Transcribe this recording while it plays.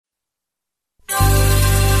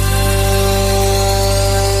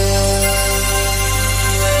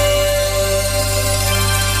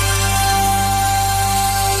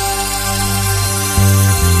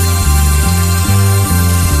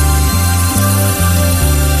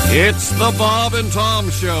It's the Bob and Tom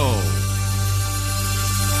Show.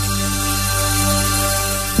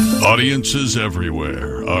 Audiences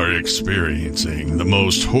everywhere are experiencing the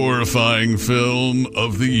most horrifying film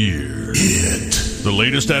of the year. It. The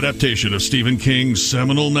latest adaptation of Stephen King's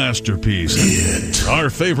seminal masterpiece. It. Our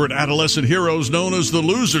favorite adolescent heroes known as the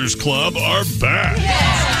Losers Club are back.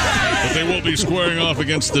 But they will be squaring off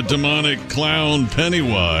against the demonic clown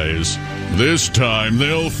Pennywise. This time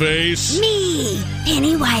they'll face... me,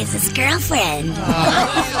 Pennywise's girlfriend.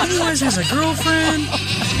 Pennywise has a girlfriend?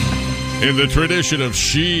 In the tradition of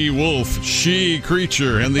she-wolf,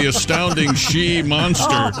 she-creature, and the astounding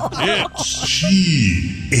she-monster, it's...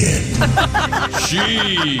 She-It.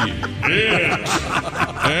 She-It.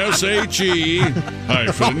 S-H-E-I-T.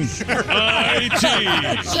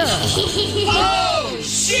 Oh,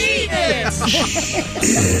 she-it!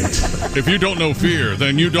 It. If you don't know fear,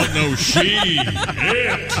 then you don't know she-it.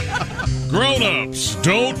 Grown-ups,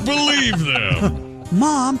 don't believe them.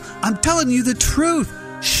 Mom, I'm telling you the truth.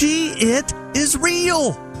 She-It is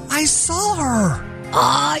real. I saw her.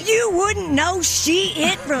 Aw, you wouldn't know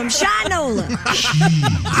She-It from Shinola.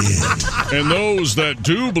 She-It. And those that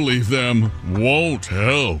do believe them won't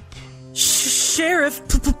help. Sheriff,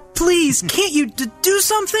 please, can't you do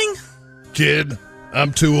something? Kid,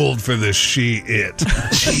 I'm too old for this She-It.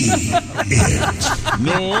 She-It.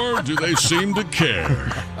 Nor do they seem to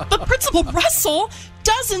care. But Principal Russell,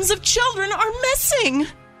 dozens of children are missing.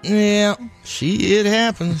 Yeah, it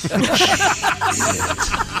happens.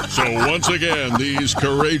 So once again, these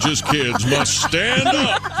courageous kids must stand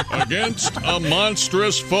up against a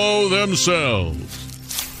monstrous foe themselves.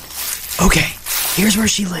 Okay, here's where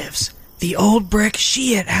she lives. The old brick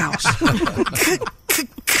She-It house.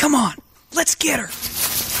 Come on, let's get her.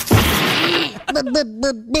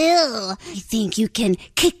 Bill, you think you can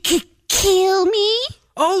kill me?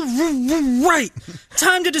 Oh, right.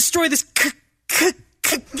 Time to destroy this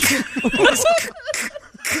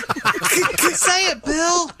Say it,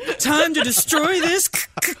 Bill. Time to destroy this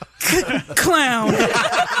clown. Sure,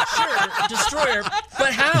 destroy her,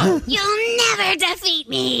 but how? You'll never defeat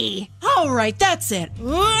me. All right, that's it.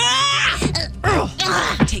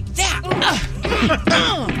 Take that.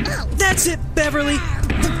 That's it, Beverly.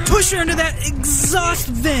 Push her into that exhaust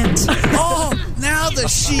vent. Oh, now the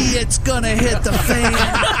She-It's gonna hit the fan.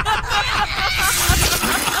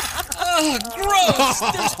 Oh, gross!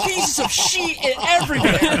 There's pieces of She-It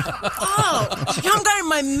everywhere. Oh, I'm got it in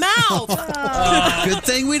my mouth. Good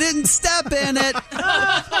thing we didn't step in it.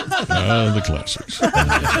 The classics.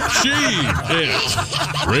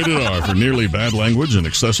 She-It. Rated R for nearly bad language and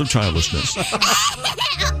excessive childishness.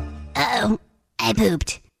 Uh-oh, I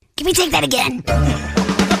pooped. Can we take that again?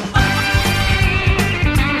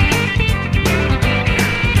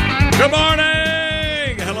 Good morning!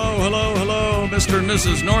 Hello, Mr. and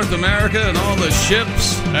Mrs. North America and all the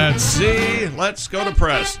ships at sea. Let's go to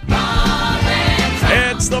press.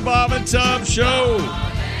 It's the Bob and Tom Show.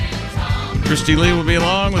 Christy Lee will be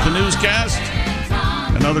along with the newscast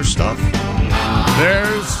and other stuff.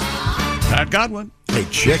 There's Pat Godwin. Hey,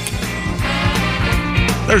 chick.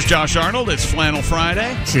 There's Josh Arnold. It's Flannel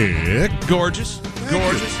Friday. Chick. Gorgeous.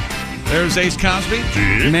 There's Ace Cosby.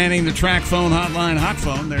 Manning the track phone hotline, hot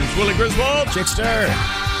phone. There's Willie Griswold. Chickster.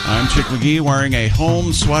 I'm Chick McGee wearing a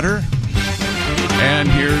home sweater. And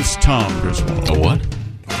here's Tom Griswold. A what?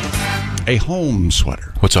 A home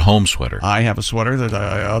sweater. What's a home sweater? I have a sweater that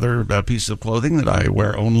other pieces of clothing that I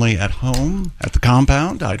wear only at home, at the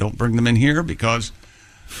compound. I don't bring them in here because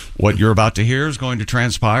what you're about to hear is going to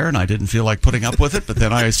transpire, and I didn't feel like putting up with it. But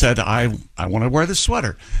then I said, I want to wear this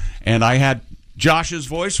sweater. And I had Josh's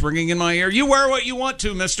voice ringing in my ear. You wear what you want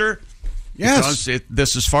to, mister. Yes. Because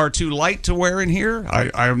this is far too light to wear in here.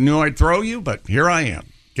 I knew I'd throw you, but here I am,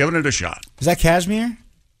 giving it a shot. Is that cashmere?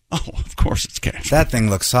 Oh, of course it's cashmere. That thing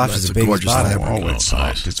looks soft as a baby's gorgeous bottom. Oh, it's soft.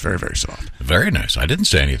 Nice. It's very, very soft. Very nice. I didn't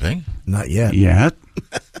say anything. Not yet. Yet.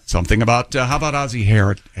 Something about, how about Ozzie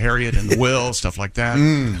Harriet and the Will, stuff like that.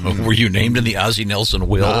 Were you named in the Ozzie Nelson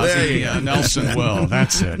will? Ozzie Nelson Will,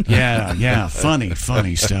 that's it. Yeah, funny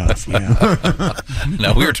stuff. Yeah.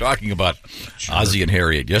 Now, we were talking about Ozzie and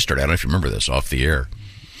Harriet yesterday. I don't know if you remember this off the air.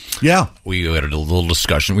 Yeah. We had a little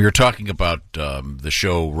discussion. We were talking about the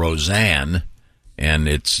show Roseanne, and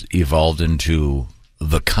it's evolved into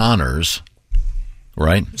The Connors,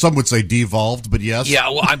 right? Some would say devolved, but yes. Yeah,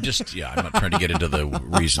 well, I'm not trying to get into the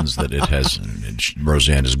reasons that it has,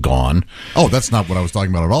 Roseanne is gone. Oh, that's not what I was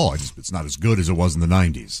talking about at all. It's not as good as it was in the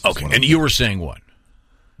 90s. Okay, and you were saying what?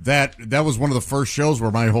 That was one of the first shows where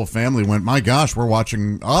my whole family went, my gosh, we're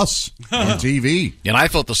watching us on TV. And I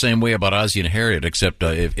felt the same way about Ozzie and Harriet, except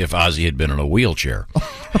if Ozzie had been in a wheelchair.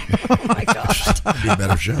 Oh, my gosh. Be a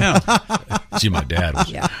better show. Yeah. See, my dad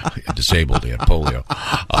was disabled. He had polio.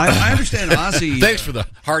 I understand Ozzy. Thanks for the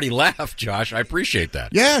hearty laugh, Josh. I appreciate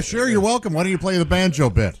that. Yeah, sure. You're welcome. Why don't you play the banjo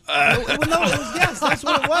bit? Yes, that's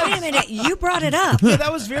what it was. Wait a minute, you brought it up. Yeah,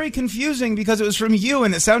 that was very confusing because it was from you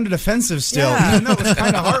and it sounded offensive still. Yeah. Even though it was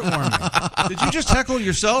kind of heartwarming. Did you just heckle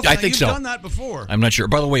yourself? I think You've so. done that before. I'm not sure.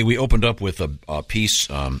 By the way, we opened up with a piece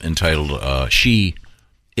entitled She,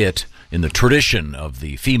 It, in the tradition of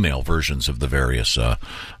the female versions of the various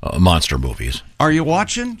monster movies. Are you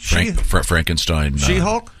watching Frankenstein?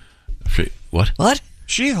 She-Hulk? What? What?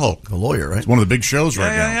 She-Hulk. The lawyer, right? It's one of the big shows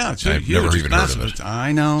right now. Yeah. It's I've huge. never It's even heard of massive. it.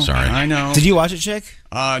 I know. Sorry. I know. Did you watch it, Chick?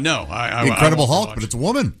 No. I Incredible won't Hulk, watch but it. it's a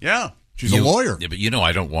woman. Yeah. She's a lawyer. Yeah, but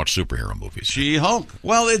I don't watch superhero movies. She-Hulk.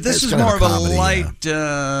 Well, this It's is kind of more a of a comedy,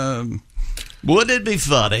 light. Would it be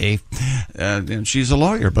funny? And she's a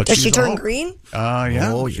lawyer, but Does she's she a turn Hulk. green?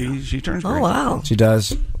 Yeah. Oh, yeah. She turns green. Oh, wow. She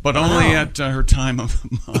does. But only at her time of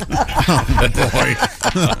month.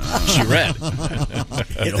 She read.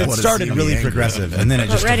 It started really progressive, and then it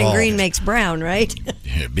But just red and evolved. green makes brown, right?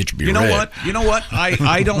 Yeah, bitch, be You know red. what? You know what?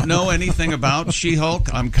 I don't know anything about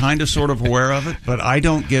She-Hulk. I'm kind of sort of aware of it, but I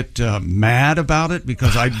don't get mad about it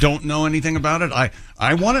because I don't know anything about it.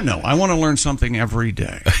 I want to know. I want to learn something every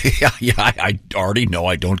day. Yeah, I already know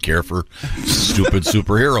I don't care for stupid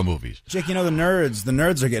superhero movies. Chick, the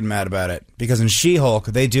nerds are getting mad about it because in She-Hulk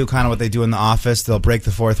they do kind of what they do in The Office. They'll break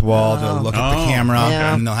the fourth wall. They'll look at the camera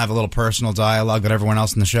and they'll have a little personal dialogue that everyone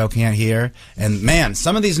else in the show can't hear. And man,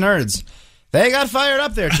 some of these nerds, they got fired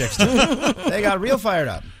up there, chicks. They got real fired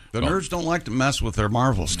up. The nerds don't like to mess with their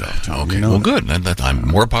Marvel stuff, Tom. Okay, You know well, that? good. I'm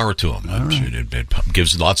more power to them. It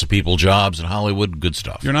gives lots of people jobs in Hollywood. Good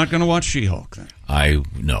stuff. You're not going to watch She-Hulk then? I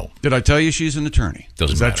know. Did I tell you she's an attorney?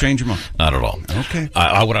 Does that matter. change your mind? Not at all. Okay.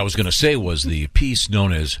 What I was going to say was the piece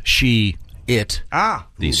known as She, It,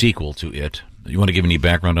 the sequel to It. You want to give any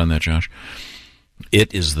background on that, Josh?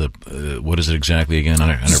 It is the, what is it exactly again? I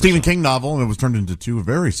never Stephen saw it. King novel, and it was turned into 2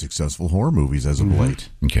 very successful horror movies as of late.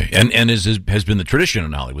 Okay, and has been the tradition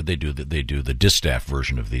in Hollywood. They do the distaff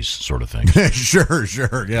version of these sort of things.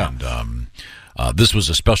 Sure, yeah. And this was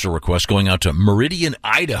a special request going out to Meridian,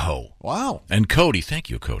 Idaho. Wow. And Cody, thank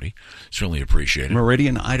you, Cody. Certainly appreciate it.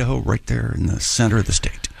 Meridian, Idaho, right there in the center of the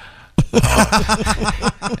state.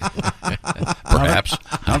 Perhaps.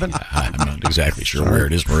 I'm not exactly sure where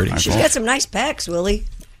it is, Meridian. She's got some nice pecs, Willie.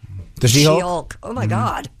 The She-Hulk? She-Hulk. Oh, my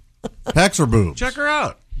God. Pecs or boobs? Check her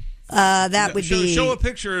out. That would be... Show a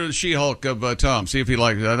picture of She-Hulk of Tom. See if he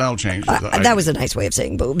likes that. That'll change. that was a nice way of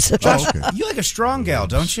saying boobs. Josh, you like a strong gal,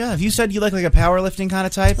 don't you? Have you said you like a powerlifting kind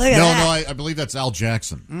of type? Look at that. I believe that's Al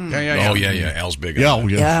Jackson. Yeah. Oh, yeah. Al's big.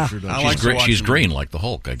 Yeah. Sure does. I like to watch She's him green like the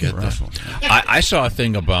Hulk. I get that. I saw a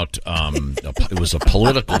thing about it was a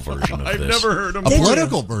political version of I've this. never heard him. A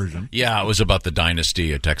political version? Yeah, it was about the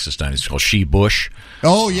dynasty, a Texas dynasty called She Bush.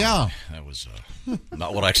 Oh, yeah. That was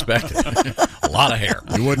not what I expected. A lot of hair.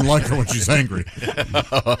 You wouldn't like her when she's angry.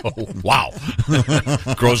 Wow.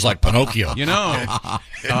 Grows like Pinocchio. You know,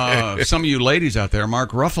 some of you ladies out there,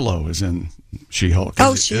 Mark Ruffalo is in She-Hulk.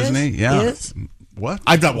 Oh, isn't he? Yeah. He is? What?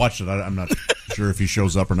 I've not watched it. I'm not sure if he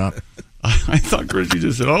shows up or not. I thought Chrissy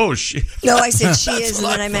just said, "Oh shit." No, I said she is, and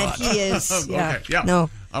then I meant he is. Yeah. Okay, yeah. No.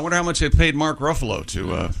 I wonder how much they paid Mark Ruffalo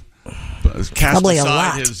to cast Probably a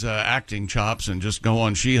aside lot. his acting chops and just go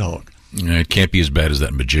on She-Hulk. It can't be as bad as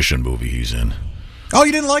that magician movie he's in. Oh,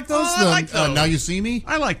 you didn't like those? I like those. Now You See Me?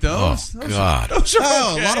 I like those. Oh, God. Those are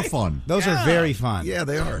Oh, okay. a lot of fun. Those are very fun. Yeah,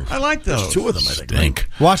 they are. I like those. There's 2 of them, I think. Stink.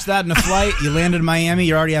 Watch that in a flight. You land in Miami.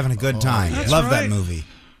 You're already having a good time. That's Love right. that movie.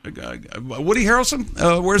 Woody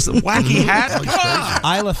Harrelson wears the wacky hat. Come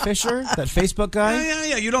on. Isla Fisher, that Facebook guy.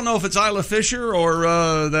 Yeah. You don't know if it's Isla Fisher or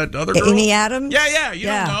that other girl. Amy Adams? Yeah. You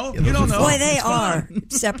don't know. You don't know. Boy, they are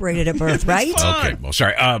separated at birth, right? Okay, well,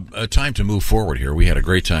 sorry. Time to move forward here. We had a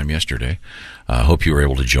great time yesterday. Hope you were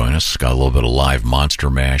able to join us. Got a little bit of live Monster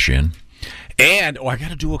Mash in. And, I got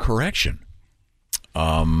to do a correction.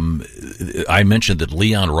 I mentioned that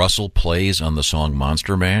Leon Russell plays on the song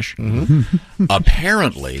Monster Mash. Mm-hmm.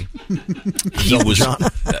 Apparently, he was.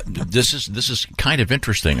 This is kind of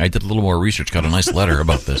interesting. I did a little more research. Got a nice letter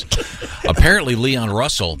about this. Apparently, Leon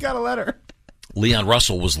Russell Got a letter. Leon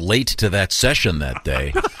Russell was late to that session that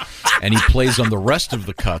day, and he plays on the rest of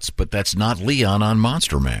the cuts, but that's not Leon on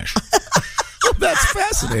Monster Mash. That's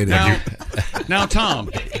fascinating. Now, Tom,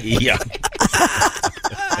 Yeah.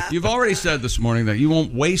 you've already said this morning that you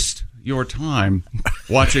won't waste your time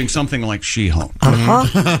watching something like She-Hulk.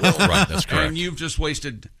 Right, that's correct. And you've just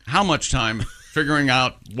wasted how much time figuring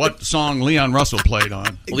out what song Leon Russell played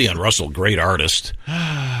on? Leon Russell, great artist.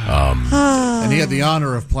 And he had the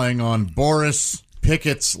honor of playing on Boris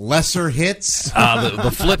Pickett's lesser hits.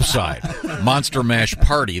 The flip side, Monster Mash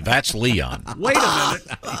Party. That's Leon. Wait a minute.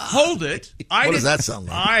 Hold it. What does that sound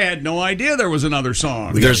like? I had no idea there was another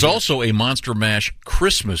song. There's also a Monster Mash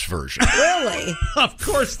Christmas version. Really? Of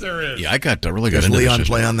course there is. Yeah, I really got Does into Leon this.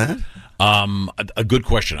 play on that? A good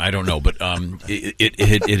question. I don't know, but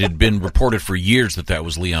it had been reported for years that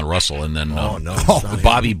was Leon Russell, and then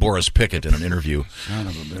Bobby Boris Pickett in an interview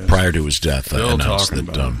prior to his death announced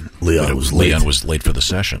that Leon was late for the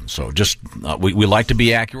session. So just we like to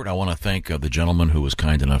be accurate. I want to thank the gentleman who was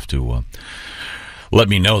kind enough to let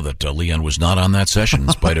me know that Leon was not on that session, in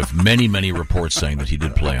spite of many, many reports saying that he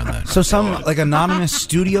did play on that. So some anonymous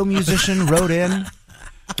studio musician wrote in.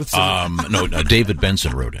 No, David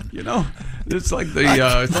Benson wrote in. You know, it's like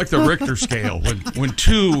the Richter scale when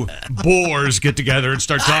two boars get together and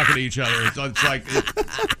start talking to each other. It's like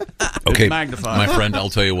okay, magnified. My friend, I'll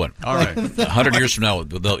tell you what. All right, 100 years from now,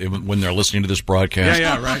 when they're listening to this broadcast,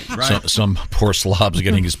 right. Some poor slob's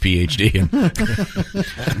getting his PhD, and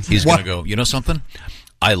he's going to go. You know something?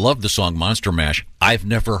 I love the song Monster Mash. I've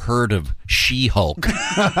never heard of She-Hulk.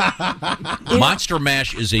 Monster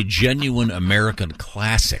Mash is a genuine American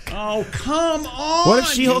classic. Oh, come on. What if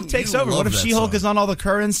She-Hulk takes over? What if She-Hulk is on all the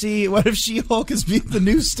currency? What if She-Hulk is the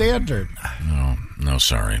new standard? No,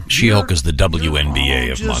 sorry. She-Hulk is the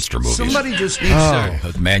WNBA of monster movies. Somebody just needs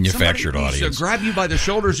to... manufactured audience. To grab you by the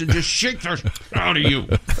shoulders and just shake the out of you.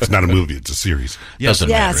 It's not a movie, it's a series. Doesn't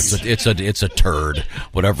matter. It's a turd.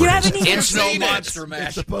 Whatever it is. It's no Monster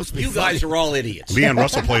Mash. You guys are all idiots. Leon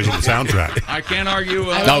Russell plays on the soundtrack. I can't argue.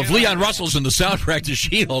 Now, if Leon Russell's in the soundtrack to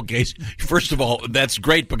She-Hulk case, first of all, that's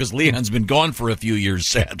great because Leon's been gone for a few years,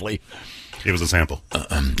 sadly. It was a sample.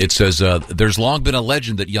 It says, there's long been a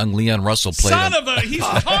legend that young Leon Russell played he's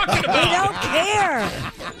talking about. We don't care.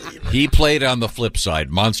 He played on the flip side,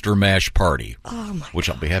 Monster Mash Party, which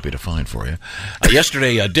I'll be happy to find for you.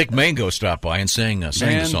 Yesterday, Dick Mango stopped by and sang the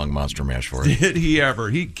song Monster Mash for you. Did he ever?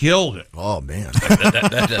 He killed it. Oh, man.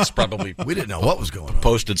 That's probably... We didn't know what was going on.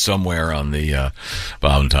 Posted somewhere on the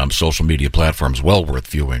Bob and Tom social media platforms. Well worth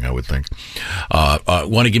viewing, I would think.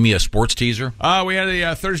 Want to give me a sports teaser? We had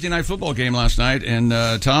a Thursday night football game last night, and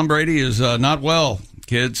Tom Brady is not well,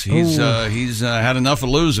 kids. He's had enough of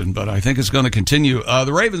losing, but I think it's going to continue.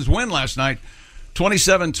 The Ravens win last night,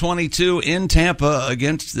 27-22 in Tampa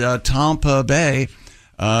against Tampa Bay.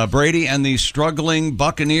 Brady and the struggling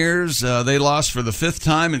Buccaneers, they lost for the fifth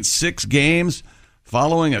time in 6 games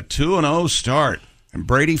following a 2-0 start. And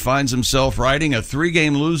Brady finds himself riding a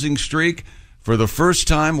 3-game losing streak for the first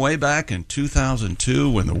time way back in 2002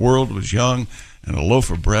 when the world was young and a loaf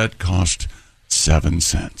of bread cost 7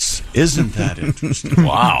 cents. Isn't that interesting?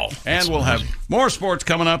 Wow. And we'll have more sports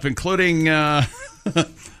coming up, including a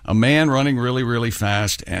man running really, really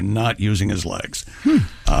fast and not using his legs.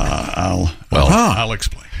 I'll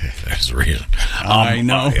explain. There's a reason. I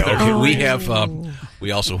know. Okay, we have. We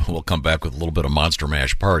also will come back with a little bit of Monster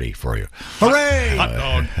Mash Party for you.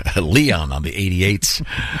 Hooray! Leon on the 88s.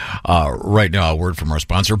 Right now, a word from our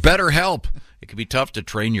sponsor, BetterHelp. It can be tough to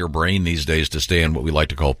train your brain these days to stay in what we like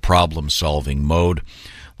to call problem-solving mode.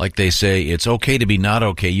 Like they say, it's okay to be not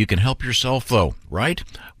okay. You can help yourself, though, right?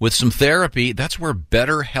 With some therapy, that's where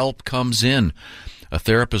BetterHelp comes in. A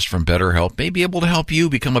therapist from BetterHelp may be able to help you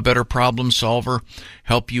become a better problem solver,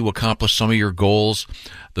 help you accomplish some of your goals.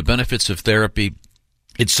 The benefits of therapy,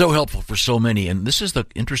 it's so helpful for so many, and this is the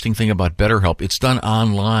interesting thing about BetterHelp. It's done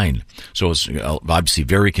online, so it's obviously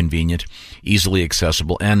very convenient, easily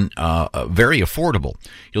accessible, and very affordable.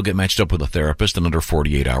 You'll get matched up with a therapist in under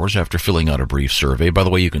 48 hours after filling out a brief survey. By the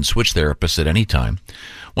way, you can switch therapists at any time.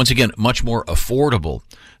 Once again, much more affordable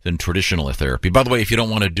than traditional therapy. By the way, if you don't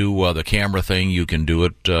want to do the camera thing, you can do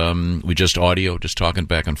it with just audio, just talking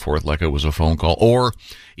back and forth like it was a phone call, or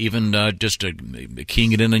even just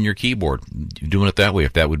keying it in on your keyboard, doing it that way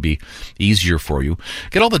if that would be easier for you.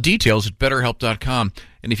 Get all the details at BetterHelp.com.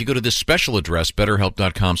 And if you go to this special address,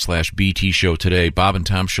 BetterHelp.com/BT Show today, Bob and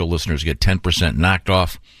Tom Show listeners get 10% knocked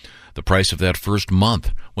off the price of that first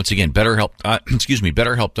month. Once again,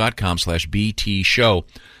 BetterHelp.com/BT Show.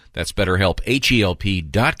 That's BetterHelp,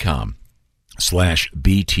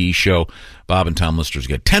 HELP.com/BT Show. Bob and Tom listeners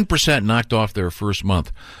get 10% knocked off their first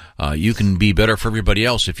month. You can be better for everybody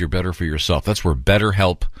else if you're better for yourself. That's where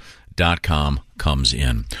BetterHelp.com comes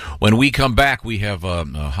in. When we come back, we have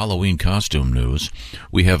Halloween costume news.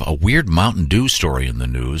 We have a weird Mountain Dew story in the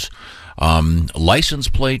news, license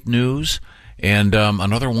plate news, and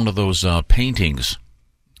another one of those paintings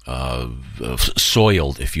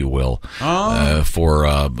soiled, if you will,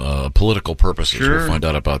 for political purposes. Sure. We'll find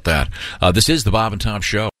out about that. This is the Bob and Tom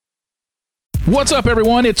Show. What's up,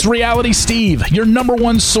 everyone? It's Reality Steve, your number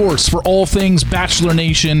one source for all things Bachelor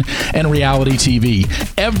Nation and reality TV.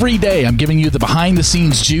 Every day, I'm giving you the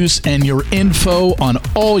behind-the-scenes juice and your info on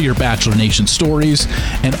all your Bachelor Nation stories,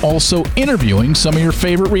 and also interviewing some of your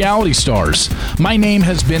favorite reality stars. My name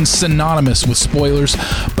has been synonymous with spoilers,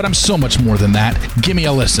 but I'm so much more than that. Give me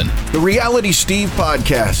a listen. The Reality Steve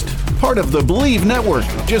Podcast, part of the Believe Network.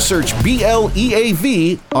 Just search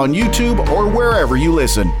BLEAV on YouTube or wherever you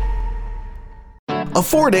listen.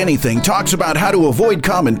 Afford Anything talks about how to avoid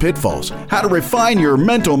common pitfalls, how to refine your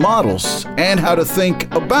mental models, and how to think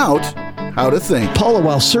about how to think. Paula,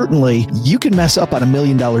 while certainly you can mess up on $1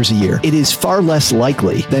 million a year, it is far less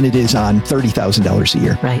likely than it is on $30,000 a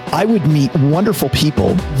year. Right. I would meet wonderful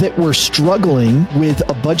people that were struggling with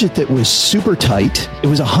a budget that was super tight. It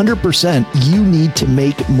was 100% you need to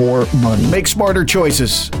make more money. Make smarter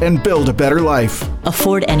choices and build a better life.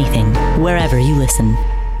 Afford Anything, wherever you listen.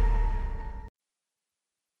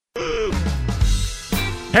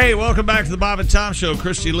 Hey, welcome back to the Bob and Tom Show.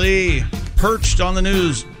 Christy Lee perched on the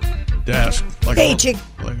news desk. Like hey, chick.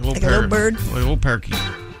 Like a little bird. Like a little parakeet.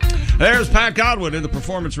 There's Pat Godwin in the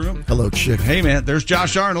performance room. Hello, Chick. Hey, man. There's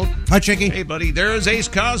Josh Arnold. Hi, Chickie. Hey, buddy. There's Ace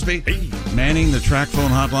Cosby. Hey. Manning the track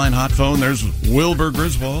phone hotline, hot phone. There's Wilbur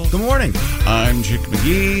Griswold. Good morning. I'm Chick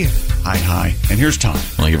McGee. Hi. And here's Tom.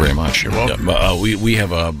 Thank you very much. You're welcome. We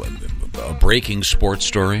have a breaking sports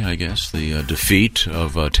story, I guess. The defeat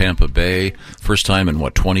of Tampa Bay. First time in,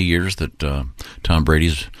 20 years that Tom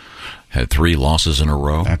Brady's had 3 losses in a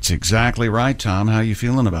row. That's exactly right, Tom. How are you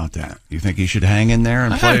feeling about that? You think he should hang in there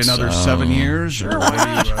and play another 7 years? Or what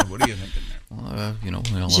are you thinking there?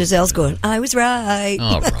 Giselle's going, I was right.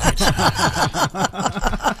 All right.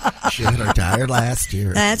 She had her tired last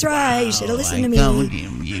year. That's right. You should have listened to me.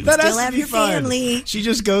 You still have your family. She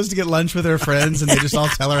just goes to get lunch with her friends, and they just all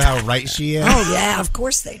tell her how right she is. Oh, yeah, of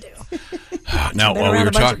course they do. Now, we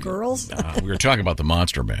were talking. We were talking about the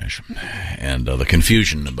Monster Mash and the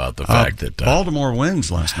confusion about the fact that Baltimore wins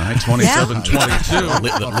last night,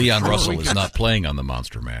 27-22. Leon Russell is not playing on the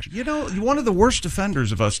Monster Mash. You know, one of the worst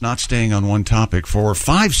offenders of us not staying on one topic for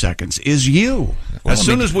 5 seconds is you. As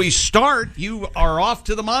soon as we start, you are off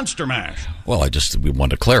to the Monster Mash. Well, we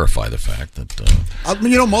want to clarify the fact that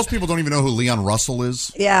most people don't even know who Leon Russell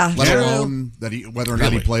is. Yeah, let alone that whether or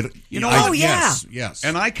not he played it. Yes.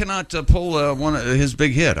 And I cannot pull one of his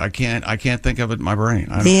big hit. I can't think of it in my brain.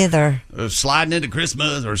 Me either. Sliding into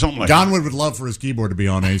Christmas or something like Don that. would love for his keyboard to be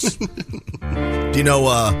on Ace. Do you know?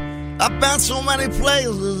 I've been so many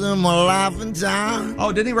places in my life and time.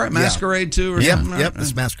 Oh, didn't he write Masquerade too? Or something? Yep,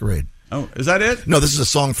 it's Masquerade. Oh, is that it? No, this is a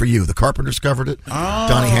song for you. The Carpenters covered it. Oh,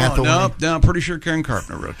 Donny Hathaway. No, I'm pretty sure Karen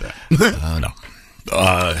Carpenter wrote that. No.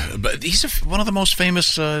 But he's one of the most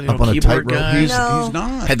famous keyboard guys. He's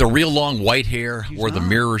not. Had the real long white hair, wore the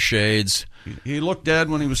mirror shades. He looked dead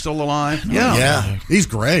when he was still alive. Yeah. He's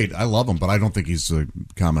great. I love him, but I don't think he's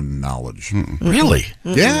common knowledge. Really?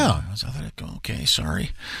 Yeah. Okay, sorry.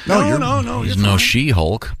 No. He's no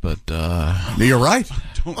She-Hulk, but... You're right.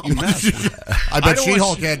 Don't you mess. I bet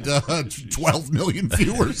She-Hulk had 12 million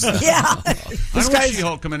viewers. Yeah. This guy's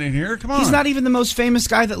She-Hulk coming in here. Come on. He's not even the most famous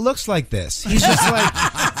guy that looks like this. He's just like...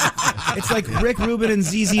 It's like Rick Rubin and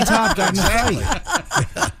ZZ Top got in a fight.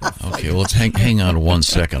 Okay, well, let's hang on 1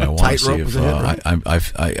 second. I want to see if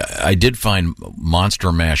I did find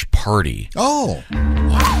Monster Mash Party. Oh.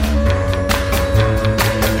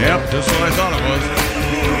 Yep, just what I thought it was.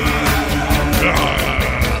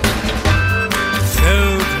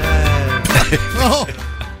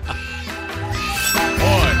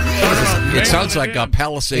 Boy, it sounds like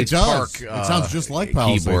Palisades Park. It sounds just like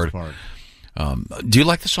Palisades keyboard. Park. Do you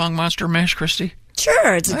like the song Monster Mash, Christy?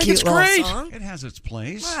 Sure, it's a cute little song. It has its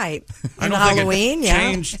place. Right. I And don't Halloween, think it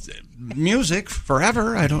changed music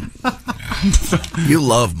forever. I don't. You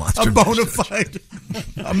love Monster A bona fide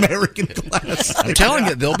American classic. I'm telling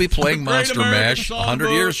you, they'll be playing Monster Mash 100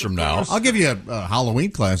 years from now. I'll give you a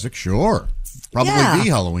Halloween classic, sure. Probably the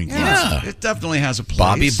Halloween classic. Yeah, it definitely has a place.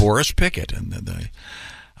 Bobby Boris Pickett.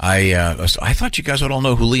 I thought you guys would all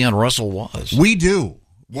know who Leon Russell was. We do.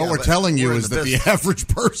 What we're telling you is that the average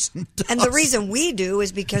person does. And the reason we do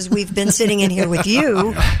is because we've been sitting in here with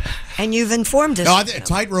you, and you've informed us. No,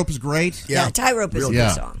 Tightrope is great. Yeah, Tightrope is a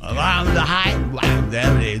good song. Around the high.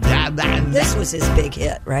 This was his big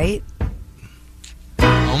hit, right?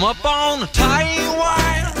 I'm up on the tight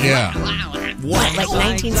wire. Yeah. What, like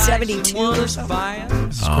 1972 or something?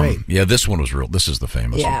 It's great. Yeah, this one was real. This is the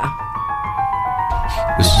famous one. Yeah.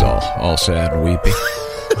 This is all sad and weepy.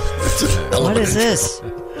 What is this?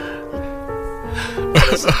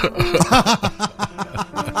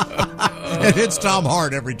 It hits Tom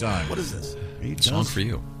hard every time. What is this? song for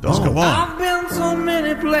you. Does go on. I've been so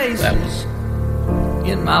many places That was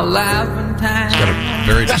in my life and time. got a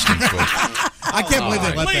very distinct voice. I can't believe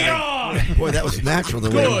they let that. Boy, that was natural.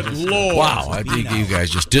 Good Lord. Wow, I think you guys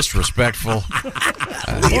just disrespectful.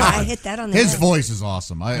 I hit that on the His head. voice is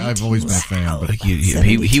awesome. I've always been a fan. But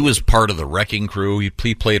He was part of the Wrecking Crew. He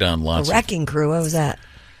played on The lots of... Wrecking Crew. What was that?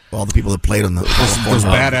 All the people that played on those the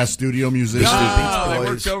badass studio musicians. No, they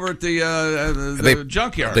worked over at the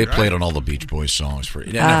junkyard. They right? played on all the Beach Boys songs for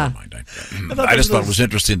you. Never mind. I just thought it was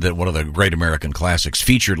interesting that one of the great American classics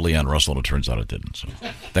featured Leon Russell, and it turns out it didn't. So,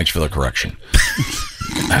 thanks for the correction.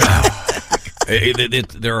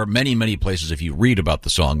 There are many, many places, if you read about the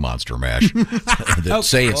song Monster Mash, that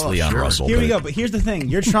say it's Leon Russell. Here we go. But here's the thing.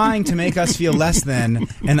 You're trying to make us feel less than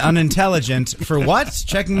and unintelligent for what?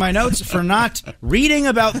 Checking my notes for not reading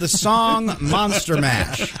about the song Monster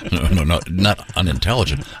Mash. No, not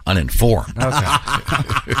unintelligent, uninformed.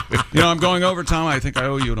 Okay. I'm going over, Tom. I think I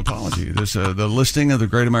owe you an apology. This the listing of the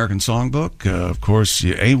Great American Songbook. Of course,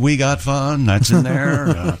 Ain't We Got Fun? That's in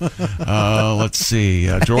there. Let's see.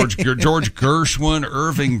 George Gershwin,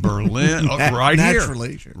 Irving Berlin. Oh, right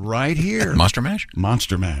Naturally. here. Right here. Monster Mash?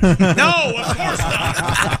 Monster Mash. No, of course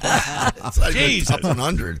not. Jesus. Top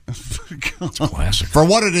 100. It's classic. For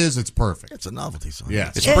what it is, it's perfect. It's a novelty song.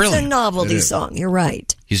 Yeah, It's a brilliant. novelty song. You're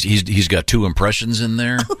right. He's got two impressions in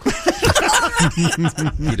there.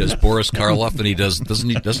 He does Boris Karloff, and he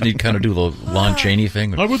doesn't he kind of do the Lon Chaney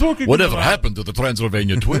thing? I was walking Whatever happened to the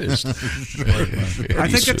Transylvania Twist? I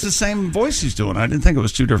think it's the same voice he's doing. I didn't think it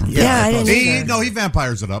was two different. Yeah, I didn't either. He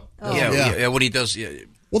vampires it up. Yeah, when he does.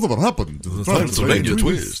 What happened to the Transylvania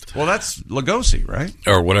Twist? Well, that's Lugosi, right?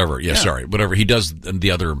 Or whatever. Yeah, sorry. Whatever. He does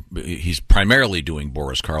the other. He's primarily doing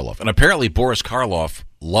Boris Karloff. And apparently Boris Karloff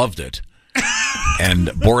loved it.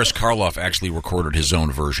 And Boris Karloff actually recorded his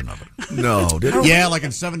own version of it. No, did he? Yeah, like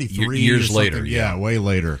in 73 Years or later, something. yeah. Way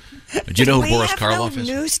later. Do you know who We Boris have Karloff no is?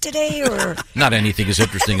 news today, or Not anything as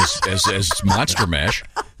interesting as Monster Mash.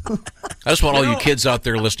 I just want all you kids out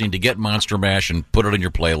there listening to get Monster Mash and put it on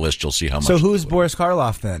your playlist. You'll see how much. So who's Boris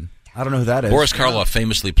Karloff then? I don't know who that is. Boris Karloff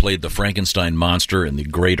famously played the Frankenstein monster in the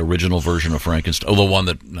great original version of Frankenstein. Oh, the one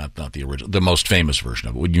that not the original, the most famous version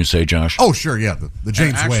of it. Wouldn't you say, Josh? Oh, sure, yeah, the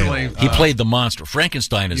James Whale. He played the monster.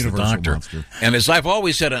 Frankenstein is the Universal doctor. monster. And as I've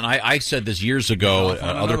always said, and I said this years ago,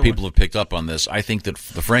 other people have picked up on this. I think that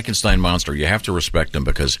the Frankenstein monster, you have to respect him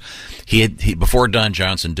because he before Don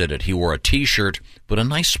Johnson did it, he wore a T-shirt but a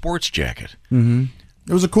nice sports jacket. Mm-hmm.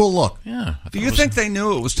 It was a cool look. Yeah. Do you think they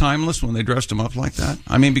knew it was timeless when they dressed him up like that?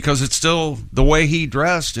 I mean, because it's still the way he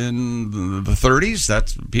dressed in the 30s.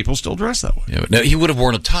 That's people still dress that way. Yeah, now, he would have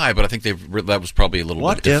worn a tie, but I think that was probably a little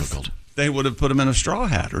bit difficult. If they would have put him in a straw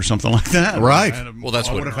hat or something like that? Right. Well, that's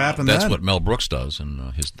what would have happened. That's then? what Mel Brooks does in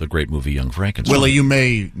the great movie Young Frankenstein. Willie, you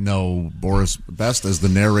may know Boris best as the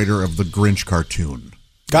narrator of the Grinch cartoon.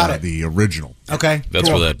 Got it. The original. Okay. That's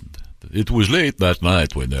cool. where that. It was late that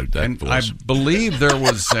night when that And was. I believe there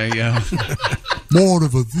was a more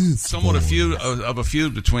of a this. somewhat a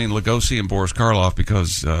feud between Lugosi and Boris Karloff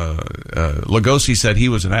because Lugosi said he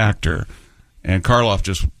was an actor, and Karloff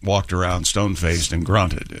just walked around stone-faced and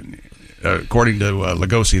grunted. And according to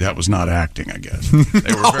Lugosi, that was not acting. I guess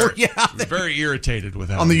they were very irritated with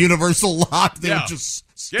that. On the Universal lot, they were just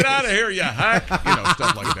get out of here, you hack,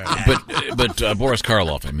 stuff like that. But Boris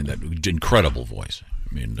Karloff, I mean, that incredible voice.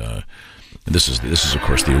 I mean, this is of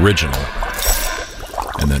course the original,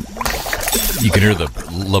 and then you can hear the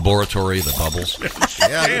laboratory, the bubbles,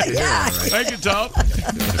 Yeah. Thank you, Tom.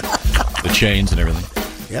 the chains, and everything.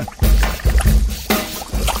 Yeah.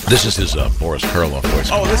 This is his Boris Karloff voice.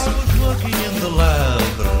 Oh, this. I was working in the lab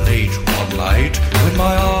late one night with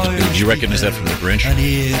my eyes. Did you recognize that from the Grinch? An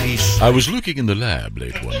eerie I was looking in the lab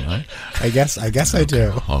late one night. I guess I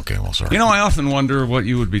do. Okay, well, sorry. I often wonder what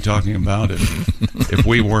you would be talking about if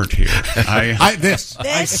we weren't here. I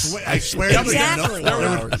swear exactly.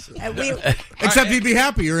 Except he'd be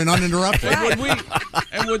happier and uninterrupted.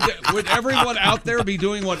 Would everyone out there be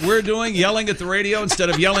doing what we're doing, yelling at the radio instead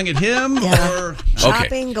of yelling at him? Yeah. Or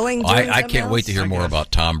Shopping, going. I can't wait to hear more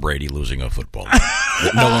about Tom Brady losing a football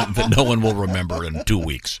that no one will remember in 2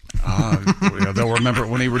 weeks. They'll remember it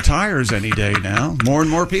when he retires any day now. More and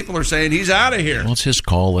more people are saying he's out of here. Well, it's his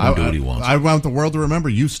call. Let him do what he wants. I want the world to remember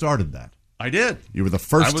you started that. I did. You were the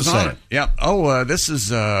first I was to say on it. Yeah. Oh, this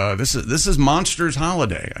is Monsters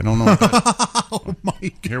Holiday. I don't know. What that oh my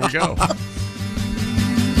God. Here we go.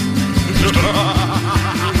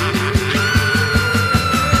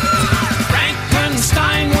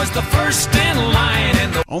 Frankenstein was the first in line.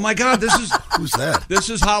 Oh my God! This is who's that? This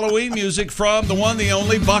is Halloween music from the one, the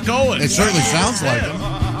only Buck Owens. It certainly sounds like him.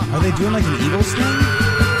 Are they doing like an Eagles thing?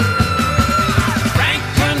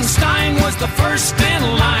 was the first in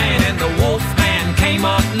line, and the Wolfman came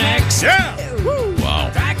up next. Yeah! Wow.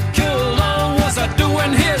 Dracula was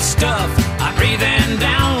doing his stuff, breathing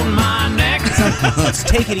down my neck. Let's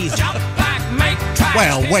take it easy. Jump back, make tracks.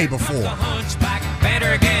 Well, way before. The hunchback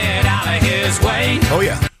better get out of his way. Oh,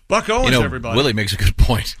 yeah. Buck Owens, everybody. Willie makes a good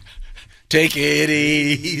point. Take it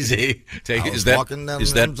easy. Is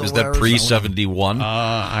that pre-71?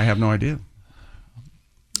 I have no idea.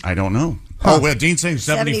 I don't know. Oh, well, Dean's saying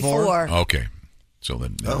 74. Okay. So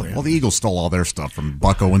then, well, the Eagles stole all their stuff from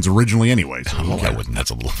Buck Owens originally, anyway. So that's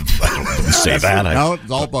a little. I don't say that. No,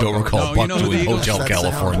 it's all Buck. Don't recall Buck doing Hotel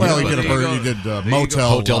California. Well, he did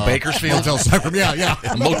Motel Bakersfield. Motel Sacramento. Yeah.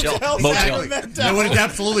 Motel. It would have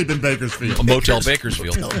absolutely been Bakersfield. Motel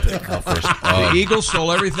Bakersfield. The Eagles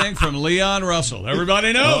stole everything from Leon Russell.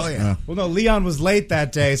 Everybody knows. Oh, yeah. Well, no, Leon was late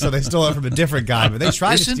that day, so they stole it from a different guy. But they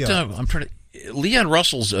tried to steal it. I'm trying to. Leon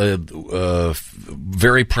Russell's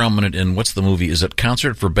very prominent in what's the movie? Is it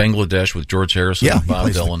Concert for Bangladesh with George Harrison and Bob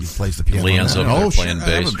Dylan? He plays the piano. Leon's up there playing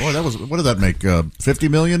bass. That was what did that make?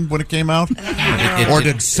 $50 million when it came out, or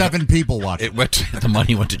did 7 people watch it? The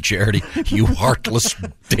money went to charity. You heartless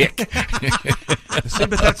dick. See,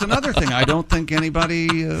 but that's another thing. I don't think anybody.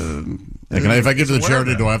 If I give to the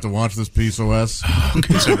charity, do I have to watch this PSOS?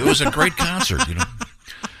 Okay, so it was a great concert, you know.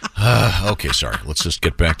 Okay, sorry. Let's just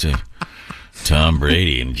get back to Tom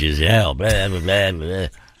Brady and Giselle. Blah, blah, blah, blah.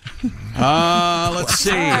 Let's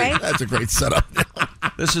see. Right. That's a great setup.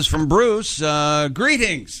 This is from Bruce.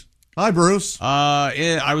 Greetings. Hi, Bruce.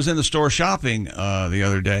 I was in the store shopping the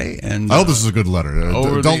other day, and I hope this is a good letter.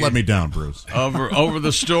 Don't let me down, Bruce. Over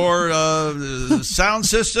the store sound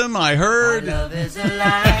system, I heard.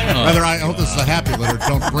 Rather, I hope this is a happy letter.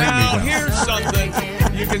 Don't bring me down. Here's something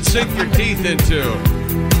you can sink your teeth into.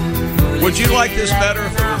 Would you like this better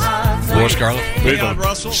if it was Laura Scarlett? Leon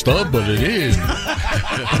Russell? Stumbling in.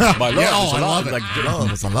 My love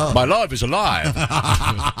is alive. My love is alive.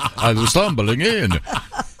 I was stumbling in.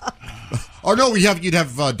 Or no, you'd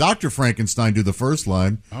have Dr. Frankenstein do the first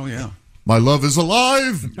line. Oh, yeah. My love is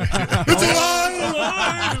alive. It's alive.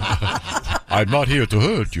 I'm not here to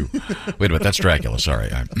hurt you. Wait a minute, that's Dracula.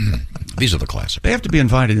 Sorry. These are the classics. They have to be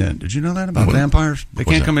invited in. Did you know that about vampires? They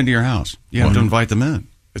can't come into your house. You have to invite them in.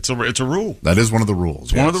 It's a rule. That is one of the rules.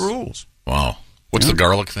 It's one of the rules. Wow. What's the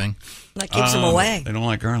garlic thing? That keeps them away. They don't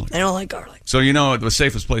like garlic. They don't like garlic. So the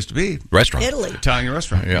safest place to be? Restaurant. Italy. Italian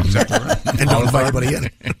restaurant. Yeah. Exactly right. And don't invite anybody in.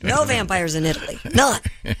 No vampires in Italy. None.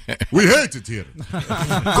 We hate it here.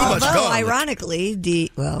 Although, ironically,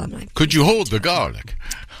 I'm not. Could you hold the garlic?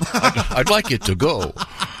 I'd like it to go.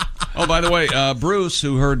 Oh, by the way, Bruce,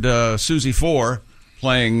 who heard Susie 4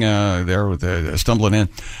 playing there with stumbling in,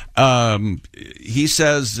 he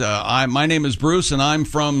says, my name is Bruce and I'm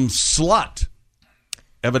from Slut.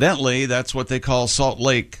 Evidently, that's what they call Salt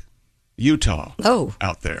Lake, Utah. Oh.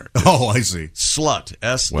 Out there. Oh, I see. Slut.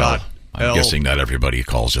 I'm guessing not everybody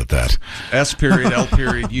calls it that.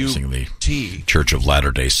 S.L.U.T. Church of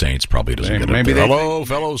Latter-day Saints probably doesn't get it. Hello,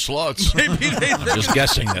 fellow sluts. Maybe they think, just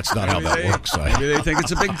guessing that's not how that works. Maybe they think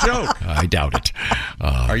it's a big joke. I doubt it.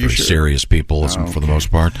 Are you sure? Serious people for the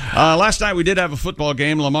most part. Last night we did have a football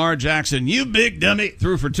game. Lamar Jackson, you big dummy,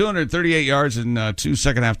 threw for 238 yards and 2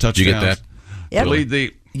 second-half touchdowns. Did you get that? Yep. Lead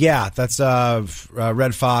the... Yeah, that's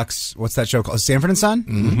Red Fox. What's that show called? Sanford and Son?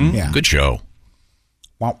 Mm-hmm. Yeah. Good show.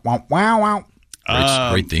 Wow, wow, wow,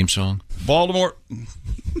 wow. Great theme song. Baltimore.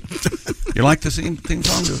 You like the theme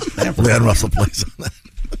song? Leon Russell plays on that.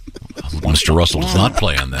 Mr. Russell does not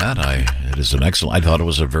play on that. It is an excellent. I thought it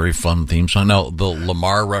was a very fun theme song. Now the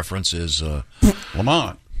Lamar reference is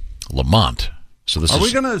Lamont. So this Are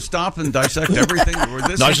we going to stop and dissect everything?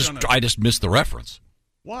 I just missed the reference.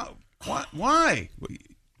 What? Why?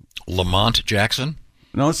 Lamont Jackson.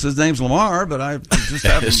 No, his name's Lamar, but I was just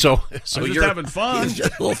having you're having fun. It's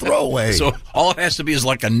just a little throwaway. So all it has to be is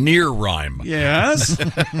like a near rhyme. Yes.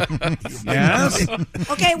 Yes.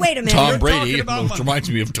 Okay, wait a minute. Tom Brady, which reminds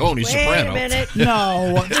me of Tony Soprano. Wait a minute.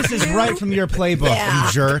 No, this is right from your playbook,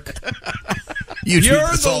 you jerk.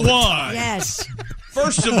 You're the one. Yes.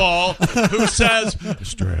 First of all, who says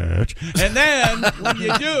stretch, and then when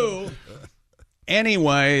you do.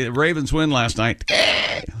 Anyway, the Ravens win last night,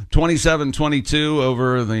 27-22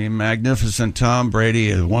 over the magnificent Tom Brady,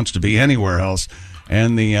 who wants to be anywhere else,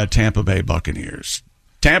 and the Tampa Bay Buccaneers.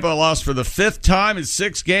 Tampa lost for the 5th time in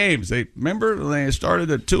 6 games. Remember they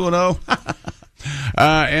started at 2-0?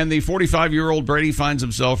 And the 45-year-old Brady finds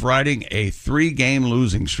himself riding a 3-game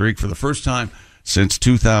losing streak for the first time since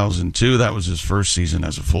 2002. That was his first season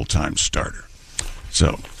as a full-time starter.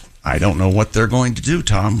 So I don't know what they're going to do,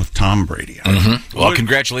 Tom, with Tom Brady. Well,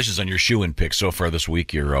 congratulations on your shoe-in pick so far this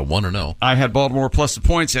week. You're 1-0. I had Baltimore plus the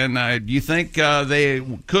points, and you think they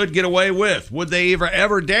could get away with? Would they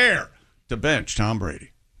ever dare to bench Tom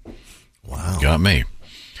Brady? Wow, got me.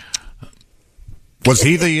 Was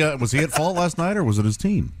he at fault last night, or was it his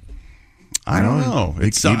team? I don't know.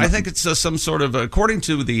 I think it's some sort of, according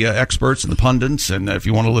to the experts and the pundits, and if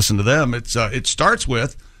you want to listen to them, it starts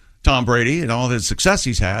with Tom Brady and all the success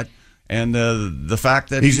he's had, and the fact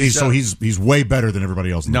that he's way better than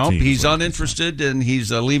everybody else. Nope, he's uninterested, and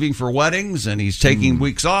he's leaving for weddings, and he's taking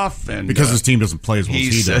weeks off, and because his team doesn't play as well as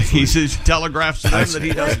he does. He telegraphs to them that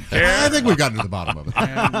he doesn't care. I think we've gotten to the bottom of it.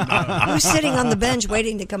 Who's sitting on the bench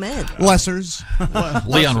waiting to come in? Lessers,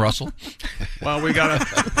 Leon Russell. Well, we got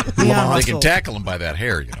They can tackle him by that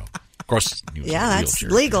hair, you know. Of course, that's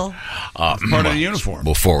legal. Part of the uniform.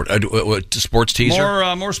 Move forward. Sports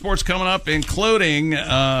teaser. More sports coming up, including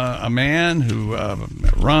a man who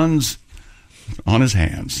runs on his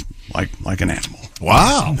hands like an animal.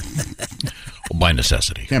 Wow. Well, by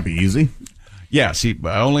necessity. Can't be easy. Yes,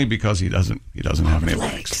 only because he doesn't have any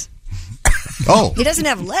legs. Oh, he doesn't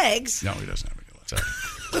have legs. No, he doesn't have any legs.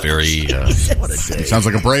 Very. What a day. Sounds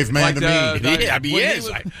like a brave man to me. He is.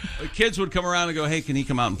 Kids would come around and go, "Hey, can he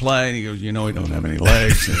come out and play?" And he goes, "You know, he doesn't have any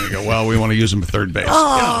legs." And they go, "Well, we want to use him at third base."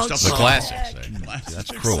 Oh, stuff the like classics.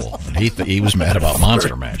 That's cruel. And he was mad about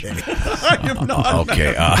Monster Mash. I am not.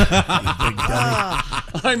 Okay.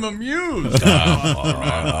 I'm amused.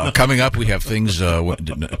 Coming up, we have things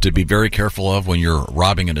to be very careful of when you're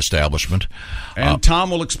robbing an establishment. And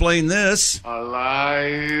Tom will explain this.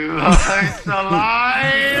 Alive. All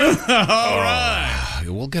right.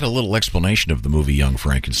 We'll get a little explanation of the movie Young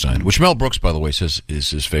Frankenstein, which Mel Brooks, by the way, says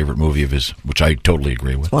is his favorite movie of his, which I totally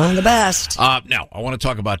agree with. One of the best. Now, I want to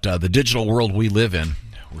talk about the digital world we live in.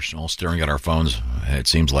 We're all staring at our phones, it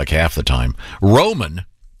seems like half the time. Roman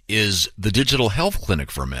is the digital health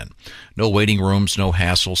clinic for men. No waiting rooms, no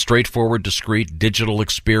hassle, straightforward, discreet digital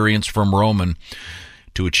experience from Roman.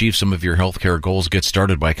 To achieve some of your healthcare goals, get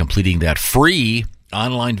started by completing that free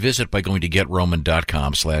online visit by going to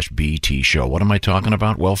getroman.com/BT show. What am I talking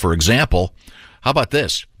about? Well, for example, how about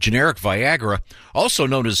this? Generic Viagra, also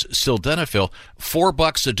known as sildenafil,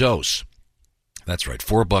 $4 a dose. That's right,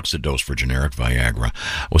 $4 a dose for generic Viagra.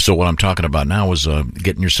 Well, so what I'm talking about now is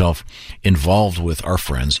getting yourself involved with our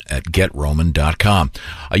friends at GetRoman.com.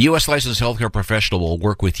 A U.S. licensed healthcare professional will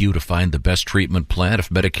work with you to find the best treatment plan. If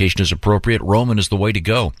medication is appropriate, Roman is the way to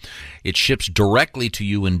go. It ships directly to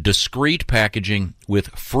you in discreet packaging with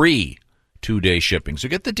free 2-day shipping. So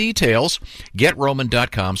get the details.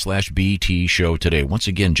 GetRoman.com/BT show today. Once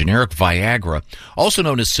again, generic Viagra, also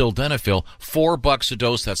known as sildenafil, $4 a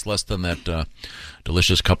dose. That's less than that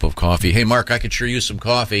delicious cup of coffee. Hey, Mark, I could sure use some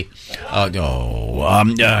coffee.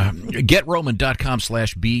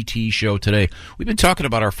 GetRoman.com/BT show today. We've been talking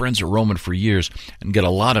about our friends at Roman for years and get a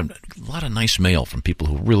lot of nice mail from people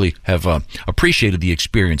who really have appreciated the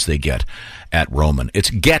experience they get at Roman. It's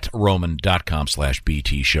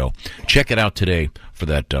GetRoman.com/BT show. Check it out today for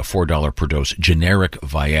that $4 per dose generic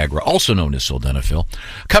Viagra, also known as sildenafil.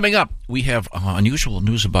 Coming up, we have unusual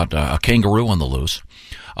news about a kangaroo on the loose.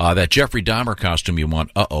 That Jeffrey Dahmer costume you want.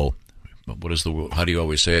 How do you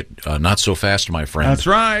always say it? Not so fast, my friend. That's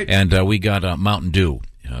right. And we got Mountain Dew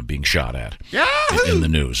being shot at in the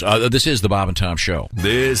news. This is the Bob and Tom Show.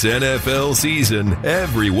 This NFL season,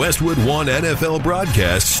 every Westwood One NFL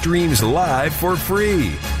broadcast streams live for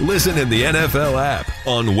free. Listen in the NFL app,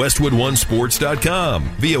 on WestwoodOneSports.com,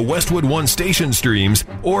 via Westwood One station streams,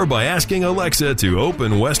 or by asking Alexa to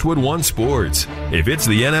open Westwood One Sports. If it's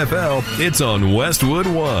the NFL, it's on Westwood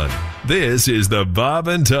One. This is the Bob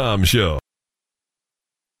and Tom Show.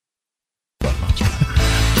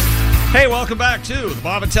 Hey, welcome back to the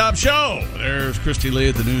Bob and Tom Show. There's Christy Lee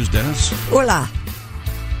at the news desk. Hola.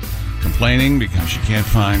 Complaining because she can't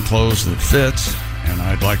find clothes that fit. And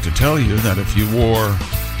I'd like to tell you that if you wore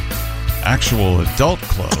actual adult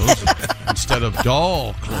clothes instead of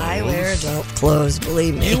doll clothes. I wear adult clothes,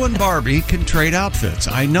 believe me. You and Barbie can trade outfits.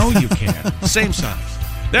 I know you can. Same size.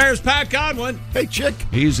 There's Pat Godwin. Hey, chick.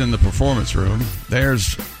 He's in the performance room.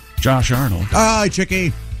 There's Josh Arnold. Hi,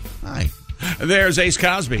 chickie. Hi. There's Ace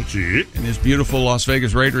Cosby in his beautiful Las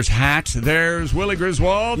Vegas Raiders hat. There's Willie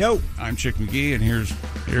Griswold. Yo. I'm Chick McGee, and here's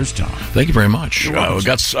Tom. Thank you very much. We've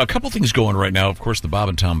got a couple things going right now. Of course, the Bob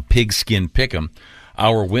and Tom Pigskin Pick'em.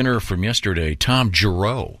 Our winner from yesterday, Tom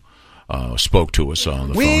Giroux, spoke to us on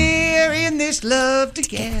the phone. We're in this love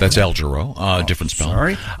together. That's Al Giroux. Different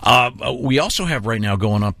spelling. Sorry. We also have right now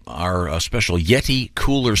going up our special Yeti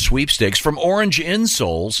Cooler Sweepstakes from Orange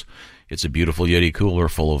Insoles. It's a beautiful Yeti cooler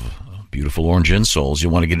full of beautiful orange insoles. You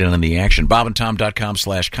want to get in on the action.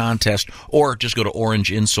 BobandTom.com/contest, or just go to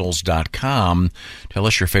orangeinsoles.com. Tell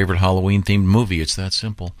us your favorite Halloween-themed movie. It's that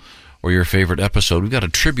simple. Or your favorite episode. We've got a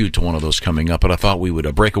tribute to one of those coming up, but I thought we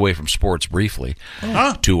would break away from sports briefly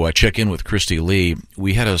to check in with Christy Lee.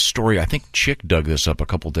 We had a story, I think Chick dug this up a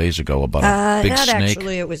couple days ago about a big not snake.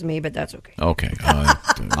 Actually, it was me, but that's okay. Okay.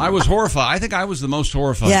 I was horrified. I think I was the most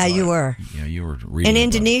horrified. Yeah, you were. Yeah, you were reading. In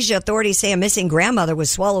Indonesia, authorities say a missing grandmother was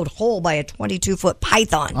swallowed whole by a 22-foot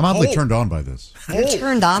python. I'm oddly turned on by this. You're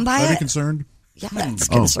turned on by Are you it? concerned? Yeah, that's Is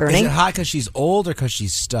concerning. it hot because she's old or because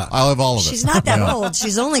she's stuck? I'll have all of it. She's not that old.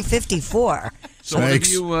 She's only 54. So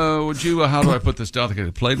would you, how do I put this down? Have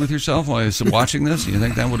you played with yourself while you're watching this? Do you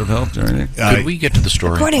think that would have helped or anything? Could we get to the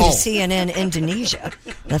story? According to CNN Indonesia,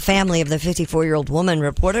 the family of the 54-year-old woman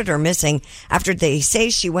reported her missing after they say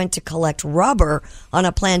she went to collect rubber on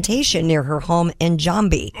a plantation near her home in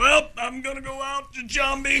Jambi. Well, I'm going to go out to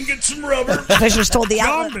Jambi and get some rubber. Officials told the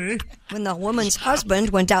outlet when the woman's husband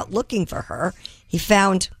went out looking for her, he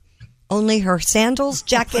found only her sandals,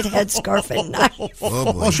 jacket, headscarf, and knife.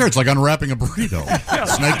 Well, sure, it's like unwrapping a burrito.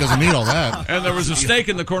 Snake doesn't need all that. And there was a snake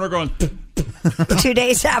in the corner going... 2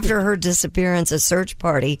 days after her disappearance, a search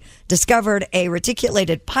party discovered a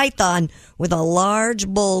reticulated python with a large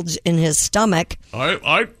bulge in his stomach.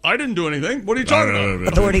 I didn't do anything. What are you talking about?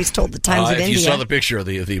 Authorities told the Times of If India. you saw the picture of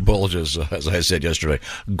the bulges, as I said yesterday,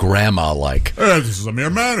 grandma-like. This is a mere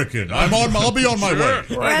mannequin. I'll be on my way.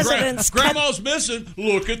 Residents Grandma's missing.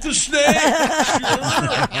 Look at the snake.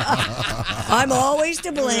 I'm always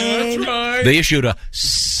to blame. That's right. They issued a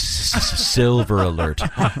silver alert.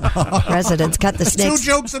 Residents cut the snake's Two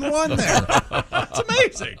jokes in one there. It's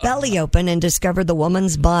amazing. belly open and discovered the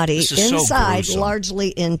woman's body This is so inside gruesome.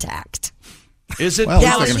 largely intact. Is it? Well,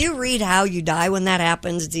 Yeah, looks when like you read how you die when that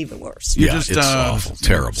happens, it's even worse. You Yeah, just it's awful,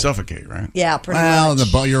 terrible. suffocate, right? Yeah, pretty Well,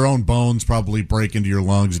 much. your own bones probably break into your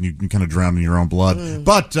lungs, and you can kind of drown in your own blood.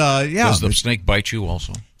 But yeah, Does the snake bite you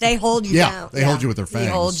also? They hold you down. they hold you with their fangs.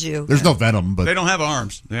 They hold you. There's no venom, but They don't have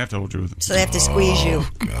arms. They have to hold you with them. So they have to squeeze you.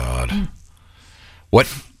 God. What?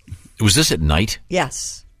 Was this at night?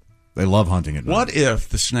 Yes. they love hunting it. What if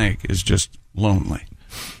the snake is just lonely?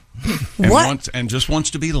 And What? just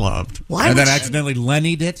wants to be loved. Why And would then you- accidentally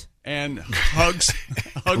Lenny'd it. And hugs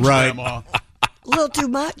Right. grandma. a little too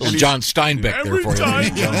much? Little John Steinbeck there Every for you. time ladies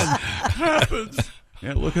and gentlemen. that happens.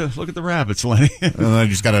 Yeah, look at the rabbits, Lenny. And then you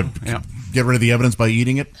just got to Yeah. get rid of the evidence by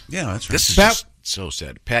eating it. Yeah, that's right. This is Pat- just so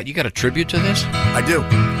sad. Pat, you got a tribute to this? I do.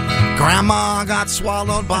 Grandma got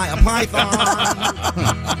swallowed by a python,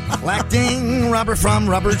 collecting rubber from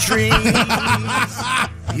rubber trees.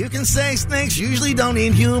 You can say snakes usually don't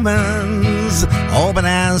eat humans. Oh, but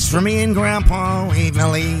as for me and Grandpa, we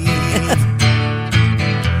believe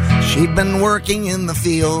she'd been working in the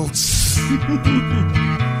fields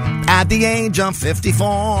at the age of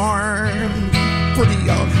 54. Pretty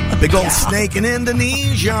young. A big old snake in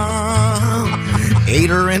Indonesia ate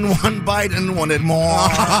her in one bite and wanted more.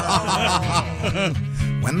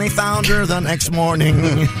 When they found her the next morning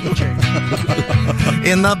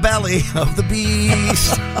in the belly of the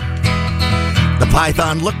beast, the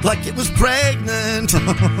python looked like it was pregnant,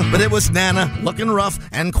 but it was Nana looking rough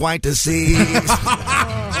and quite deceased.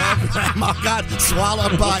 Grandma got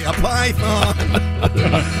swallowed by a python,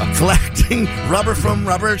 collecting rubber from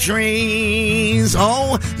rubber trees.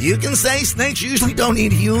 Oh, you can say snakes usually don't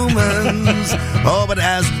eat humans. Oh, but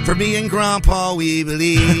as for me and Grandpa, we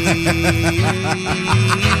believe.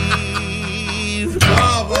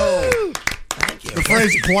 Bravo! The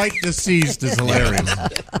phrase "quite deceased" is hilarious.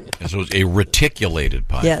 And so it was a reticulated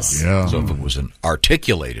python. Yes. Yeah. So if it was an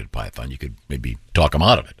articulated python, you could maybe talk him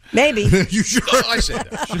out of it. Maybe. You sure? I say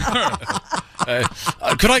that. Sure.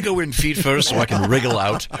 Could I go in feet first so I can wriggle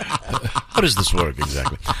out? How does this work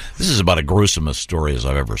exactly? This is about as gruesome a story as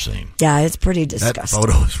I've ever seen. Yeah, it's pretty That disgusting.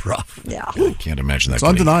 photo is rough. Yeah. I can't imagine that. It's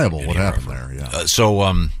could be undeniable any what happened rougher. there.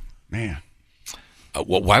 Yeah. Man.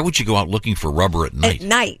 Why would you go out looking for rubber at night? At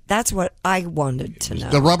night. That's what I wanted to know.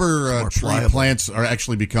 The rubber tree pliable. plants are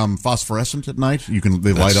actually become phosphorescent at night.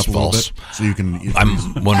 They light That's up a little false. bit, so you can. I'm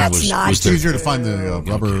wondering, That's not was It's there? easier to find the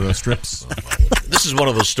rubber strips. This is one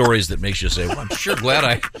of those stories that makes you say, well, I'm sure glad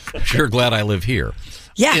I live here.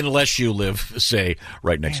 Yeah. Unless you live, say,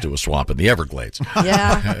 right next to a swamp in the Everglades.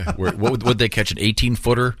 Yeah. What would they catch, an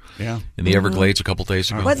 18-footer in the Everglades a couple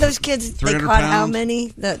days ago? What those kids, they 300 caught how pounds? many?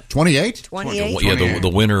 The 28? 28? Yeah, the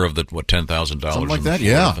winner of the $10,000 Something like from that. the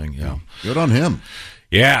Yeah. thing. Yeah. Good on him.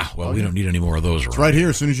 Yeah. Well, we don't need any more of those. It's right here.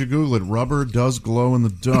 As soon as you Google it, rubber does glow in the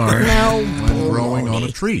dark. No, growing on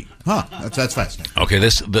a tree. Huh? That's fascinating. Okay,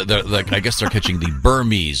 I guess they're catching the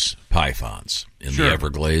Burmese pythons in the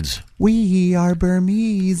Everglades. We are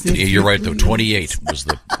Burmese. You're right, though. 28 was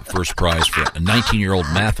the first prize for a 19-year-old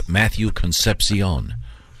Matthew Concepcion.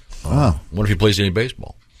 Wow. What if he plays any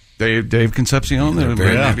baseball? Dave Concepcion.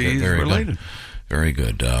 Maybe he's related. Very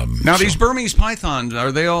good. Now, these Burmese pythons,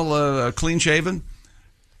 are they all clean-shaven?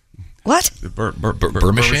 What?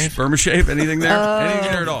 Burma shave? Burma shave? Anything there?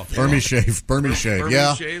 Anything there at all? Burma shave.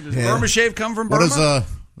 Yeah. Does Burma shave come from What Burma?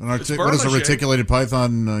 what does a reticulated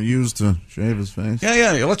python use to shave his face?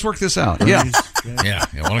 Yeah. Let's work this out. Yeah.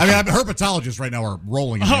 Herpetologists right now are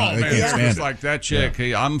rolling. Oh, man. It's like that chick.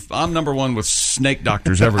 Hey, I'm number one with snake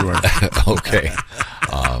doctors everywhere. Okay.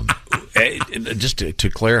 Just to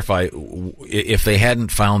clarify, if they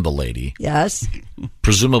hadn't found the lady, yes,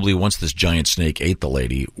 presumably once this giant snake ate the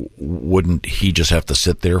lady, wouldn't he just have to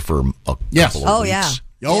sit there for a couple of weeks?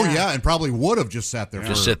 And probably would have just sat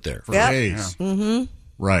there. Sit there for days. Yeah. Mm-hmm.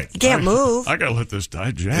 Right. You can't move. I gotta let this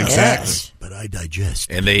digest. Exactly. But I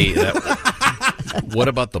digest. And what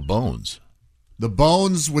about the bones? The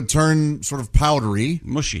bones would turn sort of powdery,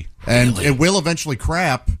 mushy, and it will eventually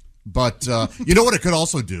crap. But you know what it could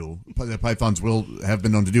also do? Pythons will have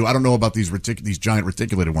been known to do. I don't know about these giant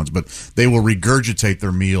reticulated ones, but they will regurgitate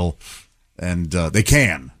their meal, and they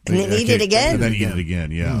can. And then eat it again? And then eat it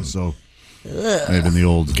again, yeah. So maybe in the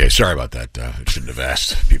old... Okay, sorry about that. I shouldn't have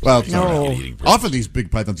asked people. Well, often these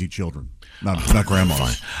big pythons eat children. Not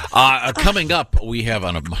grandmas. Coming up, we have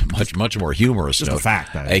on a much more humorous Just note, a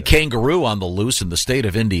fact. a kangaroo on the loose in the state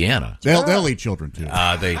of Indiana. They'll eat children too.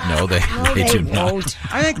 They do not.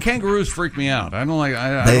 I think kangaroos freak me out. I don't like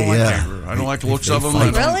kangaroo. I don't like the looks of them.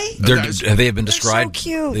 Really? They have been described. So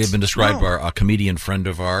cute. They have been described by a comedian friend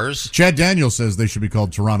of ours. Chad Daniels says they should be called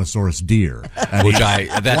Tyrannosaurus deer, which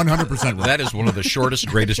 100% right. That is one of the shortest,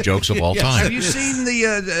 greatest jokes of all time. Have you seen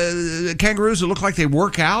the kangaroos that look like they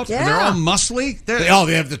work out? Yeah. They're all muscly. They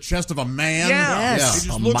have the chest of a man. Yeah. Yes. He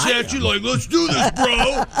just looks at you like, let's do this,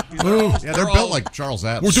 bro. Yeah, they're built like Charles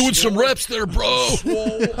Atlas. We're doing some reps there, bro.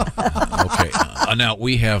 Okay. Now,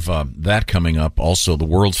 we have that coming up. Also, the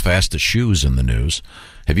world's fastest shoes in the news.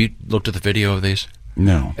 Have you looked at the video of these?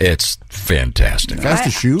 No. It's fantastic.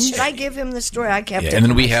 Fastest shoes? Should I give him the story? I kept it. And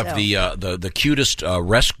then we myself. have the cutest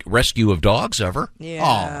rescue of dogs ever.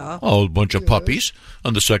 Yeah. Oh, a bunch of puppies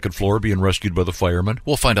on the second floor being rescued by the firemen.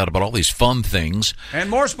 We'll find out about all these fun things. And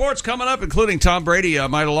more sports coming up, including Tom Brady.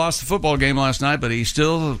 Might have lost the football game last night, but he's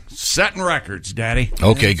still setting records, Daddy.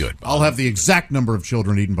 Okay, good. I'll have the exact number of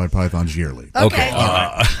children eaten by pythons yearly. Okay.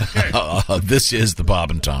 This is the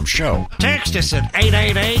Bob and Tom Show. Text us at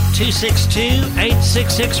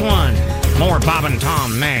 888-262-8661. More Bob and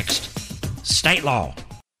Tom next. State law.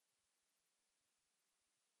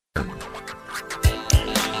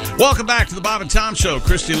 Welcome back to the Bob and Tom Show.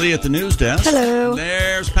 Christy Lee at the news desk. Hello.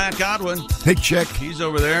 There's Pat Godwin. Hey, check. He's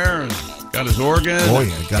over there and got his organ. Oh,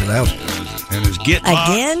 yeah, got it out. And his Git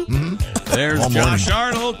Again? Mm-hmm. There's All Josh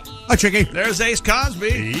morning. Arnold. Hi, Chickie. There's Ace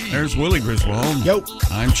Cosby. There's Willie Griswold. Yo.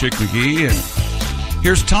 I'm Chick McGee. And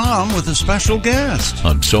here's Tom with a special guest.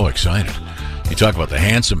 I'm so excited. You talk about the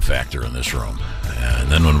handsome factor in this room.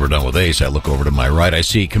 And then when we're done with Ace, I look over to my right. I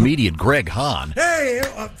see comedian Greg Hahn. Hey,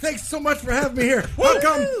 thanks so much for having me here.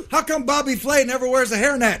 How come Bobby Flay never wears a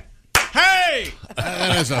hairnet? Hey!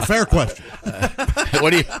 That is a fair question.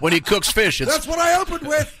 when he cooks fish, That's what I opened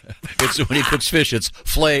with. It's when he cooks fish, it's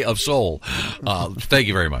flay of soul. Thank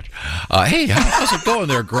you very much. Hey, how's it going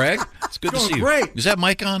there, Greg? It's good to see you. Great. Is that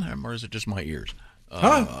mic on, or is it just my ears?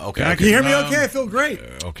 Okay. Can you hear me okay? I feel great.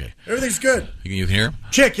 Okay. Everything's good. You can hear?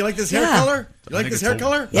 Chick, you like this hair color? You like this hair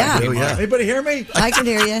color? Yeah. Anybody hear me? I can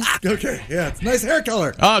hear you. Okay, yeah, it's a nice hair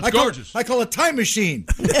color. Oh, it's gorgeous. I call it time machine.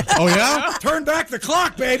 Oh, yeah? Turn back the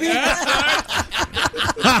clock, baby.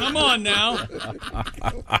 Come on now.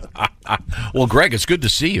 Well, Greg, it's good to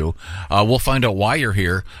see you. We'll find out why you're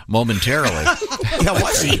here momentarily. That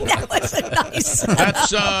was nice.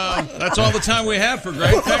 That's all the time we have for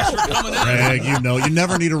Greg. Thanks for coming in. Greg, you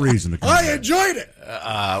never need a reason to come. I enjoyed it.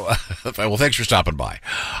 Well, thanks for stopping by.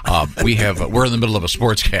 We're in the middle of a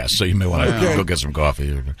sports cast, so you may want to go get some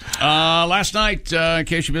coffee. Last night, in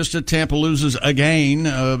case you missed it, Tampa loses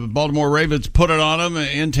again. Baltimore Ravens put it on them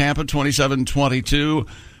in Tampa, 27-22.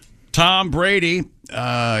 Tom Brady,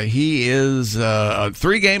 he is a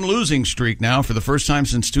 3-game losing streak now for the first time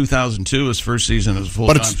since 2002, his first season as a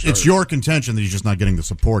full-time But it's your contention that he's just not getting the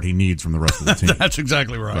support he needs from the rest of the team. That's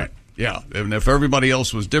exactly right. Yeah, and if everybody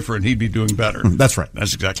else was different, he'd be doing better. That's right.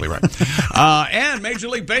 That's exactly right. And Major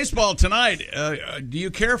League Baseball tonight. Do you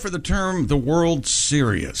care for the term the World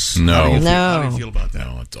Serious? No. How do you feel about that?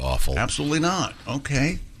 No, it's awful. Absolutely not.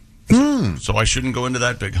 Okay. So I shouldn't go into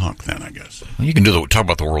that big hunk then, I guess. Well, you can talk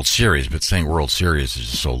about the World Series, but saying World Series is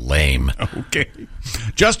just so lame. Okay.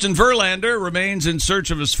 Justin Verlander remains in search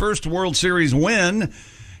of his first World Series win.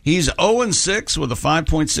 He's 0-6 with a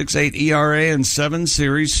 5.68 ERA and 7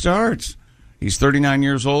 series starts. He's 39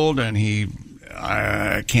 years old, and he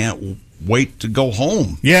can't wait to go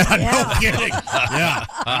home. Yeah, no kidding. Yeah.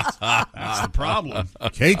 That's the problem.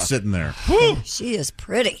 Kate's sitting there. She is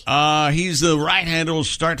pretty. He's the right-hander will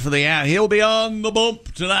start for the He'll be on the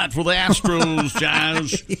bump tonight for the Astros,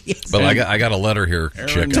 Jazz. But I got a letter here,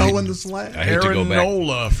 Chick. Towing the slab. I hate to go back. Aaron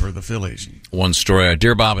Nola for the Phillies. One story.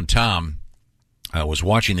 Dear Bob and Tom, I was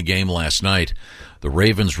watching the game last night. The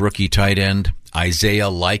Ravens rookie tight end, Isaiah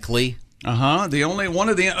Likely. The only one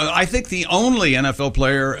of the, I think the only NFL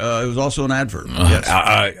player who's also an adverb.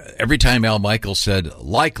 Yes. Every time Al Michaels said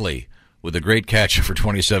likely with a great catch for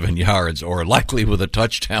 27 yards or likely with a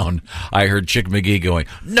touchdown, I heard Chick McGee going,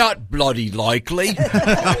 not bloody likely. That's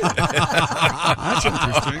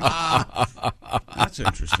interesting. That's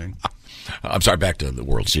interesting. I'm sorry, back to the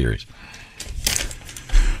World Series.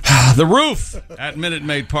 The roof at Minute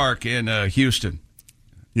Maid Park in Houston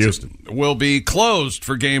will be closed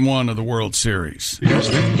for Game 1 of the World Series.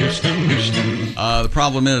 The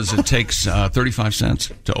problem is it takes 35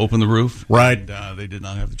 cents to open the roof. Right. They did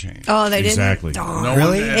not have the change. Oh, they Exactly. didn't? Darn. No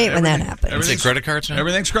Really? one- Hate when that everything- happens. everything's- credit cards now?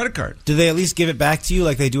 Everything's credit card. Do they at least give it back to you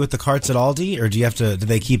like they do with the carts at Aldi, or do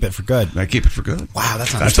they keep it for good? They keep it for good. Wow,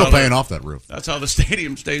 that's not. They're still how the- paying off that roof. That's how the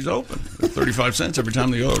stadium stays open. 35 cents every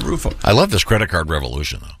time they go to roof open. I love this credit card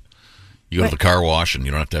revolution, though. You go to the car wash and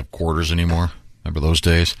you don't have to have quarters anymore. Remember those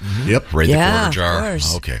days? Yep. Raid Yeah, the quarter of jar.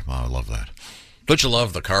 course. Okay, well, I love that. Don't you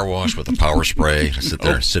love the car wash with the power spray? Sit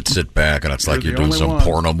there, sit back, and it's like You're you're the doing only some one.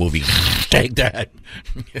 porno movie. Take that.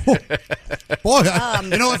 Boy, if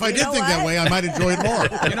I you did know think that what? way, I might enjoy it more.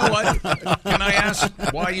 You know what? Can I ask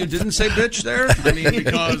why you didn't say bitch there? I mean,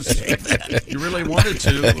 because you really wanted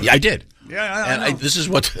to. Yeah, I did. Yeah, And I know. this is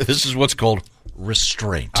what's called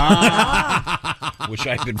restraint, which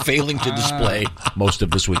I've been failing to display most of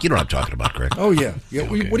this week. You know what I'm talking about, Greg? Oh yeah.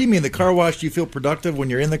 Okay. What do you mean the car wash? Do you feel productive when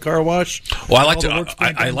you're in the car wash? Well, I like All to. the work's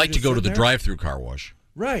being I done, like you to just go to sit the there? drive-through car wash.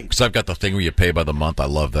 Right. Because I've got the thing where you pay by the month. I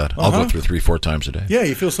love that. I'll go through 3-4 times a day. Yeah,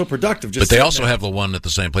 you feel so productive. Just But they sitting also there. have the one at the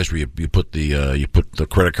same place where you put the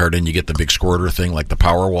credit card in, you get the big squirter thing, like the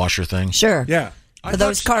power washer thing. Sure. Yeah. For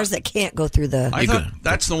those cars that can't go through the. I thought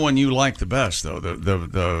that's the one you like the best, though. The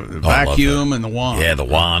Oh, I love vacuum that. and the wand. Yeah, the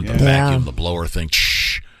wand, the vacuum, the blower thing.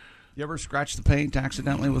 You ever scratch the paint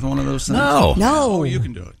accidentally with one of those things? No. No. Oh, you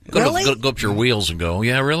can do it. Go up your wheels and go,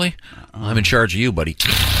 yeah, really? I'm in charge of you, buddy.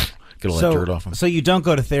 Get all that dirt off them. So you don't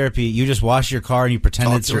go to therapy. You just wash your car and you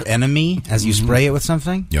pretend it's your enemy as you spray it with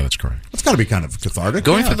something? Yeah, that's correct. It's got to be kind of cathartic.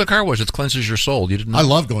 Going through the car wash, it cleanses your soul. You didn't know? I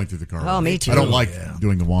love going through the car wash. Oh, me too. I don't like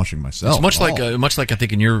doing the washing myself. It's much at all. like I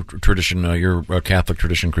think in your tradition, your Catholic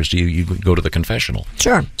tradition, Christy, you go to the confessional.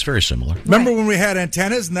 Sure. It's very similar. Remember when we had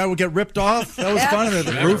antennas and that would get ripped off? That was fun. And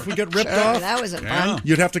the roof would get ripped off. That wasn't fun.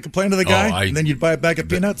 You'd have to complain to the guy, and then you'd buy a bag of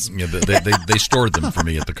peanuts. Yeah, they stored them for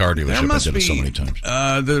me at the car dealership. There must I did be it so many times.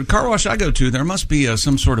 The car wash I go to. There must be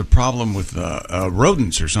some sort of problem with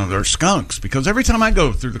rodents or something, or skunks. Because every time I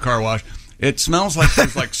go through the car wash, it smells like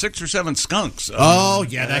there's like 6 or 7 skunks. Oh,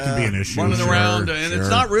 yeah, that can be an issue. Running Sure, around, and it's sure.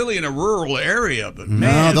 not really in a rural area, but No,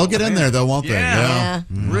 man, they'll get in there, though, won't they? Yeah,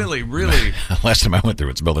 really, really. Last time I went through,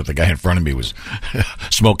 it smelled like the guy in front of me was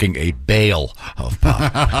smoking a bale of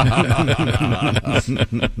pot.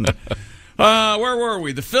 Where were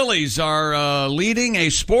we? The Phillies are leading a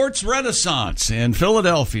sports renaissance in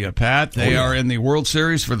Philadelphia, Pat. They are in the World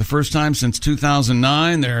Series for the first time since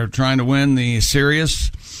 2009. They're trying to win the Sirius.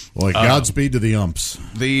 Boy, Godspeed to the umps.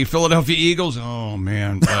 The Philadelphia Eagles, oh,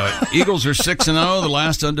 man. Eagles are 6-0, the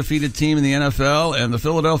last undefeated team in the NFL, and the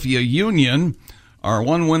Philadelphia Union are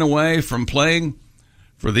 1 win away from playing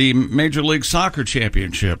for the Major League Soccer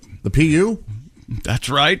Championship. The PU? That's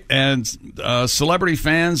right. And celebrity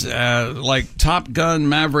fans like Top Gun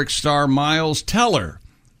Maverick star Miles Teller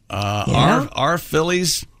are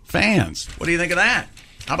Phillies fans. What do you think of that?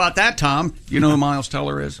 How about that, Tom? You know who Miles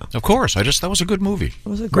Teller is? Of course. That was a good movie. It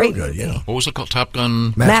was a great Good, yeah. What was it called? Top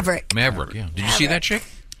Gun? Maverick. Maverick, yeah. Did you see that, chick?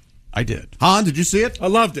 I did. Han, did you see it? I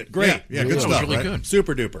loved it. Great. Yeah, good It was stuff. really right? good.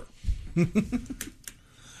 Super duper.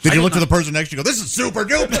 Did you look to the person next to you and go, this is super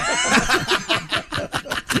duper?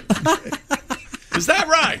 Is that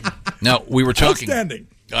right? Now, we were talking. Outstanding.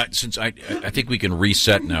 Since I think we can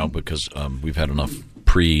reset now because we've had enough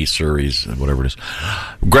pre-series, whatever it is.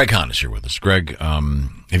 Greg Hahn is here with us. Greg,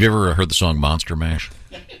 have you ever heard the song Monster Mash?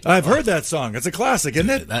 I've heard that song. It's a classic, isn't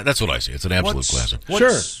it? That's what I say. It's an absolute classic.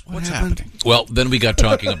 Sure. What's happening? Well, then we got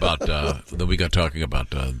talking about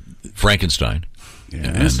Frankenstein.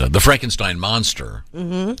 Yes. And the Frankenstein monster.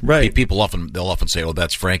 Mm-hmm. Right. People they'll often say, "Oh,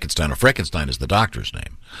 that's Frankenstein." Or Frankenstein is the doctor's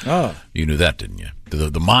name. Oh, you knew that, didn't you?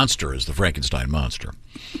 The monster is the Frankenstein monster.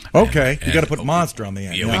 Okay, you got to put monster on the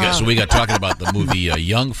end. Yeah, we got talking about the movie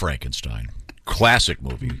Young Frankenstein, classic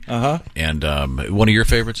movie. And one of your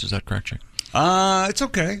favorites, is that correct, Chick? It's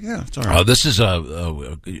okay. Yeah, it's all right. This is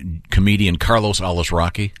a comedian, Carlos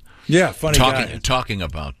Alazraqui. Yeah, funny guy. Talking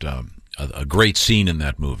about a great scene in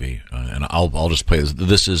that movie, and I'll just play this.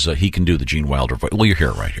 This is he can do the Gene Wilder voice. Well, you hear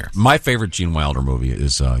it right here. My favorite Gene Wilder movie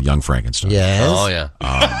is Young Frankenstein. Yes. Oh yeah.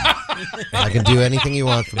 I can do anything you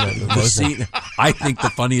want from that movie. I think the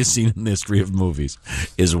funniest scene in the history of movies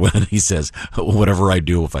is when he says, "Whatever I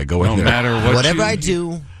do, if I go in there, whatever I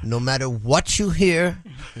do, no matter what you hear,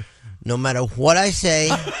 no matter what I say,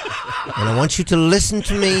 and I want you to listen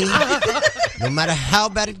to me, no matter how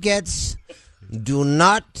bad it gets, do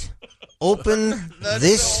not open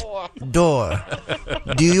this door.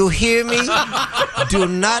 Do you hear me? Do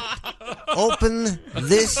not open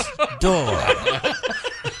this door.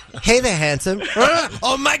 Hey there, handsome.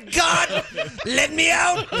 Oh my God! Let me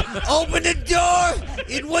out! Open the door!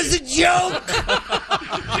 It was a joke!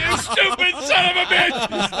 You stupid son of a bitch!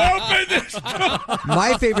 Open this door!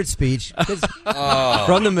 My favorite speech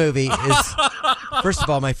from the movie is, first of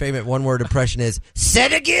all, my favorite one-word impression is,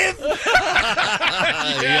 said again?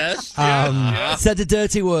 Yes. Said a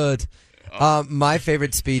dirty word. My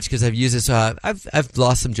favorite speech, because I've used this. I've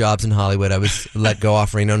lost some jobs in Hollywood. I was let go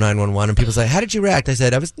off Reno 911, and people say, "How did you react?" I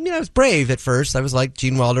said, "I was brave at first. I was like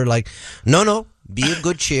Gene Wilder, like, no, be of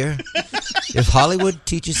good cheer. If Hollywood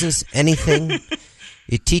teaches us anything,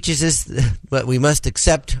 it teaches us that we must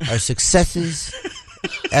accept our successes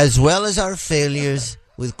as well as our failures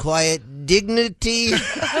with quiet dignity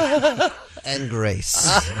and grace."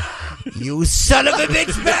 You son of a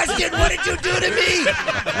bitch bastard! What did you do to me?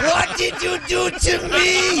 What did you do to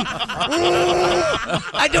me?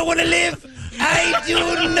 I don't want to live. I do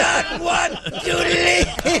not want to live.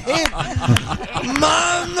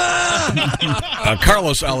 Mama!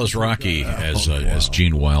 Carlos Alazraqui as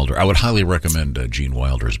Gene Wilder. I would highly recommend Gene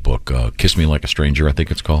Wilder's book, Kiss Me Like a Stranger, I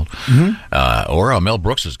think it's called. Or Mel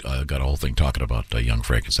Brooks has got a whole thing talking about Young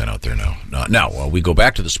Frankenstein out there now. Now, we go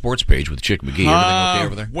back to the sports page with Chick McGee. Everything okay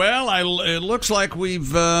over there? Well, it looks like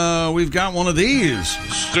we've got one of these.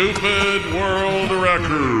 Stupid world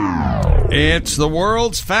record. It's the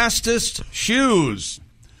world's fastest shoes.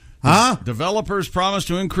 Huh? Developers promise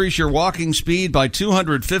to increase your walking speed by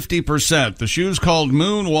 250%. The shoes called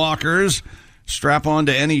Moonwalkers strap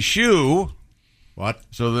onto any shoe. What?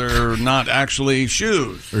 So they're not actually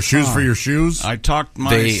shoes. They're shoes for your shoes? I talked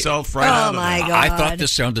myself right out of it. Oh, my God. I thought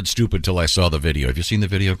this sounded stupid till I saw the video. Have you seen the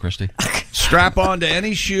video, Christy? Strap onto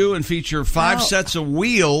any shoe and feature 5 sets of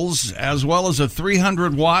wheels as well as a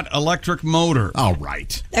 300-watt electric motor. All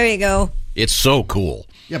right. There you go. It's so cool.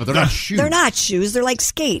 Yeah, but they're not shoes. They're not shoes. They're like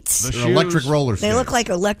skates. The They're shoes, electric roller They skates. look like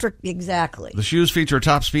electric, exactly. The shoes feature a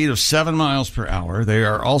top speed of 7 miles per hour. They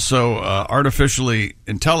are also artificially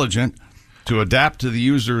intelligent to adapt to the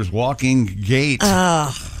user's walking gait.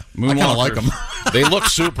 I kind of like them. They look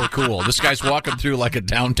super cool. This guy's walking through like a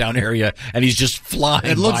downtown area, and he's just flying.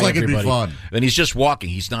 It looks by like it'd be everybody. fun. And he's just walking.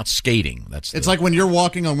 He's not skating. It's like when you're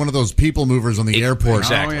walking on one of those people movers on the airport.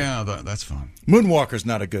 Exactly. Oh, yeah, that's fun. Moonwalker's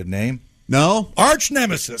not a good name. No? Arch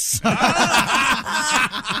nemesis. Yeah,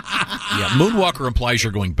 Moonwalker implies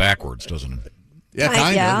you're going backwards, doesn't it? Yeah,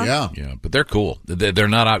 kind of, Yeah, but they're cool. They're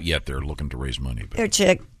not out yet. They're looking to raise money. But They're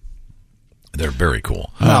chick. they're very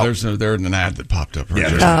cool. There's an ad that popped up. Right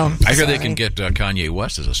there. Oh, I hear they can get Kanye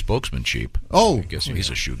West as a spokesman cheap. Oh. I guess he's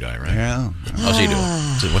a shoe guy, right? Yeah. How's he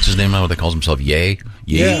doing? What's his name now? They calls himself Ye?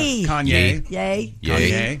 Yay. Kanye. Yay. Ye?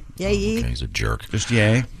 Yay. Okay, he's a jerk. Just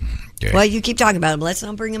yay. Okay. Well, you keep talking about him. Let's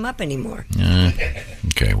not bring him up anymore.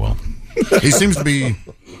 Okay, well. He seems to be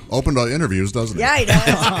open to interviews, doesn't he? Yeah, he does.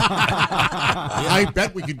 I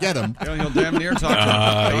bet we could get him. He'll damn near talk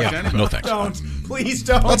to anybody. No thanks. Please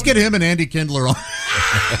don't. Let's get him and Andy Kindler on.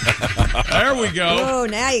 There we go. Oh,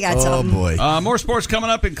 now you got something. boy. More sports coming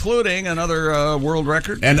up, including another world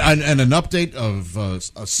record. And an update of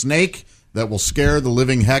a snake that will scare the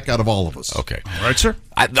living heck out of all of us. Okay. All right, sir.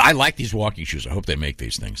 I like these walking shoes. I hope they make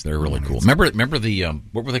these things. They're really cool. Remember the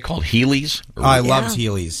what were they called? Heelys? I loved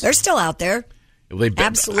Heelys. They're still out there.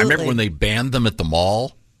 Absolutely. I remember when they banned them at the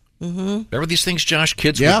mall. Remember these things, Josh?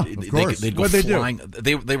 Kids, Yeah, would, of course. They'd go What'd they do? flying.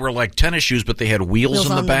 They were like tennis shoes, but they had wheels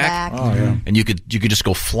in the back. Oh, yeah. And you could just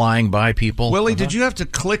go flying by people. Willie, did you have to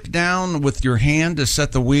click down with your hand to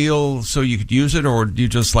set the wheel so you could use it, or do you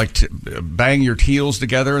just like bang your heels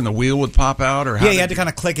together and the wheel would pop out? Or how Yeah, you had to kind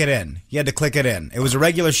of click it in. You had to click it in. It was a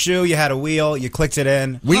regular shoe. You had a wheel. You clicked it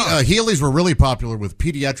in. Heelys were really popular with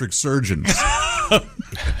pediatric surgeons.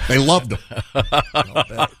 They loved them.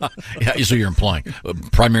 Yeah, so you're implying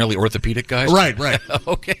primarily orthopedic guys? Right.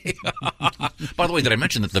 Okay. By the way, did I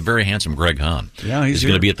mention that the very handsome Greg Hahn is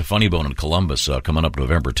going to be at the Funny Bone in Columbus coming up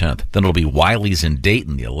November 10th. Then it'll be Wiley's in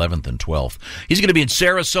Dayton the 11th and 12th. He's going to be in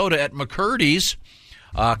Sarasota at McCurdy's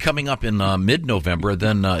coming up in mid-November.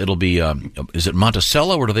 Then it'll be, is it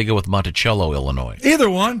Monticello or do they go with Monticello, Illinois? Either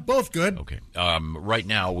one, both good. Okay. Right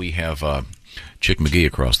now we have Chick McGee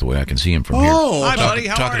across the way. I can see him from here. Hi, buddy.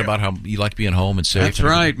 How talking are you? about how you like being home and safe. That's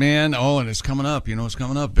right, man. Oh, and it's coming up. You know, it's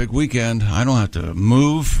coming up. Big weekend. I don't have to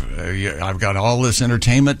move. I've got all this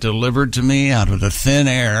entertainment delivered to me out of the thin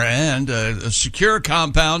air and a secure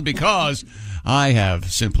compound because I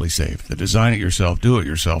have Simply Safe, the design-it-yourself,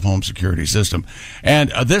 do-it-yourself home security system.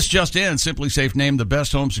 And this just in, Simply Safe named the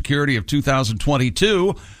best home security of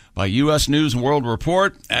 2022 by U.S. News & World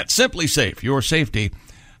Report. At Simply Safe, your safety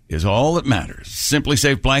is all that matters. Simply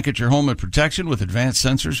Safe blankets your home in protection with advanced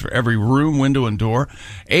sensors for every room, window, and door.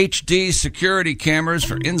 HD security cameras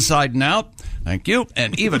for inside and out. Thank you.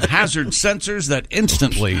 And even hazard sensors that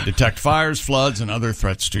instantly detect fires, floods, and other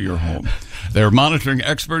threats to your home. Their monitoring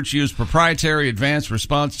experts use proprietary advanced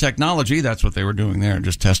response technology. That's what they were doing there,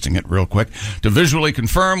 just testing it real quick, to visually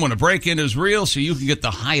confirm when a break-in is real so you can get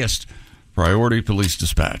the highest priority police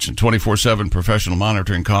dispatch. And 24/7 professional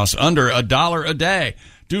monitoring costs under $1 a day.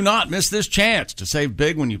 Do not miss this chance to save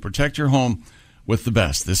big when you protect your home with the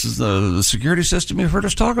best. This is the security system you've heard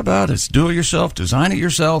us talk about. It's do it yourself, design it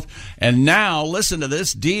yourself. And now, listen to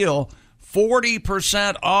this deal,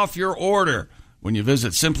 40% off your order when you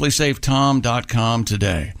visit simplysafetom.com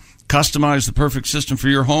today. Customize the perfect system for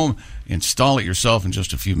your home. Install it yourself in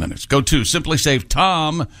just a few minutes. Go to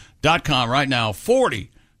simplysafetom.com right now.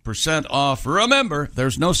 40% off. Remember,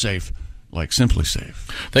 there's no safe like Simply Safe.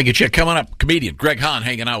 Thank you, Chick. Coming up, comedian Greg Hahn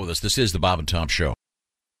hanging out with us. This is the Bob and Tom Show.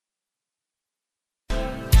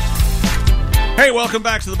 Hey, welcome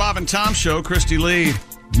back to the Bob and Tom Show. Christy Lee,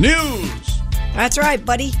 news. That's right,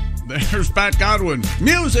 buddy. There's Pat Godwin,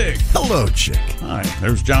 music. Hello, Chick. Hi,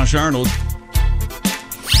 there's Josh Arnold.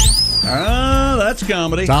 That's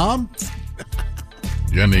comedy. Tom?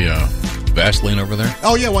 You got any Vaseline over there?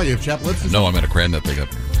 Oh, yeah, what, you have chap lips? No, I'm going to cram that thing up.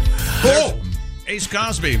 Oh! Ace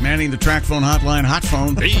Cosby manning the track phone hotline, hot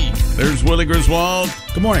phone. Hey, there's Willie Griswold.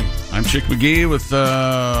 Good morning. I'm Chick McGee with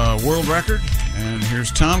World Record, and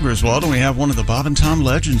here's Tom Griswold, and we have one of the Bob and Tom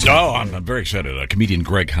legends. Oh, I'm very excited. Comedian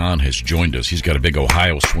Greg Hahn has joined us. He's got a big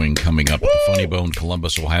Ohio swing coming up at the Funny Bone,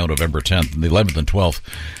 Columbus, Ohio, November 10th, and the 11th and 12th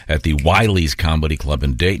at the Wiley's Comedy Club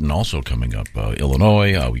in Dayton. Also coming up,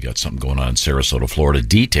 Illinois. We got something going on in Sarasota, Florida.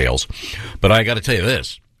 Details. But I got to tell you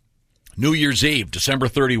this. New Year's Eve, December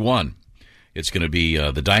 31. It's going to be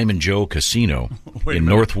the Diamond Joe Casino in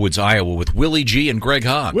Northwoods, Iowa, with Willie G and Greg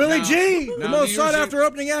Hahn. Willie G, the most sought-after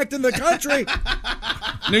opening act in the country.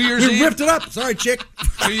 New Year's Eve. We ripped it up. Sorry, Chick.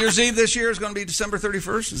 New Year's Eve this year is going to be December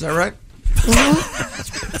 31st. Is that right?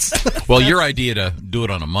 Well, your idea to do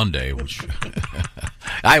it on a Monday, which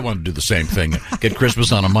I want to do the same thing. Get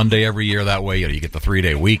Christmas on a Monday every year. That way, you get the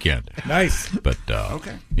 3-day weekend. Nice. But,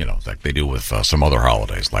 okay. Like they do with some other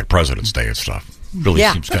holidays, like President's Day and stuff. Really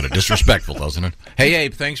seems kind of disrespectful, doesn't it? Hey,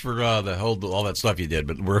 Abe, thanks for all that stuff you did,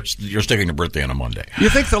 but you're sticking your birthday on a Monday. You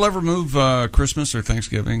think they'll ever move Christmas or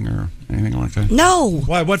Thanksgiving or anything like that? No.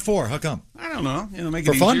 Why? What for? How come? I don't know. Make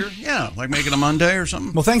for it fun? easier. Yeah, like make it a Monday or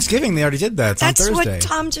something. Well, Thanksgiving, they already did that. It's That's on Thursday. what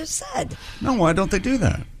Tom just said. No, why don't they do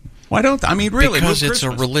that? Why don't I mean, really? Because it's a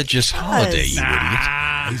religious holiday, you idiot.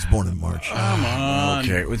 He's born in March. Come on.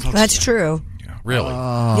 Okay. That's true. Really?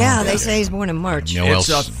 Yeah, they say he's born in March. It's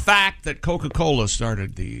a fact that Coca-Cola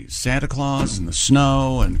started the Santa Claus and the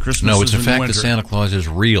snow and Christmas. No, it's a in fact winter. that Santa Claus is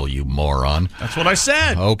real, you moron. That's what I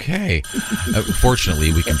said. Okay.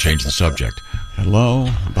 Fortunately, we can change the subject. Hello,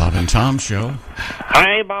 Bob and Tom Show.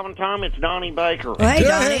 Hey, Bob and Tom, it's Donnie Baker. Hey,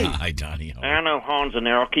 Donnie. Hi, Donnie. I know Hans in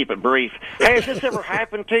there. I'll keep it brief. Hey, has this ever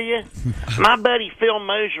happened to you? My buddy Phil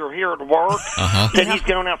Mosier here at work said he's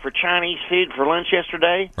going out for Chinese food for lunch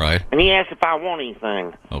yesterday. Right. And he asked if I want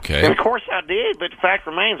anything. Okay. And of course I did, but the fact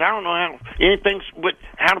remains I don't know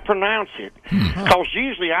how to pronounce it. Because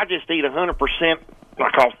usually I just eat 100%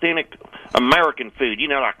 like authentic American food.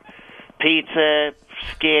 Like pizza,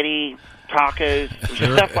 spaghetti, tacos,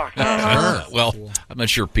 stuff like that. Well, I'm not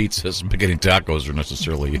sure pizza and spaghetti tacos are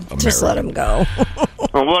necessarily American. Just let him go.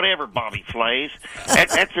 Well, whatever, Bobby Flays.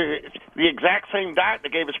 That's the exact same diet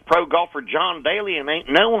that gave us pro golfer John Daly, and ain't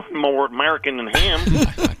no one more American than him.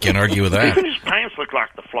 I can't argue with that. Even his pants look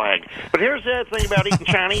like the flag. But here's the other thing about eating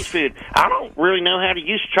Chinese food. I don't really know how to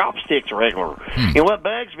use chopsticks regular. You know what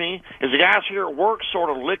bugs me is the guys here at work sort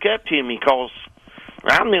of look up to me because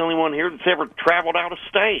I'm the only one here that's ever traveled out of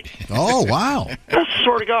state. Oh, wow. I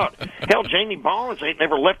swear to God. Hell, Jamie Barnes ain't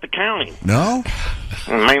never left the county. No?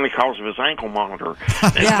 Mainly because of his ankle monitor.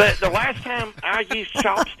 But the last time I used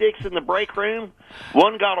chopsticks in the break room,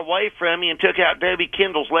 one got away from me and took out Debbie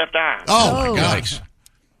Kendall's left eye. Oh, my gosh.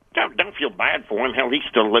 Don't feel bad for him. Hell, he's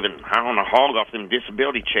still living high on a hog off them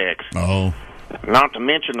disability checks. Oh. Not to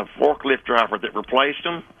mention the forklift driver that replaced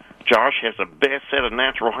him. Josh has the best set of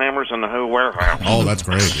natural hammers in the whole warehouse. Oh, that's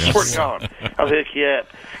great. Yes. Swear to God, I'll hook you up.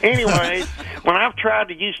 Anyways, when I've tried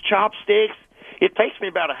to use chopsticks, it takes me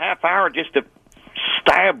about a half hour just to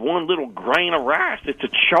stab one little grain of rice. It's a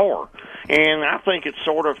chore. And I think it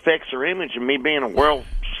sort of affects their image of me being a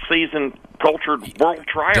well-seasoned, cultured world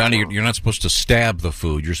traveler. Donnie, you're not supposed to stab the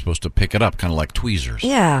food. You're supposed to pick it up, kind of like tweezers.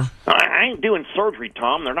 Yeah. I ain't doing surgery,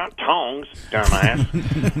 Tom. They're not tongs,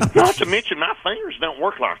 dumbass. Not to mention, my fingers don't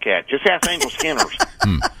work like that. Just ask Angel Skinner's.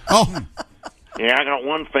 Oh. Yeah, I got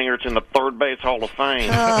one finger. It's in the third base Hall of Fame.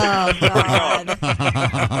 Oh, God.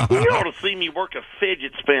 You ought to see me work a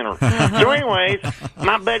fidget spinner. So anyways,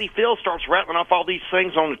 my buddy Phil starts rattling off all these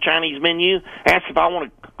things on the Chinese menu, asks if I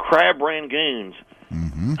want a crab rangoons.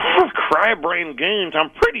 Crab rangoons?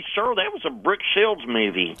 I'm pretty sure that was a Brooke Shields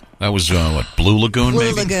movie. That was, what, Blue Lagoon, Blue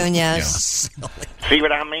maybe? Lagoon, yes. Yeah. See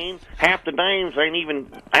what I mean? Half the names ain't even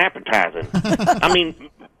appetizing. I mean,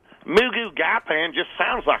 Mugu Gaipan just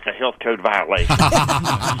sounds like a health code violation.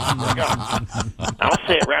 I'll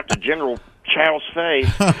say it right to General Chow's face.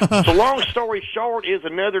 So long story short is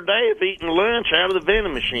another day of eating lunch out of the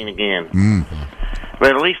vending machine again.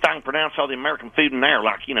 But at least I can pronounce all the American food in there,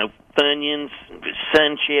 like, Funyuns,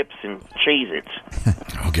 Sun Chips, and Cheez-Its.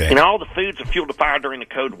 Okay. All the foods that fueled the fire during the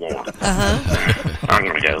Cold War. I'm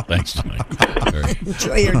going to go. Thanks, Tony.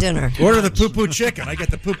 Enjoy your dinner. Order the poo-poo chicken. I get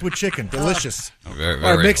the poo-poo chicken. Delicious. Very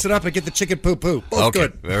Or mix it up and get the chicken poo-poo. Both Okay.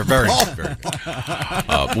 good. Very good.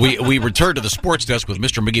 We return to the sports desk with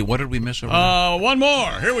Mr. McGee. What did we miss over there? One more.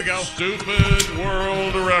 Here we go. Stupid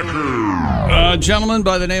world record. A gentleman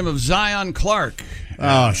by the name of Zion Clark.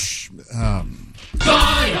 Oh, Zion.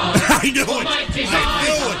 I knew it. Are you kidding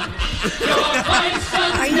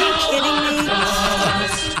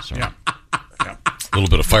me? A little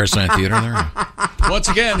bit of Firesign Theater there. Once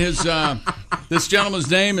again, this gentleman's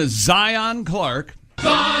name is Zion Clark.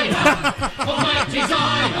 Zion. Almighty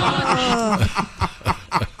Zion.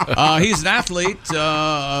 He's an athlete,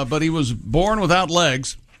 but he was born without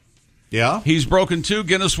legs. Yeah? He's broken 2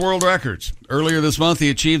 Guinness World Records. Earlier this month, he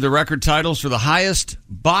achieved the record titles for the highest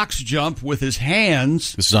box jump with his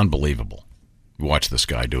hands. This is unbelievable. Watch this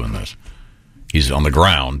guy doing this. He's on the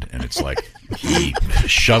ground, and it's like he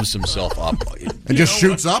shoves himself up. And just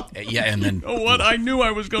shoots up? Yeah, and then... You know what? I knew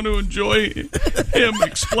I was going to enjoy him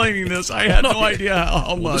explaining this. I had no idea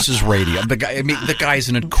how much. Well, this is radio. The guy's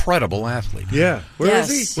an incredible athlete. Yeah. Where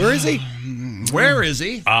is he? Where is he? Where is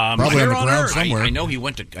he? Probably here on the ground Earth. somewhere. I know he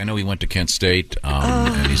went to Kent State,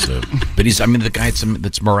 and he's the guy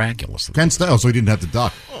that's miraculous. Kent State, so he didn't have to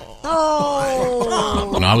duck.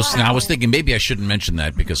 Oh. And I was thinking maybe I shouldn't mention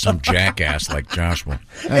that because some jackass like Josh will.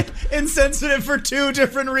 Insensitive for 2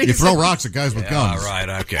 different reasons. You throw rocks at guys with guns. All right,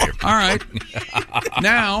 okay. All right.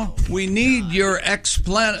 Now, we need your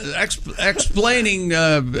explaining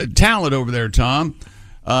talent over there, Tom.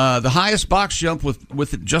 The highest box jump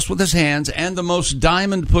with his hands and the most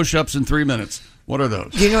diamond push-ups in 3 minutes. What are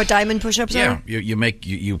those? Do you know what diamond push-ups are? Yeah,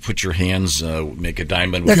 you put your hands, make a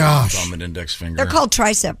diamond with your thumb and index finger. They're called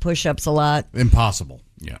tricep push-ups a lot. Impossible.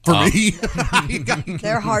 Yeah. For me.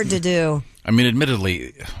 They're hard to do. I mean,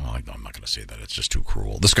 admittedly, I'm not going to say that. It's just too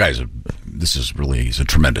cruel. This guy's he's a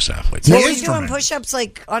tremendous athlete. So he's doing push-ups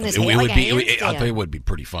like on his hand, I'll tell you, handstand. it would be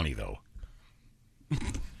pretty funny, though.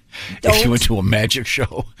 If you went to a magic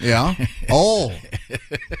show. Yeah. Oh.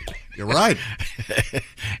 You're right.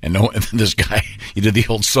 And this guy, you did the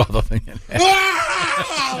old saw the thing.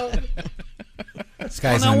 This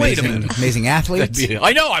guy's an amazing athlete.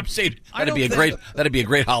 I know. I'm saying that'd be a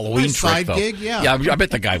great Halloween trick, side though. gig, yeah. I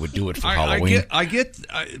bet the guy would do it for Halloween. I get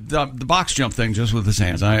the box jump thing just with his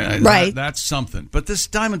hands. Right. That's something. But this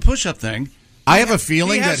diamond push-up thing, I have a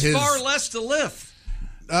feeling he that has far less to lift.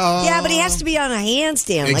 Yeah, but he has to be on a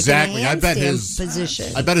handstand. Exactly. Like in a I bet handstand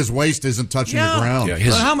position. I bet his waist isn't touching the ground.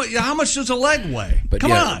 Yeah, how much does a leg weigh? But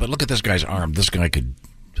Come on. But look at this guy's arm. This guy could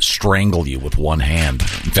strangle you with one hand.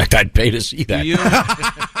 In fact, I'd pay to see that.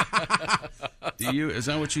 Is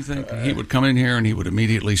that what you think? He would come in here and he would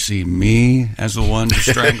immediately see me as the one to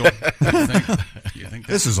strangle. You think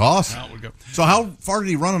This is awesome. how it would go? So how far did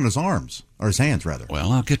he run on his arms? Or his hands, rather?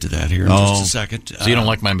 Well, I'll get to that here in just a second. So you don't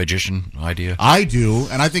like my magician idea? I do,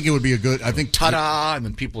 and I think it would be a good... I think ta-da, and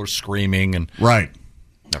then people are screaming. And Right.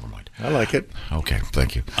 Never mind. I like it. Okay,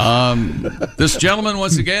 thank you. This gentleman,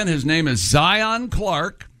 once again, his name is Zion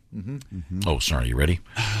Clark. Oh, sorry, you ready?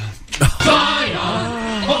 Zion,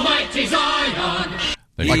 almighty Zion.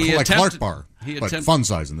 Like Clark Bar, but fun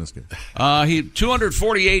size in this case. He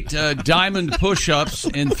 248 diamond push-ups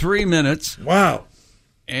in 3 minutes. Wow.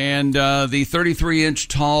 And the 33-inch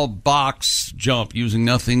tall box jump using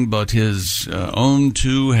nothing but his own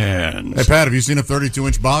two hands. Hey, Pat, have you seen a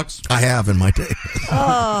 32-inch box? I have in my day.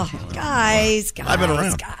 Oh, guys. I've been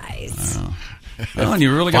around. Guys. Well, and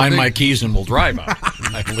you really Find got my keys and we'll drive out.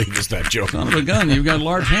 I believe it's that joke. Son of a gun, you've got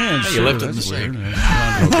large hands. Hey, you left it in the sink.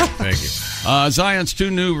 Okay, thank you. Zion's 2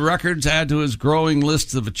 new records add to his growing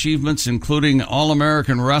list of achievements, including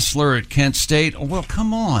All-American wrestler at Kent State. Oh, well,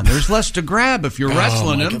 come on. There's less to grab if you're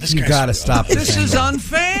wrestling him. You got to stop This is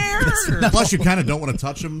unfair. Plus, you kind of don't want to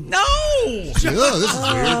touch him. No. This is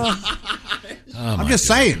weird. I'm just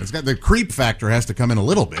saying. It's got the creep factor has to come in a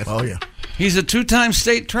little bit. Oh, yeah. He's a 2-time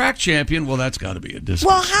state track champion. Well, that's got to be a discus.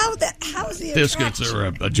 Well, how is he a discus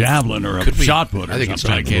track or a javelin or a shot put? I think it's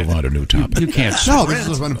time to move on to a new topic. You can't. No, this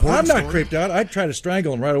is an important I'm not story. creeped out. I'd try to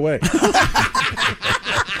strangle him right away.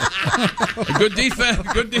 Good defense,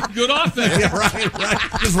 good offense. Yeah, right.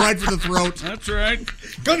 Just right for the throat. That's right.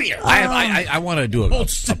 Come here. I want to do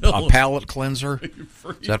a palate cleanser.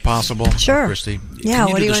 Is that possible? Sure. Christy? Yeah,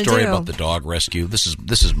 Can what do you you do the wanna story do? about the dog rescue? This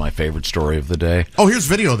is my favorite story of the day. Oh, here's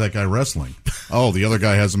video of that guy wrestling. Oh, the other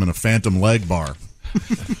guy has him in a phantom leg bar.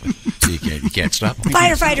 You can't stop him.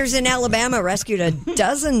 Firefighters in Alabama rescued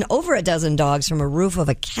over a dozen dogs from a roof of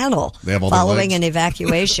a kennel They have all their following legs? an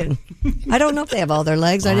evacuation. I don't know if they have all their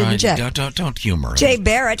legs. I didn't check. Don't humor him. Jay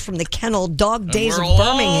Barrett from the Kennel Dog Days of We'll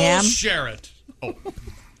Birmingham all share it.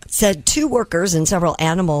 said 2 workers and several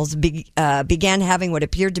animals began having what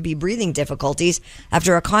appeared to be breathing difficulties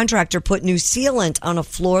after a contractor put new sealant on a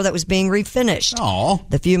floor that was being refinished. Aww.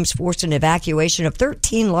 The fumes forced an evacuation of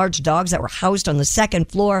 13 large dogs that were housed on the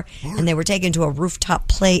second floor, and they were taken to a rooftop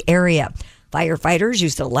play area. Firefighters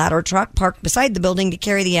used a ladder truck parked beside the building to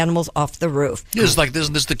carry the animals off the roof. Isn't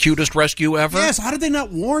this the cutest rescue ever? Yes, how did they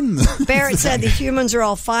not warn them? Barrett said the humans are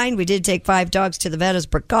all fine. We did take 5 dogs to the vet as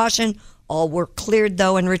precaution. All were cleared,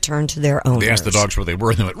 though, and returned to their owners. They asked the dogs where they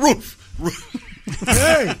were, and they went, roof!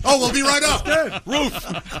 Hey! Oh, we'll be right up. Roof!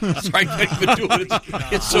 Sorry, I can't even do it.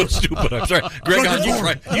 It's so stupid. I'm sorry. Greg,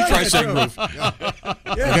 you try saying roof.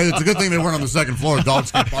 Okay, it's a good thing they weren't on the second floor.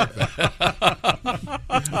 Dogs can park there.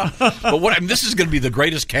 But this is going to be the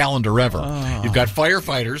greatest calendar ever. You've got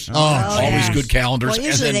firefighters, always good calendars, Well,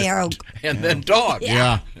 usually they are. and then dogs.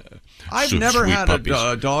 Yeah. I've never had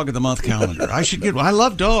a dog of the month calendar. I should get one. I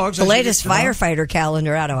love dogs. The latest firefighter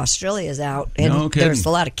calendar out of Australia is out, and No kidding. there's a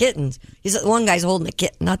lot of kittens. One guy's holding a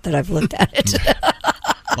kitten. Not that I've looked at it.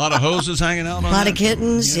 A lot of hoses hanging out on A lot that. of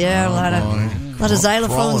kittens, yeah. A lot of xylophones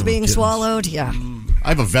Crawling being kittens. swallowed, yeah. I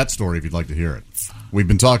have a vet story if you'd like to hear it. We've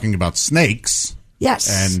been talking about snakes. Yes.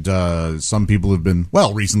 And some people have been,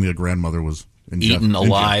 recently a grandmother was Eaten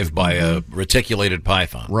alive by a reticulated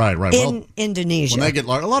python. Right. In Indonesia. When they get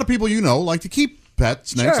large, a lot of people like to keep pet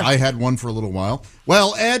snakes. Sure. I had one for a little while.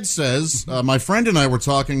 Well, Ed says, my friend and I were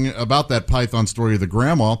talking about that python story of the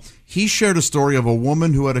grandma. He shared a story of a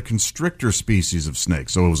woman who had a constrictor species of snake.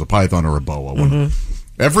 So it was a python or a boa.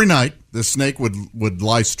 Every night, the snake would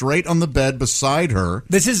lie straight on the bed beside her.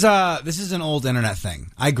 This is an old internet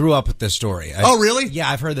thing. I grew up with this story. Oh, really? Yeah,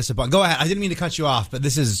 I've heard this a bunch. Go ahead. I didn't mean to cut you off, but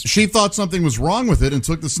this is... She thought something was wrong with it and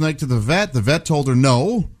took the snake to the vet. The vet told her,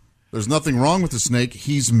 no, there's nothing wrong with the snake.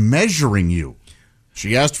 He's measuring you.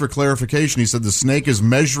 She asked for clarification. He said the snake is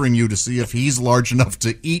measuring you to see if he's large enough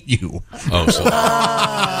to eat you. Oh, so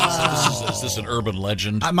is this an urban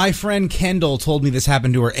legend? My friend Kendall told me this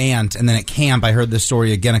happened to her aunt, and then at camp I heard this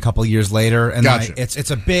story again a couple years later. And Gotcha.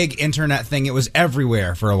 It's a big internet thing. It was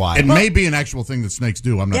everywhere for a while. It may be an actual thing that snakes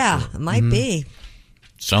do. I'm not sure. Yeah, it might be.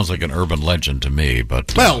 Sounds like an urban legend to me,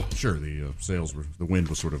 but Well, sure. The the wind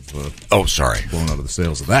was sort of blown out of the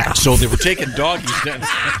sails of that. So they were taking doggies down.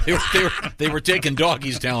 They were taking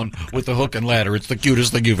doggies down with the hook and ladder. It's the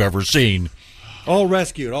cutest thing you've ever seen. All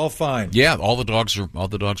rescued, all fine. Yeah, all the dogs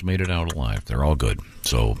made it out alive. They're all good.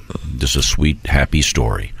 So this is a sweet, happy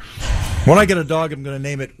story. When I get a dog, I'm going to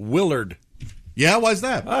name it Willard. Yeah, why's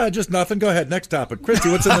that? Just nothing. Go ahead. Next topic. Christy,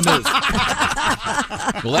 what's in the news?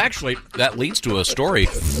 Well, actually, that leads to a story.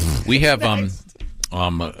 We have the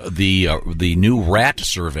new rat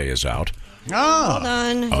survey is out. Hold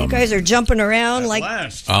on. You guys are jumping around like...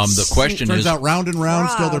 the question Turns is... out Round and Round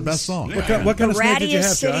still their best song. What kind of snake did you have,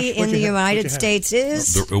 rattiest city in the United States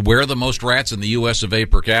is... Where are the most rats in the U.S. of A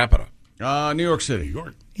per capita? New York City. You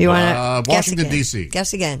want to Washington, D.C.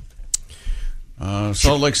 Guess again.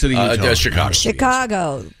 Salt Lake City, Utah. Chicago.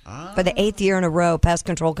 Chicago. For the 8th year in a row, pest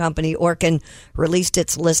control company Orkin released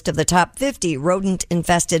its list of the top 50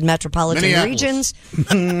 rodent-infested metropolitan regions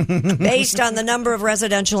based on the number of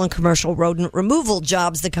residential and commercial rodent removal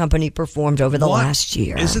jobs the company performed over the last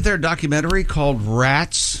year. Isn't there a documentary called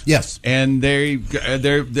Rats? Yes. And they did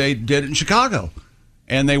it in Chicago.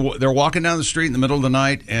 And they're walking down the street in the middle of the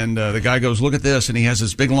night, and the guy goes, "Look at this!" And he has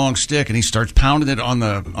this big long stick, and he starts pounding it on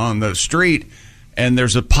the street. And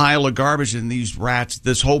there's a pile of garbage, and these rats,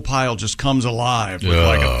 this whole pile just comes alive with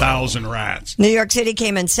like 1,000 rats. New York City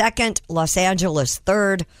came in second, Los Angeles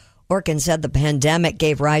third. Orkin said the pandemic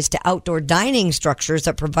gave rise to outdoor dining structures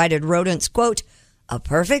that provided rodents, quote, a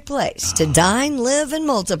perfect place to dine, live, and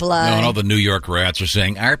multiply. No, and all the New York rats are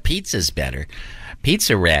saying, our pizza's better.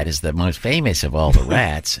 Pizza Rat is the most famous of all the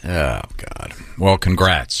rats. Oh, God. Well,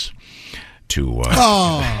 congrats to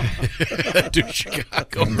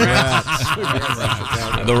Chicago.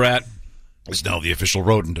 The rat is now the official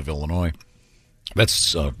rodent of Illinois.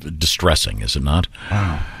 That's distressing, is it not?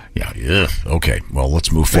 Wow. Yeah. Okay. Well,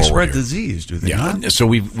 let's move forward. They spread here. disease, do they not?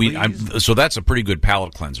 So so that's a pretty good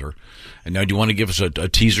palate cleanser. And now, do you want to give us a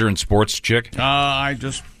teaser in sports, Chick? I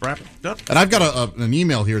just wrapped it up. And I've got an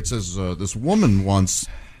email here. It says this woman once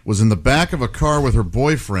was in the back of a car with her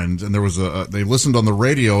boyfriend, and there was they listened on the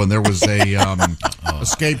radio, and there was a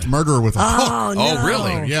escaped murderer with a hook. Oh, no. Oh,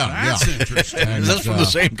 really? Yeah, That's interesting. And, Is this from the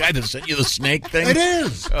same guy that sent you the snake thing? It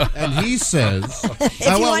is. And he says,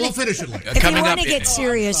 we'll finish it later. If you want to get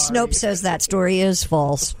serious, Snopes says that story is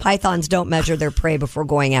false. Pythons don't measure their prey before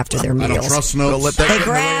going after their meals. I don't trust Snopes. They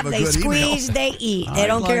grab, they squeeze, they eat. They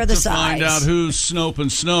don't care the size. Find out who's Snope and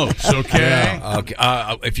Snopes, okay?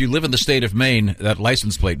 If you live in the state of Maine, that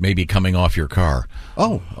license plate may be coming off your car.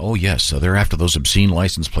 Oh, yes. So they're after those obscene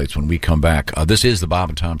license plates when we come back. This is the Bob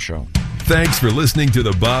and Tom Show. Thanks for listening to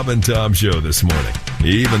the Bob and Tom Show this morning.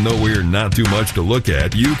 Even though we're not too much to look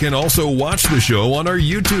at, you can also watch the show on our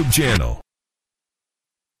YouTube channel.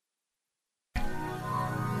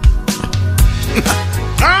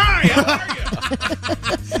 Hi, how are you?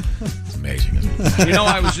 It's amazing, isn't it? You know,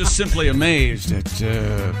 I was just simply amazed at,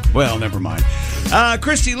 well, never mind.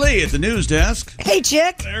 Christy Lee at the news desk. Hey,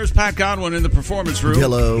 Chick. There's Pat Godwin in the performance room.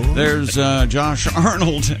 Hello. There's Josh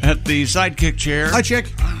Arnold at the sidekick chair. Hi, Chick.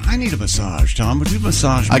 I need a massage, Tom. Would you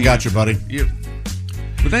massage me? I got you, buddy.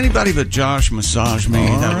 Would anybody but Josh massage me?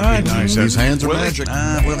 That would be nice. These hands are magic.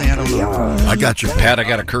 Willie, I don't know. I got you. Pat, I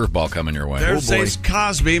got a curveball coming your way. There's Ace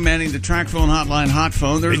Cosby manning the track phone hotline hot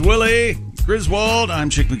phone. There's Willie Griswold.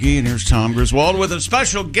 I'm Chick McGee, and here's Tom Griswold with a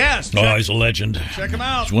special guest. Oh, he's a legend. Check him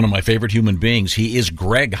out. He's one of my favorite human beings. He is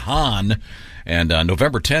Greg Hahn. And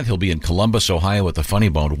November 10th, he'll be in Columbus, Ohio at the Funny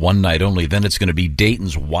Bone, one night only. Then it's going to be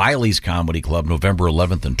Dayton's Wiley's Comedy Club, November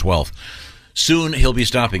 11th and 12th. Soon he'll be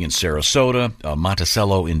stopping in Sarasota,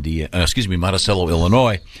 Monticello,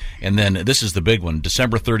 Illinois, and then this is the big one,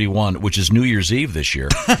 December 31, which is New Year's Eve this year.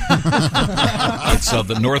 It's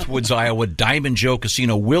the Northwoods, Iowa Diamond Joe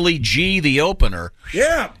Casino. Willie G, the opener,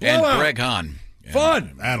 Yeah. and blowout. Greg Hahn.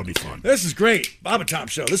 Fun. That'll be fun. This is great. Bob and Tom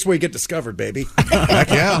Show. This is where you get discovered, baby. Heck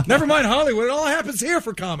yeah. Never mind Hollywood. It all happens here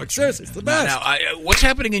for comics. Seriously, it's the best. Now, what's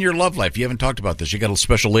happening in your love life? You haven't talked about this. You got a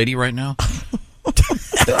special lady right now?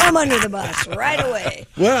 Throw him under the bus right away.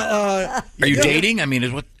 Well, are you dating? I mean,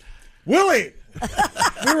 is what? Willie.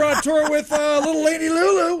 We were on tour with little Lady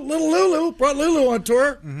Lulu. Little Lulu brought Lulu on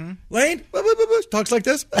tour. Mm-hmm. Lane talks like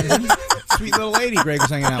this. Sweet little lady Greg was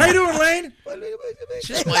hanging out How you with. doing, Lane?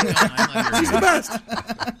 She's like, She's the best.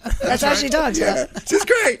 That's how she talks. Yeah. She's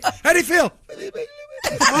great. How do you feel?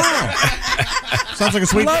 Sounds like a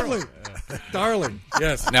sweet Lovely. girl. Darling.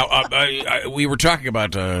 Yes. Now, we were talking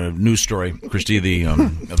about a news story, Christy,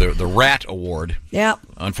 the Rat Award. Yep.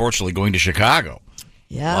 Unfortunately, going to Chicago.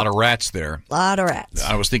 Yeah. A lot of rats there. A lot of rats.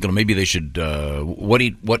 I was thinking maybe they should what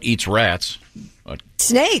eats rats?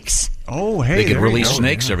 Snakes. Oh, hey. They could there release you go.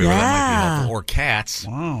 snakes everywhere. That might be Yeah. helpful. Or cats.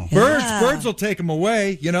 Wow. Birds will take them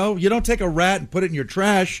away. You know, you don't take a rat and put it in your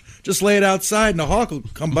trash. Just lay it outside, and a hawk will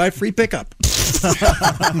come by, free pickup.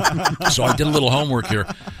 So I did a little homework here.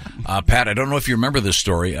 Pat, I don't know if you remember this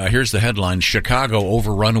story. Here's the headline: Chicago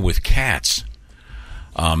overrun with cats.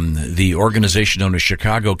 The organization known as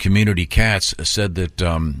Chicago Community Cats said that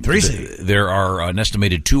there are an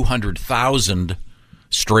estimated 200,000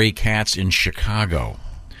 stray cats in Chicago.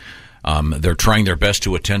 They're trying their best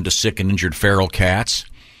to attend to sick and injured feral cats,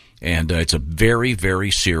 and it's a very,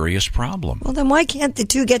 very serious problem. Well, then why can't the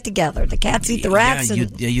two get together? The cats eat the rats.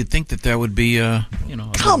 You'd think that would be,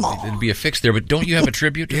 Come on. It'd be a fix there. But don't you have a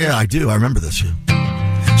tribute to Yeah, I do. I remember this.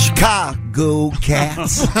 Chicago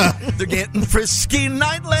cats, they're getting frisky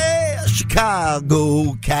nightly.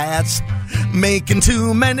 Chicago cats, making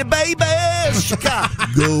too many babies.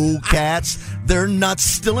 Chicago cats, their nuts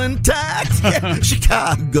still intact.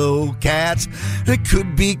 Chicago cats, they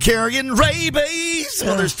could be carrying rabies.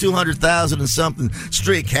 Well, there's 200,000 and something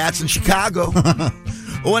stray cats in Chicago.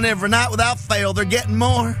 When every night without fail, they're getting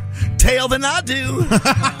more tail than I do.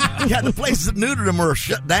 Yeah, the places that neutered them are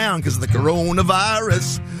shut down because of the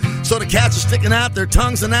coronavirus. So the cats are sticking out their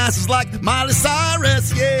tongues and asses like Miley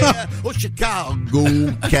Cyrus, yeah. Well,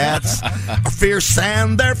 Chicago cats are fierce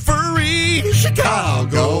and they're furry.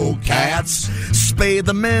 Chicago cats, spay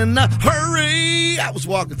them in a hurry. I was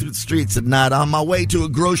walking through the streets at night on my way to a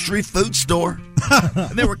grocery food store.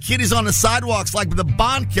 And there were kitties on the sidewalks like the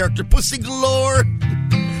Bond character, Pussy Galore.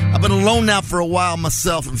 I've been alone now for a while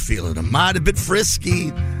myself and feeling a mighty bit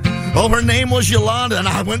frisky. Oh, her name was Yolanda, and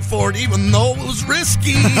I went for it even though it was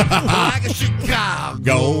risky. Like a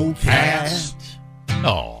Chicago cat.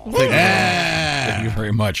 Oh, thank you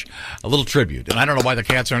very much. A little tribute. And I don't know why the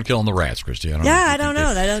cats aren't killing the rats, Christy. I don't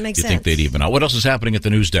know. That doesn't make sense. You think they'd even out. What else is happening at the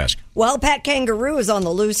news desk? Well, pet kangaroo is on the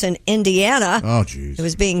loose in Indiana. Oh, jeez. It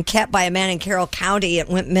was being kept by a man in Carroll County. It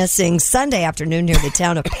went missing Sunday afternoon near the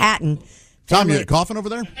town of Patton. Tom, you coughing over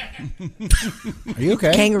there? Are you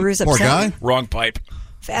okay? Kangaroos Poor upset. guy. Wrong pipe.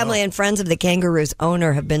 Family and friends of the kangaroo's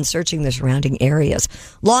owner have been searching the surrounding areas.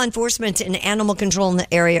 Law enforcement and animal control in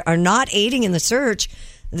the area are not aiding in the search.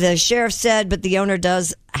 The sheriff said, but the owner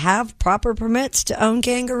does have proper permits to own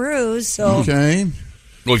kangaroos. So Okay.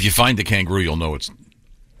 Well, if you find the kangaroo, you'll know it's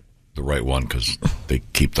the right one because they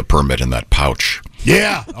keep the permit in that pouch.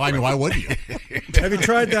 Yeah. I mean, why would you? Have you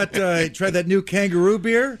tried that new kangaroo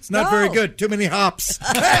beer? It's not very good. Too many hops.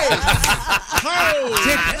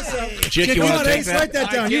 Chick, you want to take Ace, that? write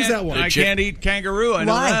that down. Use that one. I can't eat kangaroo. I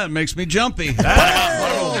know Why? that. It makes me jumpy.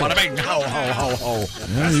 Bada bing, ho, ho, ho, ho.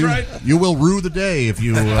 That's right. You will rue the day if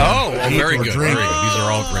you eat very or good. drink. Very good. These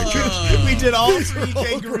are all great jokes. We did all three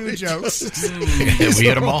kangaroo jokes. We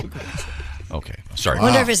hit them all? Okay. Sorry. I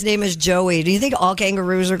wonder if his name is Joey. Do you think all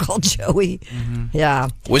kangaroos are called Joey? Mm-hmm. Yeah.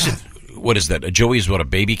 Was it? What is that? A Joey is what, a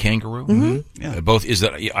baby kangaroo? Mm-hmm. Yeah. Both, is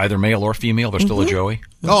that either male or female? They're still a Joey?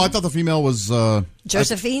 Oh, I thought the female was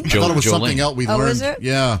Josephine? I thought it was Jolene. something else we learned. is it?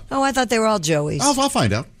 Yeah. Oh, I thought they were all Joeys. I'll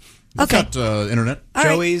find out. We've Okay. got internet. All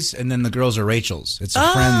right. Joey's, and then the girls are Rachel's. It's a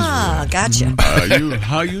Ah, gotcha.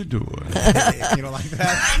 How you doing? friends. You don't like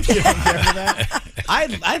that? You don't care for that?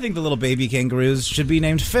 I think the little baby kangaroos should be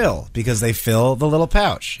named Phil because they fill the little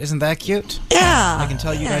pouch. Isn't that cute? Yeah. I can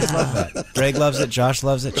tell you guys love that. Greg loves it. Josh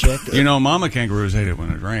loves it. Chick. You know, mama kangaroos hate it when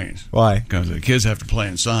it rains. Why? Because the kids have to play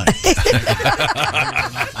inside. All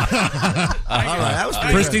right, that was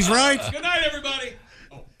pretty Christy's right. Good night, everybody.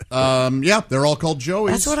 Yeah, they're all called Joeys.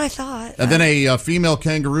 That's what I thought. And then a female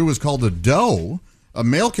kangaroo is called a doe. A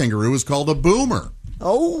male kangaroo is called a boomer.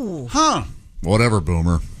 Oh. Huh. Whatever,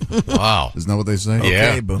 boomer. Wow. Isn't that what they say? Yeah.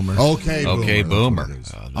 Okay, boomer. Okay, boomer. Okay, That's boomer. what it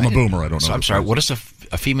is. I'm a boomer. I don't know. So I'm sorry. What is a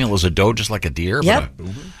female is a doe just like a deer? Yep. But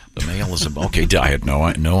the male is a... Okay, I had no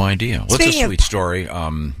idea. What's Speaking a of- sweet story?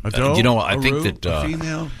 A doe, you know, I a think roo, that a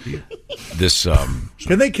female. this...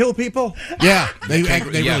 Can they kill people? Yeah, they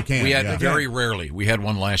really can. We had yeah. very rarely. We had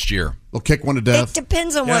one last year. They'll kick one to It death.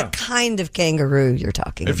 depends on what kind of kangaroo you're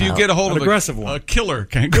talking If about. you get a hold An of aggressive a one. killer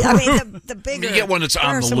kangaroo, I mean, the bigger. You get one that's there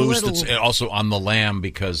on are the some loose little- that's also on the lam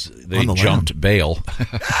because they On the jumped bail.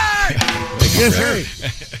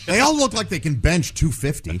 They all look like they can bench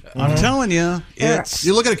 250. I'm telling you, it's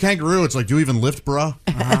You look at a kangaroo, it's like, do you even lift, bruh?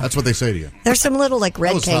 That's what they say to you. There's some little like red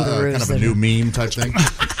That was kangaroos. kind of a that new are- meme type thing.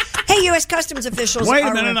 Hey, U.S. Customs officials. Wait a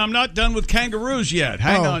are- minute, I'm not done with kangaroos yet.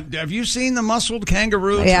 Hang Oh. on. Have you seen the muscled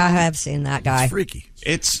kangaroo? Yeah, I have seen that guy. Freaky.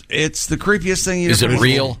 It's the creepiest thing you've Is it ever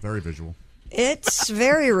real? Very visual. It's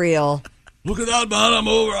very real. Look at that, man. I'm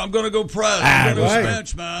over. I'm going to go press. I'm going to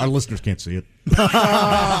bench, man. Our listeners can't see it.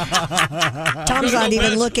 Tom's not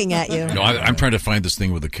even looking at you. No, I'm trying to find this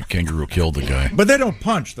thing where the kangaroo killed the guy. But they don't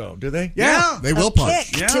punch, though, do they? Yeah. They will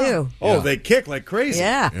punch. Kick, too. Oh, they kick like crazy.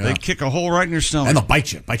 Yeah. They kick a hole right in your stomach. And they'll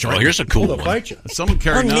bite you. Bite you Well, right. here's a cool They'll one. bite you. Someone Or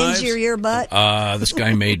carried ninja knives. your butt. This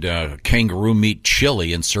guy made kangaroo meat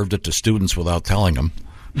chili and served it to students without telling them.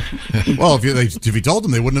 Well, if you told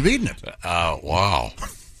them, they wouldn't have eaten it. Wow.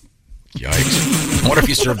 Yikes. I wonder if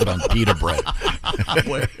he served it on pita bread.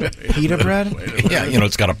 Pita bread? Yeah,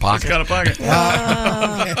 it's got a pocket. It's got a pocket.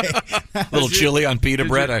 Little chili on pita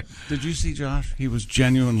bread. Did you see Josh? He was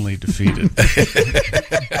genuinely defeated.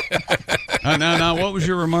 Now, what was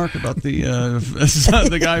your remark about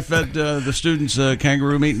the guy fed the students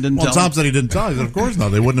kangaroo meat and didn't tell Tom them? said he didn't tell. He said, of course not.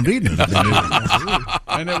 They wouldn't have eaten it. If they knew.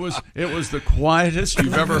 And it was the quietest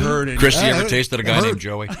you've ever heard. Christy, ever tasted a guy named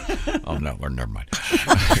Joey? Oh, no. Never mind.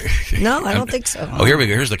 No, I don't think so. Oh, here we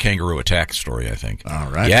go. Here's the kangaroo attack story, I think. All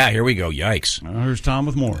right. Yeah, here we go. Yikes. Here's Tom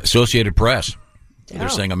with more. Associated Press. They're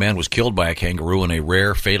saying a man was killed by a kangaroo in a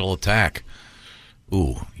rare fatal attack.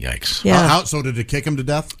 Ooh, yikes. Yeah. So did it kick him to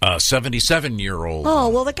death? 77-year-old. Oh,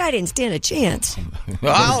 well, the guy didn't stand a chance.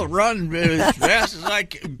 I'll run as fast as I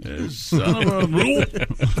can. Son of a rule.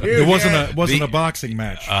 It wasn't a boxing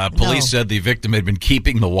match. Police said the victim had been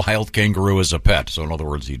keeping the wild kangaroo as a pet, so in other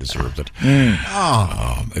words, he deserved it.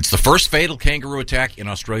 It's the first fatal kangaroo attack in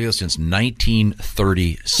Australia since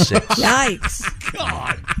 1936. Yikes.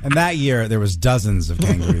 God. And that year, there was dozens of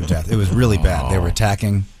kangaroo deaths. It was really bad. They were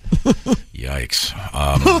attacking. Yikes.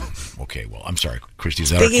 Okay, well, I'm sorry, Christy.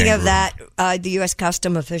 Speaking of that, the U.S.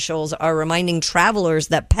 Custom officials are reminding travelers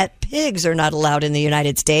that pet pigs are not allowed in the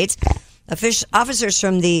United States. Officers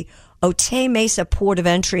from the Otay Mesa Port of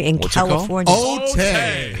Entry in California.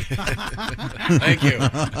 Otay. Thank you.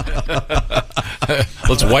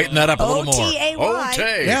 Let's whiten that up a little more. Otay.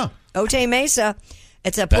 Otay. Yeah. Otay Mesa.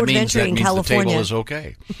 It's a port of entry in California. The table is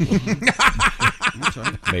okay.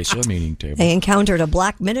 Mesa meaning table. They encountered a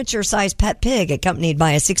black miniature-sized pet pig accompanied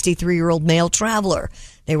by a 63-year-old male traveler.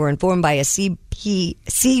 They were informed by a CBP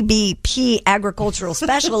agricultural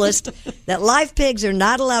specialist that live pigs are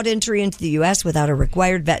not allowed entry into the U.S. without a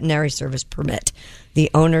required veterinary service permit. The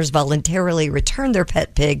owners voluntarily returned their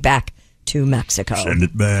pet pig back to Mexico. Send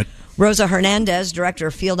it back. Rosa Hernandez, director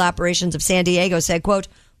of field operations of San Diego, said, quote,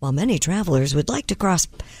 while many travelers would like to cross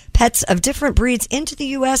pets of different breeds into the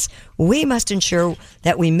U.S., we must ensure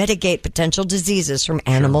that we mitigate potential diseases from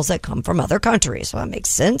animals that come from other countries. So that makes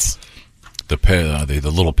sense.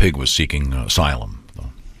 The little pig was seeking asylum. Though,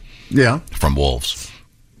 yeah. From wolves.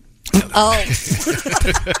 Oh.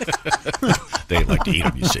 They like to eat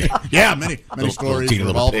them, you see. Yeah, many stories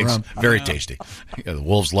little pigs. around. Very tasty. Yeah, the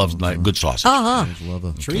wolves love good sausage. Love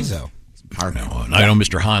a chorizo. I know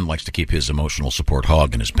Mr. Hahn likes to keep his emotional support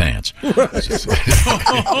hog in his pants. That's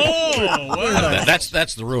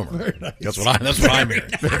the rumor. That's what I'm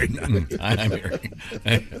hearing. I'm hearing.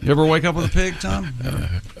 You ever wake up with a pig, Tom?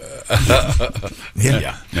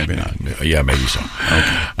 Yeah, maybe not. Yeah, maybe so.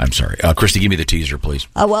 Okay. I'm sorry, Christy. Give me the teaser, please.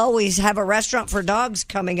 Well, we have a restaurant for dogs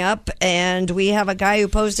coming up, and we have a guy who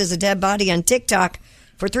posed as a dead body on TikTok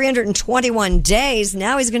for 321 days.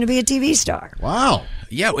 Now he's going to be a TV star. Wow.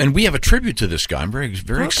 Yeah, and we have a tribute to this guy. I'm very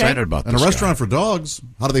excited about this. And a restaurant for dogs,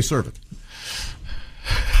 how do they serve it?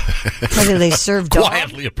 How do they serve dogs?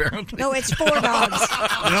 Quietly, apparently. No, it's for dogs.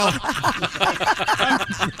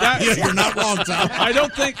 You're not wrong, Tom. I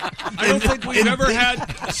don't think we've ever had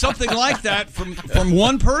something like that from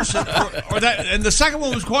one person, or that, and the second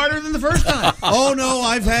one was quieter than the first time. Oh no,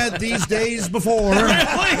 I've had these days before. Really?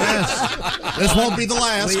 Yes. This won't be the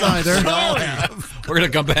last either. We're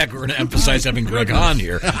going to come back. We're going to emphasize having Greg Hahn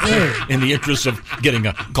here in the interest of getting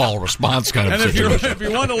a call response kind of and situation. if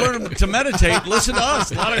you want to learn to meditate, listen to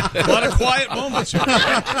us. A lot of quiet moments here.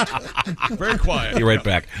 Very quiet. Be right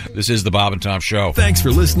back. This is the Bob and Tom Show. Thanks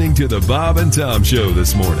for listening to the Bob and Tom Show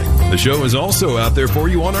this morning. The show is also out there for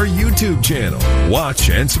you on our YouTube channel. Watch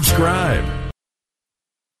and subscribe.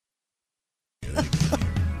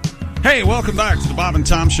 Hey, welcome back to the Bob and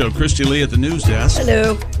Tom Show. Christy Lee at the news desk.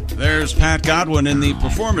 Hello. There's Pat Godwin in the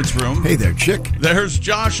performance room. Hey there, chick. There's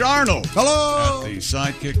Josh Arnold. Hello. At the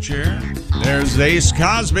sidekick chair. There's Ace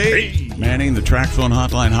Cosby manning the track phone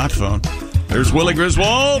hotline hot phone. There's Willie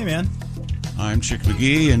Griswold. Hey, man. I'm Chick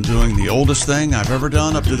McGee and doing the oldest thing I've ever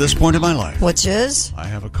done up to this point in my life. Which is? I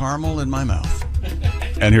have a caramel in my mouth.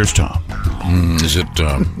 And here's Tom. Is it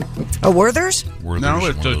a Werther's? No,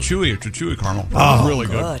 it's a chewy. It's a chewy caramel. Oh, really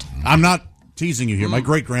good. I'm not teasing you here. My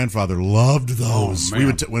great grandfather loved those. Oh,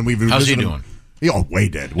 When we would how's he visit doing? Him, way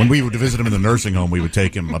dead. When we would visit him in the nursing home, we would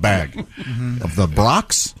take him a bag of the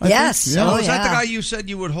Brocks. I Yes. think. Yeah. Oh, is that the guy you said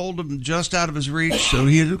you would hold him just out of his reach so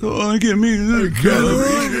he'd go, give me the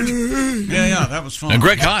caramel. Yeah. Yeah, that was fun. And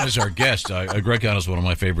Greg Hahn is our guest. Greg Hahn is one of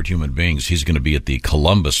my favorite human beings. He's going to be at the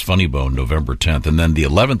Columbus Funny Bone November 10th. And then the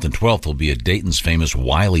 11th and 12th will be at Dayton's famous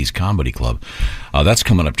Wiley's Comedy Club. That's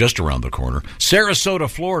coming up just around the corner. Sarasota,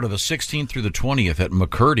 Florida, the 16th through the 20th at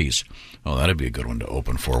McCurdy's. Oh, that'd be a good one to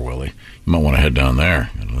open for, Willie. You might want to head down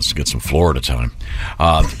there. Let's get some Florida time.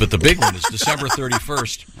 But the big one is December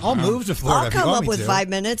 31st. I'll move to Florida. I'll come up with 5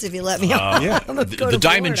 minutes if you let me. The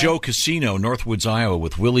Diamond Joe Casino, Northwoods, Iowa,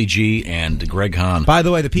 with Willie G. and Greg Hahn. By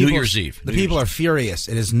the way, the people New Year's Eve. The people are furious.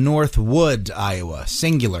 It is Northwood, Iowa,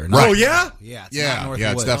 singular. Oh yeah, yeah,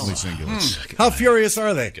 it's definitely singular. How furious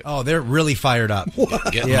are they? Oh, they're really fired up.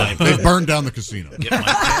 They burned down the casino.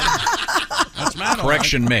 That's mad.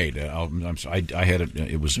 Correction made. I'm sorry. I had it.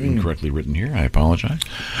 It was incorrectly written here. I apologize.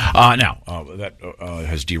 Now that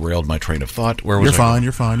has derailed my train of thought. Where was You're I fine. going?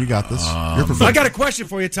 You're fine. You got this. You're professional. I got a question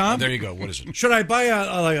for you, Tom. There you go. What is it? Should I buy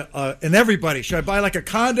and everybody, should I buy like a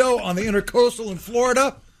condo on the Intercoastal in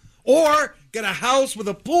Florida, or get a house with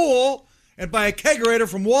a pool and buy a kegerator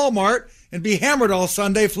from Walmart and be hammered all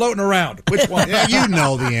Sunday floating around? Which one? Yeah, you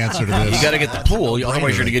know the answer to this. You got to get the pool.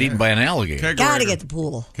 Otherwise, you're going to get eaten by an alligator. Gotta get the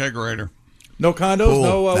pool. Kegerator. No condos? Pool.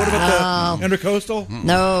 No. What about the Intercoastal?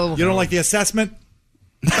 No. You don't like the assessment?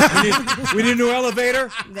 we need a new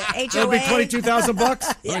elevator. The That'll be HOA. $22,000.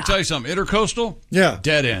 Let me tell you something. Intercoastal? Yeah.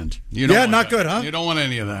 Dead end. You don't want not that. good, huh? You don't want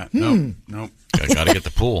any of that. Nope. Got to get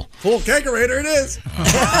the pool. Full kegerator it is.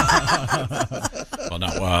 Well,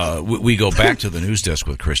 now we go back to the news desk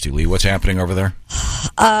with Christy Lee. What's happening over there?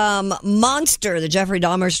 Monster, the Jeffrey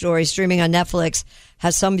Dahmer story streaming on Netflix,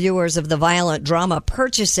 has some viewers of the violent drama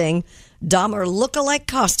purchasing Dahmer look-alike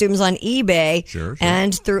costumes on eBay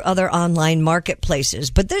and through other online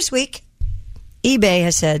marketplaces. But this week, eBay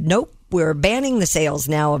has said, nope, we're banning the sales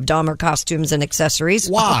now of Dahmer costumes and accessories.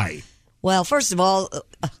 Why? Well, first of all,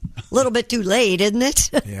 a little bit too late, isn't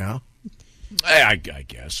it? Yeah. I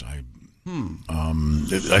guess. I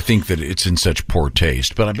think that it's in such poor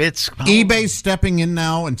taste, but it's eBay's stepping in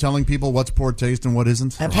now and telling people what's poor taste and what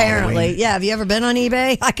isn't. Apparently, yeah. Have you ever been on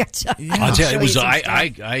eBay? I got. I'll tell you, it was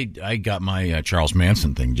I got my Charles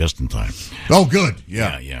Manson thing just in time. Oh, good.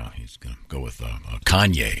 Yeah. He's gonna go with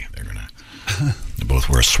Kanye. They're gonna. They both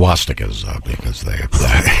wear swastikas because they.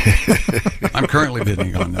 I'm currently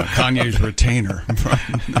bidding on Kanye's retainer from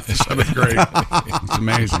 7th grade. It's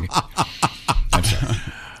amazing.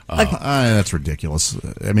 That's ridiculous.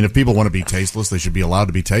 I mean, if people want to be tasteless, they should be allowed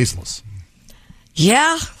to be tasteless.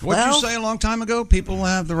 Yeah. What did you say a long time ago? People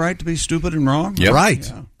have the right to be stupid and wrong? Yep. Right.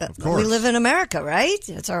 Yeah. Of course. We live in America, right?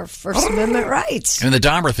 It's our First Amendment rights. And the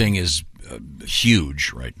Dahmer thing is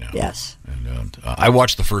huge right now. Yes. And I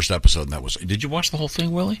watched the first episode, and that was. Did you watch the whole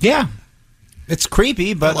thing, Willie? Yeah. It's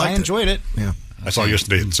creepy, but I liked enjoyed it. Yeah. I saw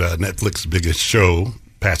yesterday it's Netflix's biggest show,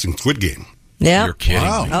 passing Squid Game. Yeah. You're kidding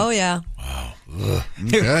me. Oh, yeah.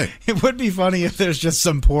 Okay. It would be funny if there's just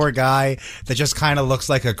some poor guy that just kind of looks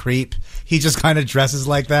like a creep. He just kind of dresses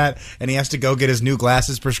like that, and he has to go get his new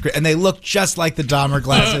glasses prescribed, and they look just like the Dahmer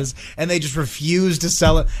glasses, and they just refuse to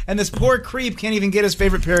sell it. And this poor creep can't even get his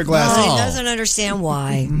favorite pair of glasses. He doesn't understand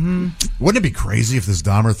why. Wouldn't it be crazy if this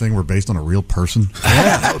Dahmer thing were based on a real person?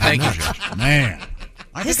 Yeah. Thank you, Judge. Man.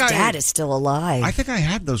 His dad is still alive. I think I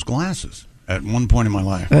had those glasses at one point in my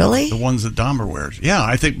life. Really? The ones that Dahmer wears. Yeah,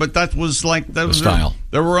 I think, but that was like that was style.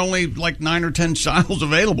 There were only like 9 or 10 styles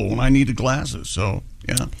available when I needed glasses. So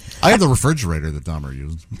yeah, I had the refrigerator that Dahmer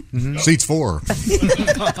used. Seats 4.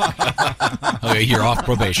 Okay, you're off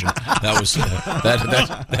probation. That was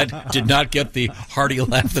that did not get the hearty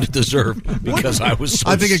laugh that it deserved because I was so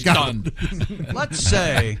I think it stunned. Let's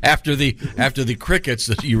say after the crickets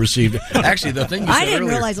that you received. Actually, the thing you said I didn't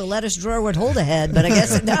earlier, realize a lettuce drawer would hold a head, but I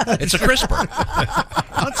guess it does. it's a crisper.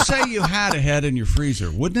 let's say you had a head in your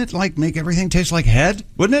freezer. Wouldn't it like make everything taste like head?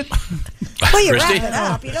 Wouldn't it? Well, you Christy? wrap it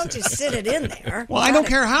up. You don't just sit it in there. Well, I don't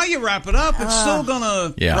care how you wrap it up. It's still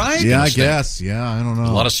gonna right. Yeah, I guess. Yeah, I don't know.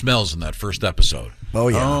 A lot of smells in that first episode. Oh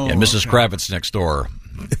yeah. Yeah, Mrs. Kravitz next door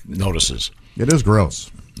notices. It is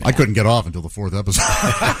gross. Yeah. I couldn't get off until the 4th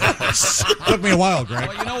episode. Took me a while, Greg.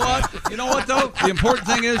 Well, you know what? You know what though? The important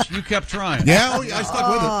thing is you kept trying. Yeah, I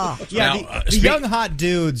stuck with it. Yeah, Now, the young hot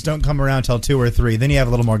dudes don't come around till 2 or 3. Then you have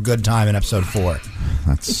a little more good time in episode 4.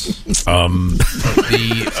 That's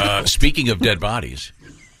Speaking of dead bodies.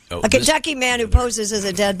 A Kentucky man who poses as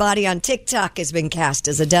a dead body on TikTok has been cast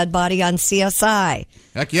as a dead body on CSI.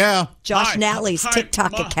 Heck yeah. Josh Natley's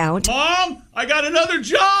TikTok account Mom, I got another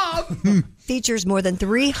job. features more than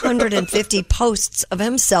 350 posts of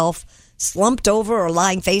himself slumped over or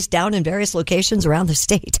lying face down in various locations around the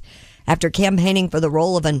state. After campaigning for the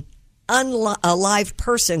role of an a live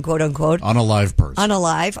person, quote unquote. On a live person. On a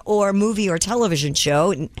live or movie or television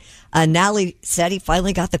show. Nally said he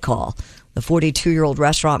finally got the call. The 42-year-old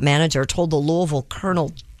restaurant manager told the Louisville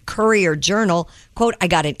Courier Journal, quote, I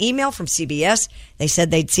got an email from CBS. They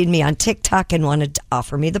said they'd seen me on TikTok and wanted to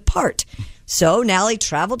offer me the part. So Nally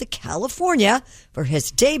traveled to California for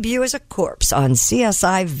his debut as a corpse on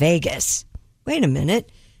CSI Vegas. Wait a minute.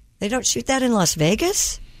 They don't shoot that in Las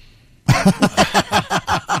Vegas? No,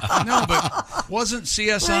 but wasn't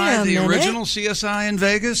CSI the original CSI in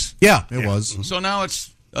Vegas? Yeah, it was. So now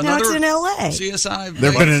it's another Now it's in L.A. CSI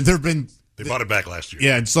Vegas. They bought it back last year.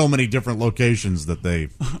 Yeah, in so many different locations that they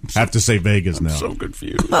have to say Vegas now. So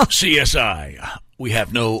confused. CSI, we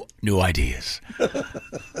have no new ideas.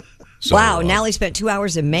 So, wow, Nally spent 2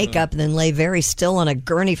 hours in makeup and then lay very still on a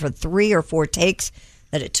gurney for 3 or 4 takes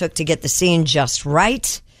that it took to get the scene just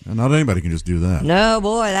right. Not anybody can just do that. No,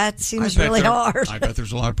 boy, that seems really hard. I bet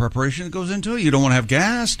there's a lot of preparation that goes into it. You don't want to have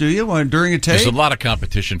gas, do you, during a take? There's a lot of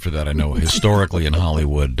competition for that, I know. Historically in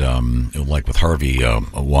Hollywood, like with Harvey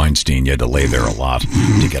Weinstein, you had to lay there a lot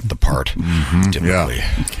to get the part, typically.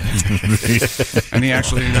 Yeah. And he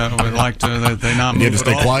actually would like to, they not move You had to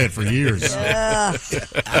stay at all. quiet for years.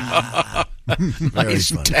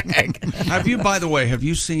 Nice tag. Have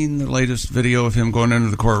you seen the latest video of him going into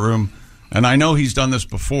the courtroom? And I know he's done this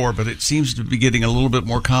before, but it seems to be getting a little bit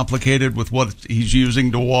more complicated with what he's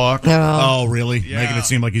using to walk. Oh, really? Yeah. Making it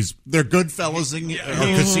seem like they're good fellas in a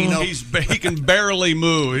casino. He can barely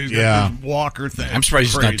move. He's got this walker thing. I'm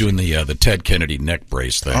surprised he's not doing the Ted Kennedy neck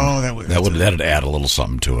brace thing. Oh, that'd add a little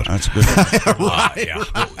something to it. That's good. Yeah.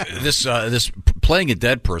 This playing a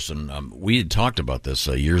dead person. We had talked about this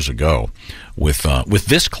years ago with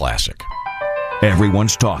this classic.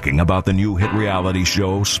 Everyone's talking about the new hit reality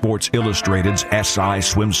show, Sports Illustrated's SI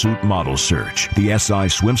Swimsuit Model Search. The SI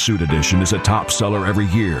Swimsuit Edition is a top seller every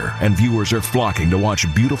year, and viewers are flocking to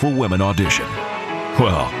watch beautiful women audition.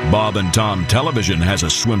 Well, Bob and Tom Television has a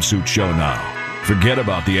swimsuit show now. Forget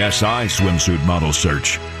about the SI Swimsuit Model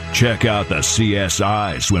Search. Check out the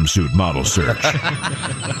CSI Swimsuit Model Search.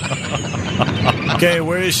 Okay,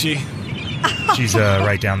 where is she? She's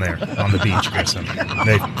right down there on the beach, Grissom.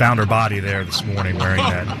 They found her body there this morning wearing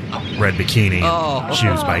that red bikini and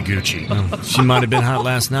shoes by Gucci. She might have been hot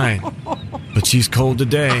last night, but she's cold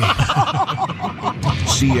today.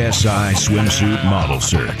 CSI Swimsuit Model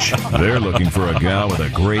Search. They're looking for a gal with a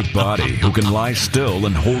great body who can lie still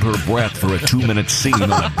and hold her breath for a 2-minute scene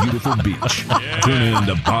on a beautiful beach. Tune in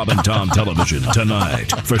to Bob and Tom Television tonight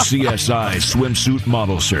for CSI Swimsuit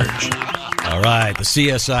Model Search. All right, the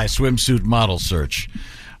CSI Swimsuit Model Search.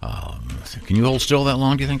 Can you hold still that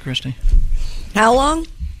long, do you think, Christy? How long?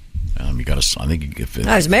 You got to. I think if it,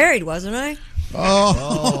 I was married, wasn't I?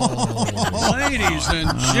 Ladies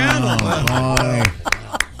and gentlemen.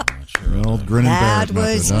 Old grin and bear That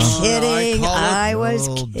was method, huh? kidding. I was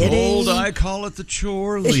kidding. I call it the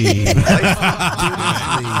chore leave.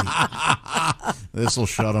 This will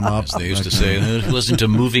shut him up. as they used to say, listen to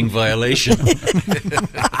moving violation. Get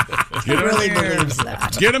him in the air.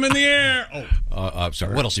 Get him in the air. I'm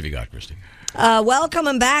sorry. What else have you got, Christy? Well,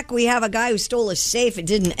 coming back, we have a guy who stole a safe. It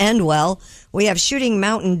didn't end well. We have shooting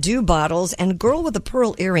Mountain Dew bottles and girl with a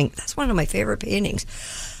pearl earring. That's one of my favorite paintings.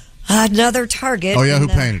 Another target. Oh, yeah, in who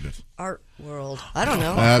the painted it? Art world. I don't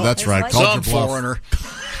know. That's It's right. like- Culture Some bluff. foreigner.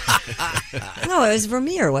 No, it was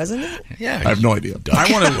Vermeer, wasn't it? Yeah, I have no idea.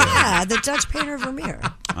 I want to. Yeah, the Dutch painter Vermeer.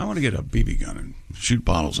 I want to get a BB gun and shoot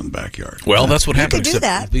bottles in the backyard. Well, that's what You happened. could do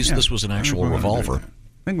except that. This was an actual revolver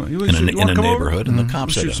in a You wanna come over? neighborhood, and the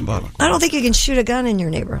cops Let's had shoot some bottles. I don't think you can shoot a gun in your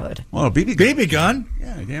neighborhood. Well, a BB gun. BB gun?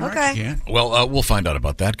 Yeah, damn right Okay. you can. Well, we'll find out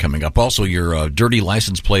about that coming up. Also, your dirty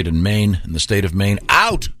license plate in Maine, in the state of Maine,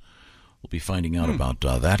 out. We'll be finding out about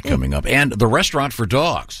that coming up. And the restaurant for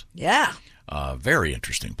dogs. Yeah. Very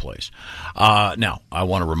interesting place. Now, I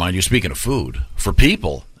want to remind you, speaking of food, for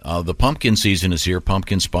people, the pumpkin season is here.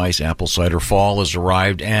 Pumpkin spice, apple cider, fall has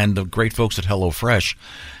arrived. And the great folks at HelloFresh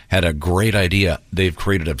had a great idea. They've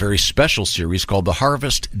created a very special series called the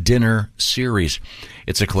Harvest Dinner Series.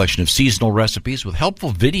 It's a collection of seasonal recipes with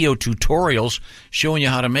helpful video tutorials showing you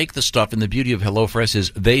how to make the stuff. And the beauty of HelloFresh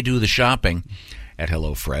is they do the shopping at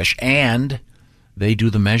HelloFresh, and they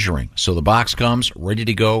do the measuring. So the box comes ready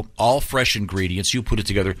to go, all fresh ingredients. You put it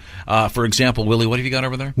together. For example, Willie, what have you got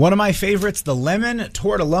over there? One of my favorites, the lemon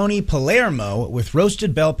tortelloni Palermo with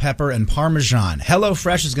roasted bell pepper and Parmesan.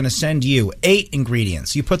 HelloFresh is going to send you 8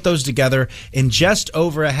 ingredients. You put those together in just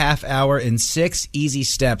over a half hour in 6 easy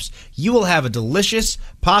steps. You will have a delicious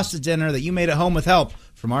pasta dinner that you made at home with help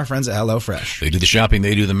from our friends at HelloFresh. They do the shopping,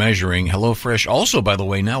 they do the measuring. HelloFresh also, by the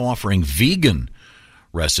way, now offering vegan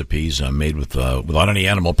recipes made without any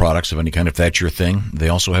animal products of any kind, if that's your thing. They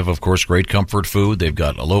also have, of course, great comfort food. They've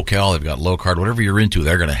got a low-cal, they've got low-carb, whatever you're into,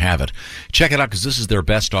 they're going to have it. Check it out because this is their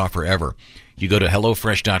best offer ever. You go to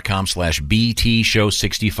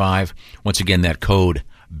HelloFresh.com/BTShow65. Once again, that code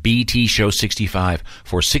BTShow65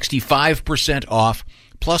 for 65% off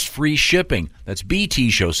plus free shipping. That's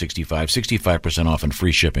BTShow65, 65% off and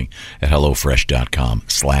free shipping at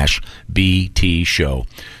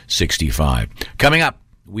HelloFresh.com/BTShow65. Coming up,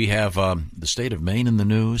 we have the state of Maine in the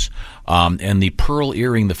news, and the pearl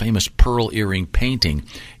earring, the famous pearl earring painting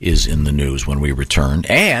is in the news when we return.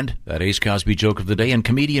 And that Ace Cosby joke of the day, and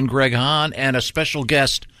comedian Greg Hahn, and a special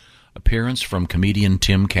guest appearance from comedian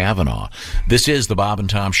Tim Cavanaugh. This is the Bob and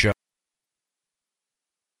Tom Show.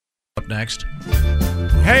 Up next.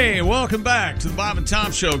 Hey, welcome back to the Bob and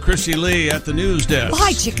Tom Show. Chrissy Lee at the news desk. Well,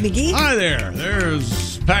 hi, Chick McGee. Hi there.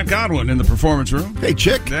 There's Pat Godwin in the performance room. Hey,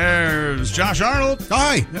 Chick. There's Josh Arnold.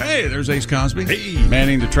 Hi. Hey, there's Ace Cosby. Hey.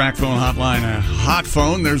 Manning the track phone hotline, a hot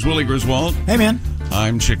phone. There's Willie Griswold. Hey, man.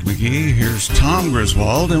 I'm Chick McGee. Here's Tom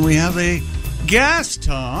Griswold, and we have a guest,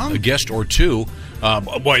 Tom. A guest or two.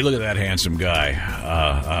 Boy, look at that handsome guy.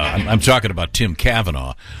 I'm talking about Tim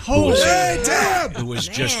Cavanaugh, who was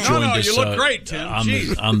just joined us you look great, Tim.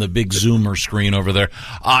 on the big Zoomer screen over there.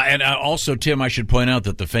 And also, Tim, I should point out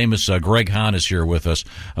that the famous Greg Hahn is here with us,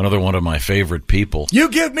 another one of my favorite people. You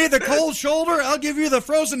give me the cold shoulder, I'll give you the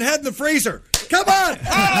frozen head in the freezer. Come on!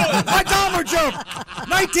 Oh, my Dahmer joke!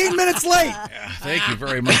 19 minutes late! Thank you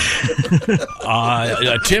very much.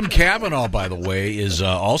 Tim Cavanaugh, by the way, is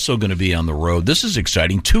also going to be on the road. This is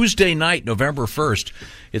exciting. Tuesday night, November 1st,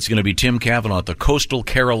 it's going to be Tim Cavanaugh at the Coastal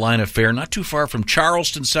Carolina Fair, not too far from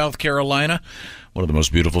Charleston, South Carolina. One of the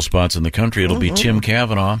most beautiful spots in the country. It'll be Tim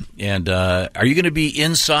Cavanaugh. And are you going to be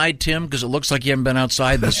inside, Tim? Because it looks like you haven't been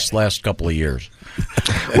outside this last couple of years.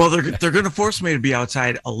 Well, they're going to force me to be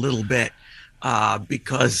outside a little bit.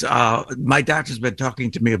 Because my doctor's been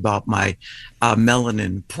talking to me about my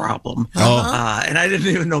melanin problem. And I didn't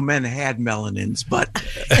even know men had melanins, but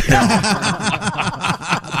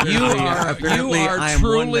you are I am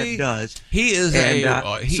truly, one that does. He is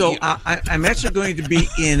I'm actually going to be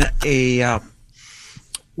in a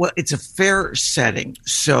it's a fair setting,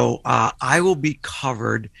 so I will be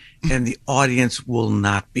covered and the audience will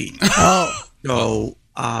not be. So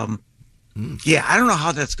yeah, I don't know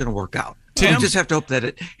how that's going to work out. Tim, we just have to hope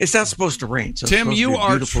that it's not supposed to rain. So Tim, you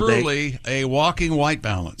are truly a walking white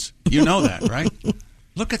balance. You know that, right?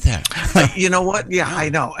 Look at that. You know what? Yeah, I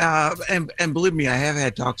know. And believe me, I have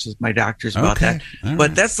had talks with my doctors about that. All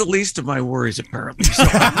but that's the least of my worries, apparently. So, so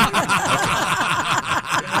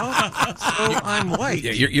I'm white.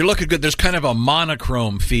 Yeah, you're looking good. There's kind of a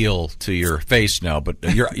monochrome feel to your face now, but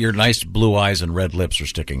your nice blue eyes and red lips are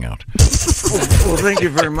sticking out. Well, thank you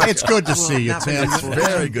very much. It's good to see you, Tim.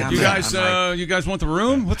 Very good. You guys want the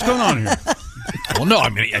room? What's going on here? Well, no. I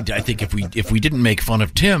mean, I think if we didn't make fun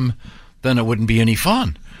of Tim, then it wouldn't be any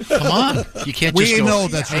fun. Come on, you can't just go, know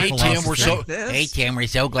that's hey, Tim, we're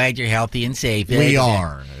so glad you're healthy and safe. We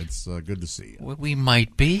are. It's good to see you. We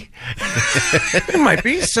might be. We might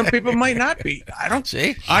be. Some people might not be. I don't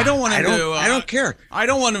see. I don't want him to. I don't care. I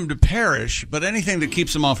don't want him to perish, but anything that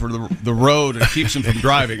keeps him off of the road and keeps him from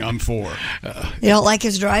driving, I'm for. You don't like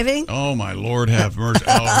his driving? Oh, my Lord, have mercy.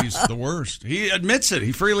 Oh, he's the worst. He admits it.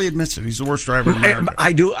 He freely admits it. He's the worst driver in America.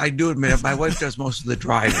 I do admit it. My wife does most of the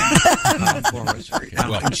driving for us.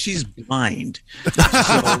 And she's blind. So,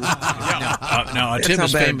 now Tim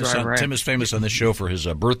is famous on this show for his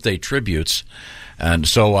birthday tributes, and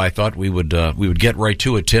so I thought we would get right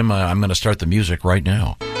to it. Tim, I'm going to start the music right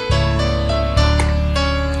now.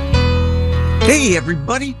 Hey,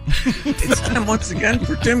 everybody. It's time once again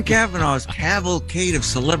for Tim Cavanaugh's Cavalcade of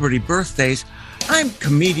Celebrity Birthdays. I'm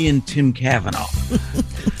comedian Tim Cavanaugh.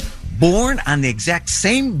 Born on the exact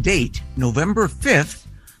same date, November 5th,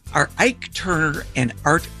 are Ike Turner and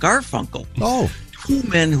Art Garfunkel. Oh. Two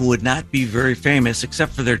men who would not be very famous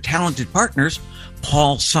except for their talented partners,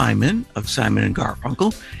 Paul Simon of Simon and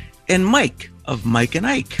Garfunkel and Mike of Mike and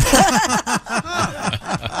Ike.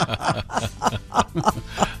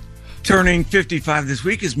 Turning 55 this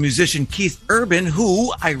week is musician Keith Urban,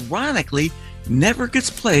 who, ironically, never gets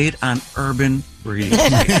played on Urban Radio.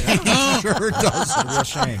 Sure does. A real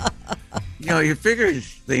shame. You know, you figure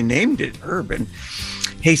they named it Urban.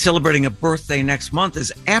 Hey, celebrating a birthday next month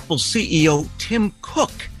is Apple CEO Tim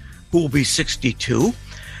Cook, who will be 62.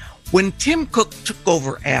 When Tim Cook took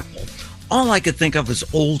over Apple, all I could think of was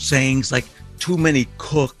old sayings like, too many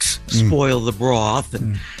cooks spoil the broth,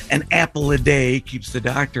 and an apple a day keeps the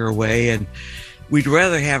doctor away, and we'd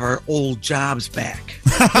rather have our old jobs back.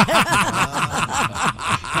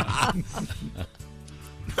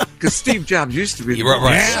 Because Steve Jobs used to be the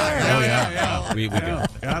Right. Yeah. We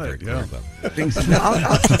got it. Yeah.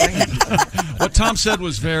 I'll explain. What Tom said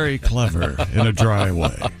was very clever in a dry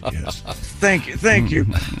way. Yes. Thank you.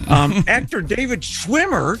 Actor David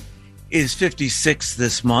Schwimmer is 56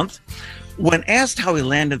 this month. When asked how he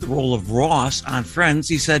landed the role of Ross on Friends,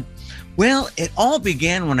 he said, "Well, it all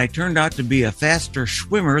began when I turned out to be a faster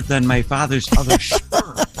swimmer than my father's other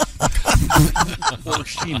sperm." Or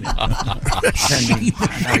Sheeman.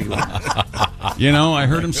 You know, I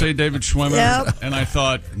heard him say David Schwimmer, Yep. and I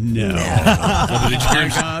thought, no.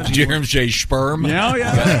 Did you hear him say sperm? Yeah.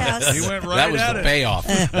 Yes. He went right That was at the it. payoff.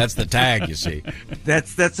 That's the tag, you see.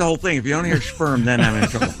 That's the whole thing. If you don't hear sperm, then I'm in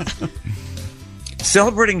trouble.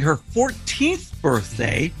 Celebrating her 14th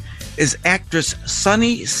birthday is actress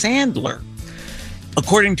Sunny Sandler.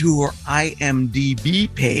 According to her IMDb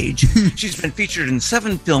page, she's been featured in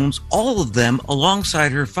 7 films, all of them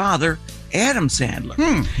alongside her father, Adam Sandler,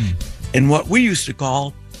 in what we used to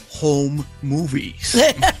call home movies.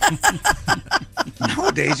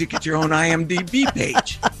 Nowadays, you get your own IMDb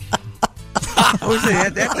page. I wish they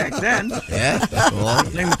had that back then. Yeah. Well,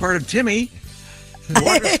 Name the part of Timmy.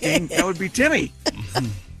 Water skiing, that would be Timmy.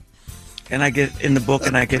 And I get in the book,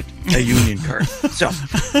 and I get a union card. So,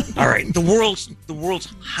 all right, the world's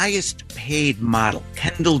highest paid model,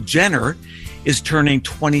 Kendall Jenner, is turning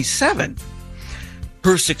 27.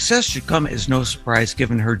 Her success should come as no surprise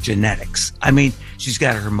given her genetics. I mean, she's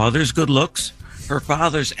got her mother's good looks, her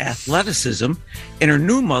father's athleticism, and her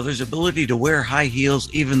new mother's ability to wear high heels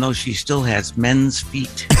even though she still has men's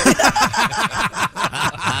feet.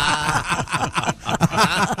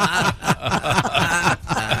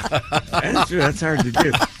 That's true. That's hard to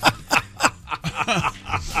do.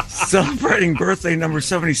 Celebrating birthday number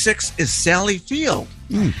 76 is Sally Field.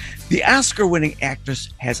 The Oscar-winning actress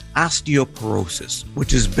has osteoporosis,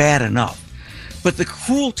 which is bad enough. But the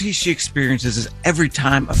cruelty she experiences is every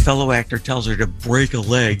time a fellow actor tells her to break a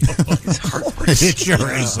leg. It's heartbreaking. It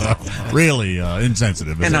sure is really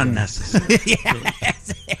insensitive and isn't it? unnecessary.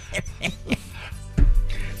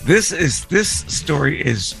 This story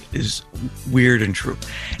is weird and true.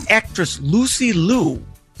 Actress Lucy Liu,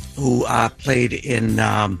 who played in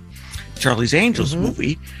Charlie's Angels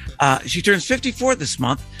movie, she turns 54 this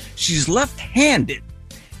month. She's left-handed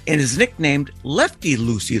and is nicknamed Lefty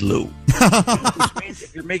Lucy Liu, which means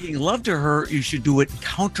if you're making love to her, you should do it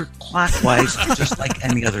counterclockwise, just like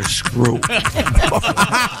any other screw.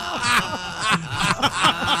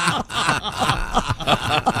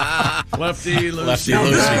 Lefty Lucy. Now,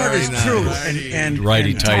 this part is true. And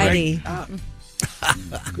Righty-tighty.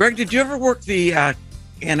 Greg, did you ever work the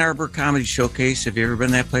Ann Arbor Comedy Showcase? Have you ever been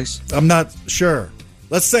to that place? I'm not sure.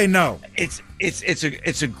 Let's say no. It's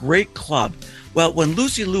a great club. Well, when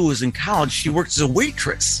Lucy Liu was in college, she worked as a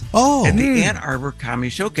waitress at the Ann Arbor Comedy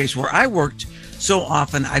Showcase, where I worked so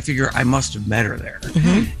often. I figure I must have met her there.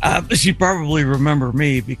 She probably remember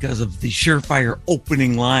me because of the surefire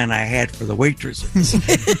opening line I had for the waitresses.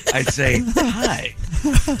 I'd say, "Hi,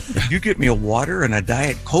 you get me a water and a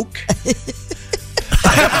Diet Coke."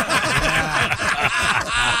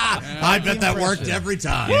 I bet that worked every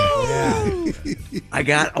time. I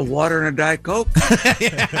got a water and a Diet Coke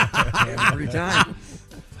every time.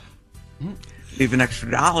 Leave an extra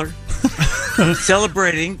 $1.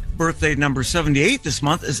 Celebrating birthday number 78 this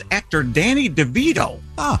month is actor Danny DeVito.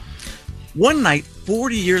 One night,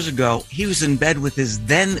 40 years ago, he was in bed with his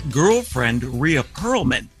then girlfriend, Rhea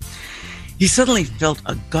Perlman. He suddenly felt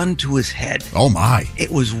a gun to his head. Oh, my. It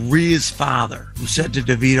was Rhea's father who said to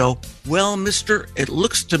DeVito, "Well, mister, it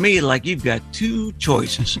looks to me like you've got 2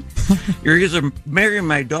 choices. You're either marrying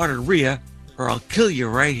my daughter, Rhea, or I'll kill you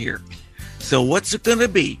right here. So what's it going to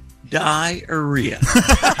be, die or Rhea?"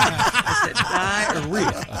 I said, "Die or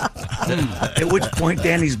Rhea." At which point,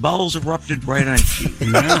 Danny's bowels erupted right on cue.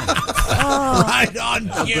 Right on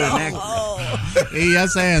cue. He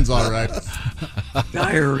has hands, all right.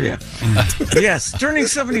 Diarrhea. Yes, turning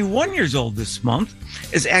 71 years old this month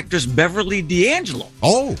is actress Beverly D'Angelo.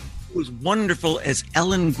 Oh. Who was wonderful as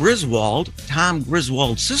Ellen Griswold, Tom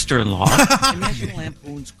Griswold's sister-in-law, in National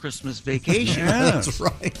Lampoon's Christmas Vacation. Yeah, that's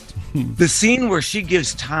right. The scene where she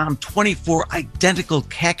gives Tom 24 identical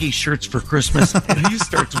khaki shirts for Christmas and he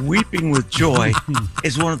starts weeping with joy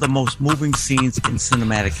is one of the most moving scenes in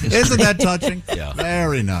cinematic history. Isn't that touching? Yeah.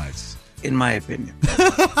 Very nice. In my opinion.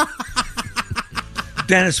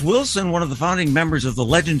 Dennis Wilson, one of the founding members of the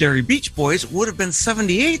legendary Beach Boys, would have been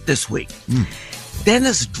 78 this week.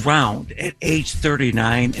 Dennis drowned at age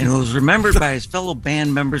 39 and was remembered by his fellow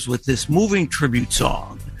band members with this moving tribute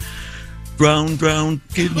song. Drown, drown,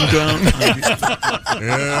 getting drowned.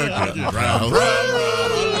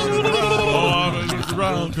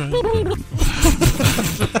 around.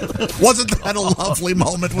 Wasn't that a lovely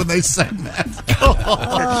moment when they sang that?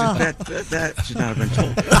 That should not have been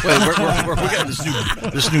told. Wait, we're getting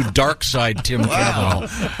this new dark side Tim Cavanaugh.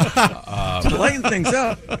 To lighten things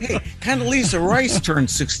up, hey, Condoleezza Rice turned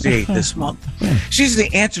 68 this month. She's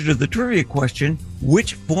the answer to the trivia question,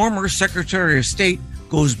 which former Secretary of State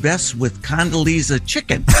goes best with Condoleezza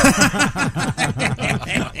chicken?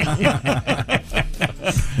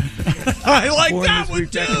 I like Born that this one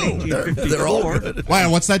week back in too. 1854. Why?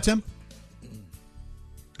 What's that, Tim?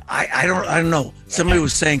 I don't know. Somebody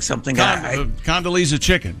was saying something. Condoleezza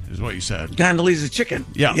chicken is what you said. Condoleezza chicken.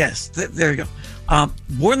 Yeah. Yes. There you go.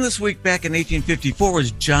 Born this week back in 1854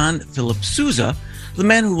 was John Philip Sousa, the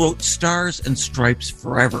man who wrote Stars and Stripes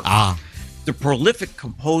Forever. The prolific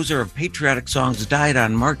composer of patriotic songs died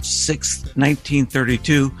on March 6,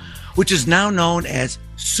 1932, which is now known as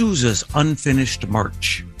Sousa's Unfinished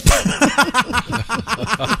March.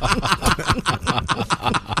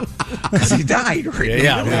 Because he died right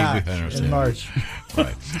in March.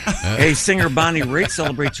 Right. Hey, singer Bonnie Raitt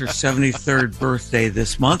celebrates her 73rd birthday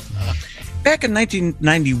this month. Back in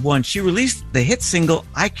 1991, she released the hit single,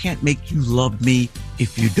 I Can't Make You Love Me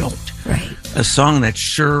If You Don't. Right. A song that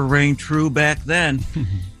sure rang true back then.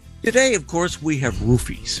 Today, of course, we have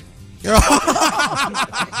roofies. I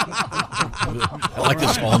like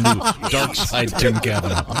this all new dark side Tim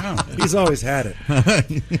Cavanaugh. He's always had it.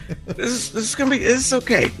 This is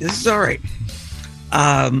okay. This is all right.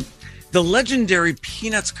 The legendary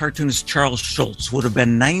Peanuts cartoonist Charles Schulz would have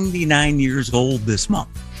been 99 years old this month.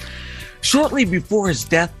 Shortly before his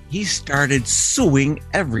death, he started suing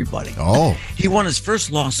everybody. Oh. He won his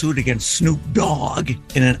first lawsuit against Snoop Dogg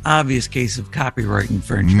in an obvious case of copyright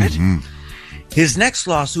infringement. Mm-hmm. His next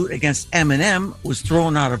lawsuit against Eminem was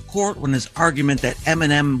thrown out of court when his argument that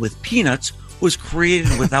Eminem with Peanuts was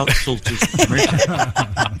created without Schultz's permission.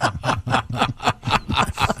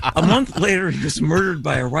 A month later, he was murdered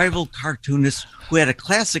by a rival cartoonist who had a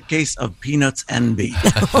classic case of Peanuts envy.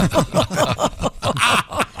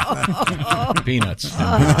 Peanuts.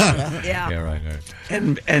 Yeah, right.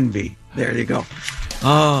 Envy. There you go.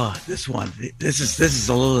 Oh, this one. This is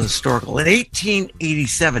a little historical. In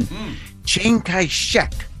 1887, Chiang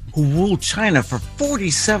Kai-shek, who ruled China for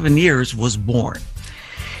 47 years, was born.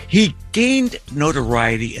 He gained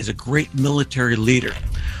notoriety as a great military leader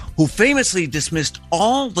who famously dismissed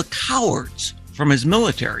all the cowards from his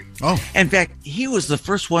military. Oh. In fact, he was the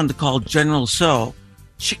first one to call General So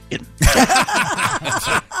chicken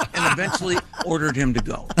and eventually ordered him to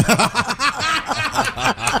go.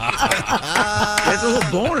 That's a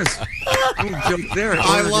little bonus. Little joke there.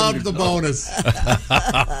 I love the bonus.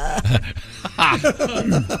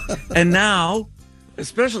 And now, a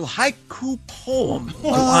special haiku poem to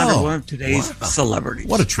honor one of today's celebrities.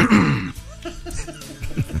 What a treat.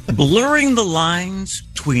 Blurring the lines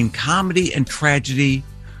between comedy and tragedy,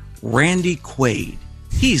 Randy Quaid.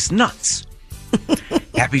 He's nuts.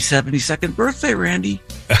 Happy 72nd birthday, Randy.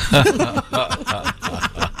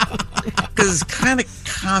 Because it's kind of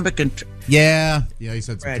comic and Yeah, he's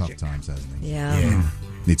had some tragic. tough times, hasn't he? Yeah.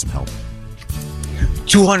 Need some help.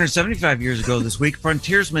 275 years ago this week,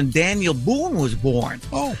 frontiersman Daniel Boone was born.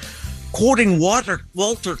 Oh. Quoting Walter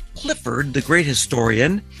Clifford, the great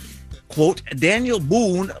historian, quote, Daniel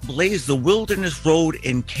Boone blazed the wilderness road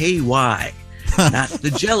in KY. Not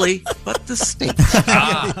the jelly, but the steak.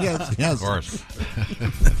 Yes. Of course.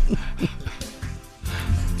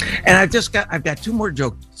 And I've got two more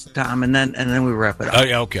jokes, Tom, and then we wrap it up. Oh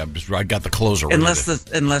yeah, okay. I got the closer. Unless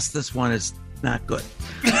this one is not good.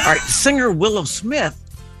 All right, singer Willow Smith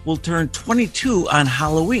will turn 22 on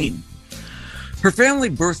Halloween. Her family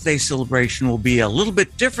birthday celebration will be a little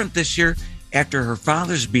bit different this year after her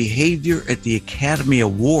father's behavior at the Academy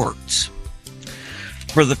Awards.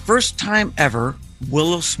 For the first time ever,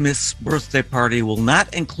 Willow Smith's birthday party will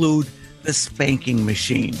not include the spanking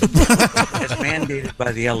machine, as mandated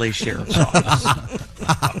by the LA Sheriff's Office.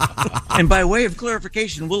 And by way of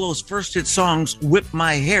clarification, Willow's first hit songs, Whip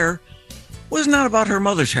My Hair, was not about her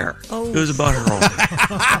mother's hair. Oh. It was about her own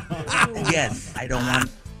hair. Again, I don't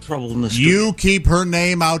want trouble in the studio. You keep her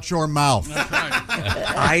name out your mouth.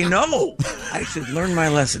 I know. I should learn my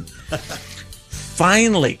lesson.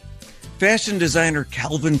 Finally, fashion designer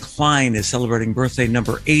Calvin Klein is celebrating birthday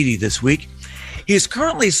number 80 this week. He is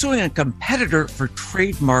currently suing a competitor for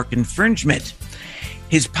trademark infringement.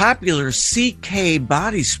 His popular CK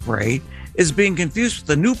body spray is being confused with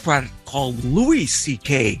a new product called Louis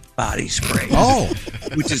CK body spray. Oh.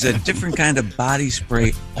 Which is a different kind of body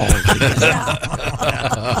spray altogether.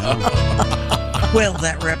 Well,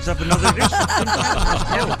 that wraps up another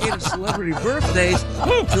edition of Celebrity Birthdays.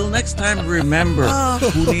 Till next time, remember,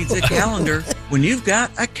 who needs a calendar when you've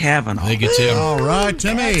got a Kavanaugh? Thank you, Tim. All right,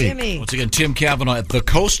 Timmy. Yeah, Timmy. Once again, Tim Kavanaugh at the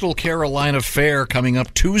Coastal Carolina Fair coming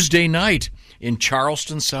up Tuesday night in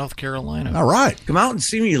Charleston, South Carolina. All right. Come out and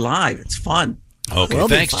see me live. It's fun. Okay,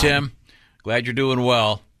 thanks, Tim. Glad you're doing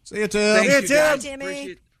well. See you, Tim. Thank you, guys.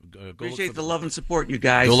 Timmy. Appreciate the love and support, you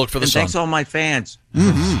guys. Go look for the and sun. thanks all my fans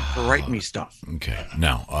for writing me stuff. Okay.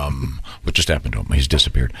 Now, what just happened to him? He's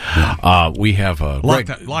disappeared. We have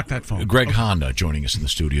Lock that phone. Greg Honda joining us in the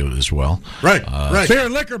studio as well. Right. Beer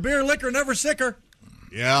and liquor, never sicker.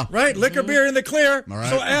 Yeah. Right? Liquor, beer in the clear. All right.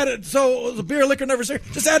 So add it. So the beer, liquor, never sicker.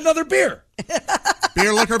 Just add another beer.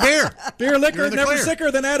 Beer, liquor, beer. Beer, liquor, You're in the never clear.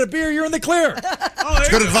 sicker. Then add a beer, you're in the clear. That's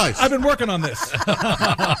good advice. I've been working on this.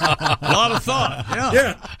 A lot of thought.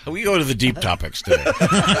 Yeah. We go to the deep topics today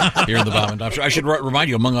here in the Bob and Tom Show. I should remind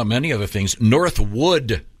you, among many other things,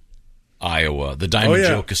 Northwood, Iowa, the Diamond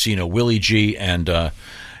Joe Casino, Willie G. and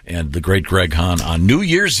the great Greg Hahn on New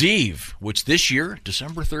Year's Eve, which this year,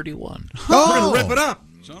 December 31. We're going to rip it up.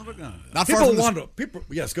 Son of a gun. Not far People from the, want to. People,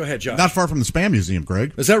 yes, go ahead, Josh. not far from the Spam Museum,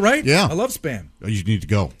 Greg. Is that right? Yeah. I love spam. Oh, you need to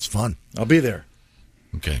go. It's fun. I'll be there.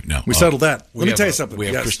 Okay, now We settled that. we Let me have, tell you something. We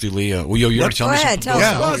have Yes. Christy Lee. You already telling me something? Tell us.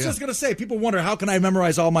 Well, I was just going to say, people wonder, how can I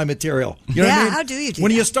memorize all my material? You know what I Yeah, mean? how do you do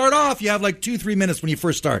When that? you start off, you have like 2-3 minutes when you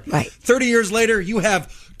first start. Right. 30 years later, you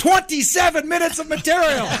have 27 minutes of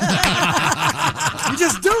material. You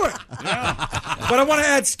just do it. But I want to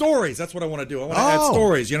add stories. That's what I want to do. I want to add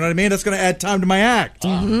stories. You know what I mean? That's going to add time to my act.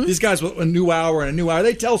 These guys with a new hour,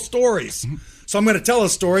 they tell stories. So I'm going to tell a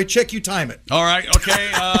story. Check, you time it. All right. Okay.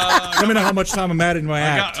 Let me know how much time I'm adding to my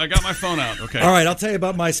act. I got my phone out. Okay. All right, I'll tell you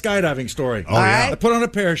about my skydiving story. Oh, yeah. I put on a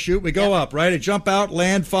parachute. We go up, right? I jump out,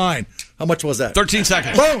 land, fine. How much was that? 13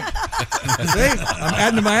 seconds. Boom. See? I'm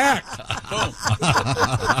adding to my act.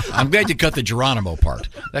 I'm glad you cut the Geronimo part.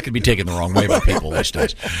 That could be taken the wrong way by people these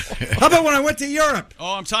days. How about when I went to Europe?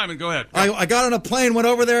 Oh, I'm timing. Go ahead. I got on a plane, went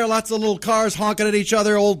over there, lots of little cars honking at each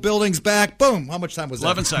other, old buildings back. Boom. How much time was that?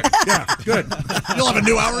 11 seconds. Yeah, good. You'll have a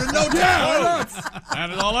new hour in no time. Yeah,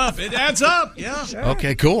 Add it all up. It adds up. Yeah.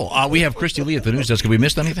 Okay, cool. We have Christy Lee at the news desk. Have we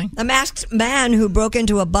missed anything? A masked man who broke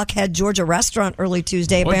into a Buckhead, Georgia restaurant early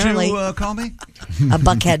Tuesday apparently. What'd you call me? A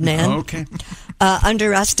Buckhead man. Okay.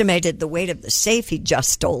 Underestimated the weight of the safe he'd just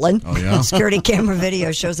stolen. Oh, yeah? Security camera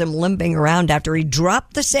video shows him limping around after he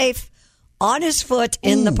dropped the safe on his foot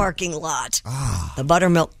in the parking lot. The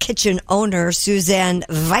Buttermilk Kitchen owner, Suzanne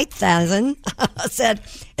Weithazen, said,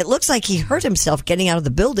 "It looks like he hurt himself getting out of the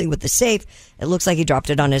building with the safe. It looks like he dropped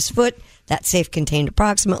it on his foot. That safe contained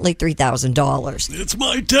approximately $3,000. It's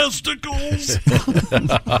my testicles.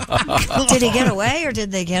 Did he get away or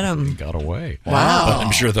did they get him? Got away. Wow. But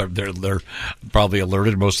I'm sure they're probably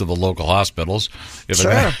alerted most of the local hospitals if a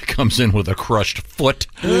guy comes in with a crushed foot.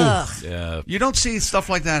 Ugh. You don't see stuff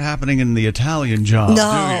like that happening in the Italian Job,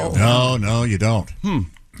 No. do you? No, you don't.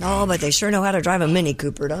 Oh, but they sure know how to drive a Mini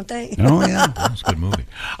Cooper, don't they? Oh, yeah. That's a good movie.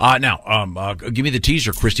 Now, give me the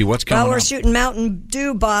teaser, Christy. What's coming Well, we're up? shooting Mountain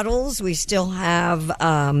Dew bottles. We still have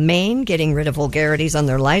Maine getting rid of vulgarities on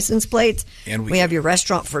their license plates. And we have your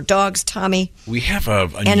restaurant for dogs, Tommy. We have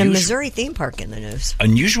and a Missouri theme park in the news.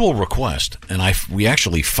 Unusual request, and we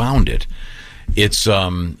actually found it. It's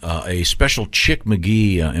a special Chick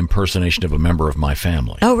McGee impersonation of a member of my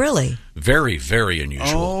family. Oh, really? Very, very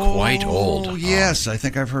unusual. Quite old. Oh, yes. I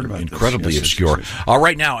think I've heard about Incredibly this. obscure.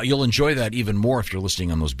 Right now, you'll enjoy that even more if you're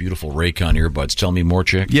listening on those beautiful Raycon earbuds. Tell me more,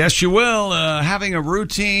 Chick. Yes, you will. Having a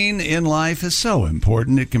routine in life is so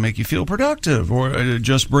important. It can make you feel productive or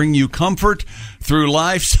just bring you comfort through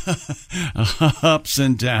life's ups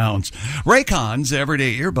and downs. Raycon's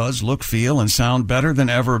everyday earbuds look, feel, and sound better than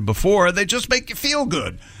ever before. They just make you feel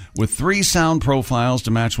good, with 3 sound profiles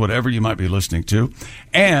to match whatever you might be listening to.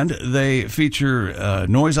 And they feature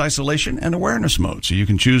noise isolation and awareness mode, so you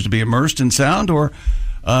can choose to be immersed in sound or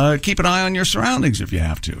keep an eye on your surroundings if you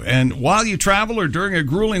have to. And while you travel or during a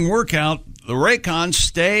grueling workout, the Raycons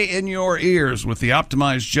stay in your ears with the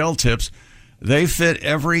optimized gel tips. They fit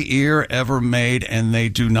every ear ever made, and they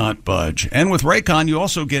do not budge. And with Raycon, you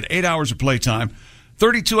also get 8 hours of playtime,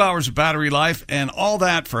 32 hours of battery life, and all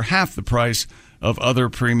that for half the price of other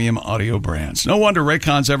premium audio brands. No wonder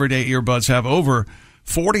Raycon's everyday earbuds have over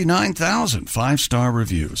 49,000 5-star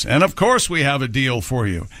reviews. And of course, we have a deal for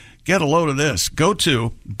you. Get a load of this. Go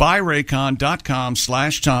to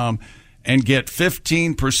buyraycon.com/Tom and get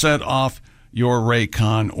 15% off your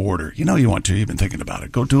Raycon order. You know you want to. You've been thinking about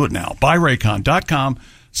it. Go do it now.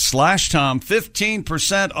 Buyraycon.com/Tom.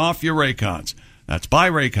 15% off your Raycons. That's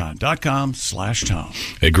buyraycon.com/Tom.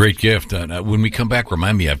 A great gift. When we come back,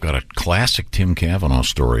 remind me, I've got a classic Tim Cavanaugh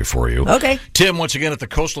story for you. Okay. Tim, once again at the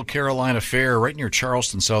Coastal Carolina Fair, right near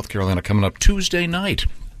Charleston, South Carolina, coming up Tuesday night.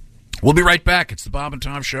 We'll be right back. It's the Bob and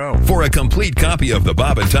Tom Show. For a complete copy of the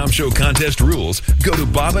Bob and Tom Show contest rules, go to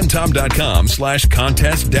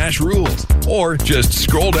bobandtom.com/contest-rules. Or just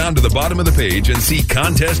scroll down to the bottom of the page and see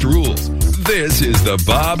contest rules. This is the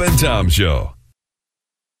Bob and Tom Show.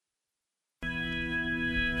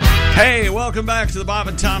 Hey, welcome back to the Bob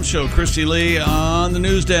and Tom Show. Christy Lee on the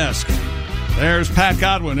news desk. There's Pat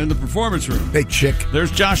Godwin in the performance room. Hey, chick. There's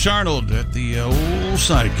Josh Arnold at the old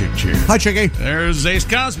sidekick chair. Hi, Chickie. There's Ace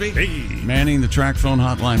Cosby. Hey. Manning the track phone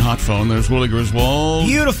hotline, hot phone. There's Willie Griswold.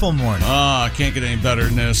 Beautiful morning. I can't get any better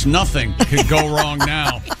than this. Nothing could go wrong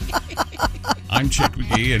now. I'm Chick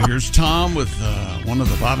McGee, and here's Tom with one of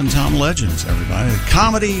the Bob and Tom legends, everybody.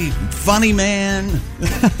 Comedy, funny man.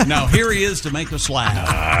 Now, here he is to make us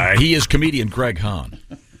laugh. He is comedian Greg Hahn.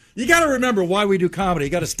 You got to remember why we do comedy.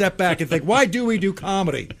 You got to step back and think, why do we do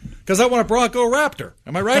comedy? Because I want a Bronco Raptor.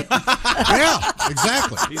 Am I right? Yeah,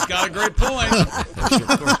 exactly. He's got a great point.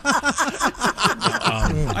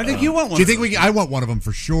 I think you want one. Do you think I want one of them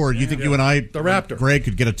for sure. You think you and I, the Raptor, Greg,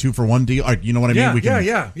 could get a 2-for-1 deal? You know what I mean? Yeah, we can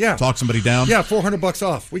yeah. Talk somebody down. Yeah, $400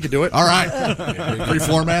 off. We could do it. All right. Free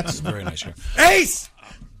floor mats. Very nice. Ace.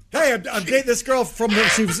 Hey, I'm dating this girl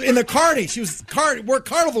she was in the Carney. She was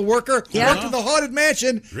carnival worker. Yeah. Worked in the Haunted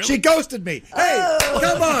Mansion. Really? She ghosted me. Hey,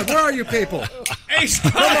 come on. Where are you people? Ace,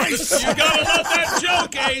 you gotta love that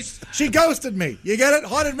joke, Ace. She ghosted me. You get it?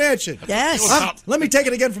 Haunted Mansion. Yes. Let me take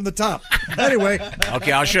it again from the top. Anyway.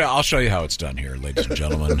 Okay, I'll show you how it's done here, ladies and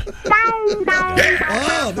gentlemen.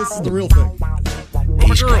 Oh, this is the real thing.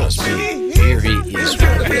 These girls. Here he is.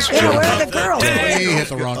 Where are the girls? He hit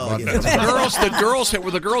the wrong button.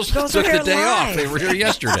 The girls took the day off. They were here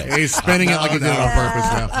yesterday. He's spinning it like he did it on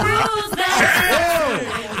purpose now.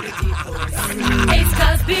 Ace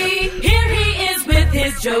Cosby, here he is with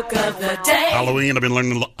his joke of the day. Halloween, I've been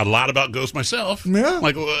learning a lot about ghosts myself. Yeah.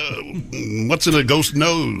 Like, what's in a ghost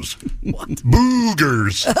nose?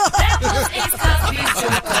 Boogers. That was Ace Cosby's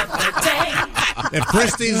joke of the day. If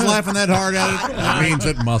Christy's laughing that hard at it, that means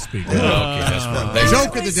it must be good. Okay, that's right.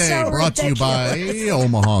 Joke of the day brought to you by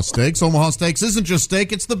Omaha Steaks. Omaha Steaks isn't just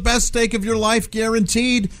steak, it's the best steak of your life,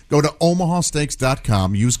 guaranteed. Go to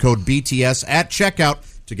omahasteaks.com. Use code BTS at checkout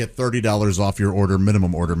to get $30 off your order.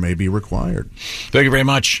 Minimum order may be required. Thank you very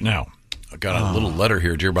much. Now, I got a little letter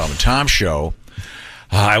here, Dear Bob and Tom Show.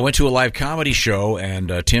 I went to a live comedy show,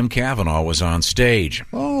 and Tim Cavanaugh was on stage.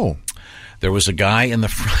 Oh. There was a guy in the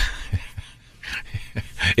front.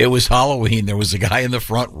 It was Halloween. There was a guy in the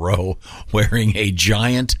front row wearing a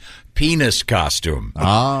giant penis costume.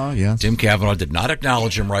 Ah, yes. Tim Cavanaugh did not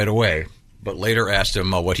acknowledge him right away, but later asked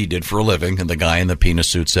him what he did for a living, and the guy in the penis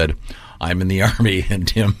suit said, "I'm in the Army," and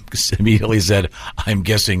Tim immediately said, "I'm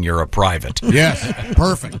guessing you're a private." Yes,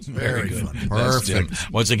 perfect. Very good.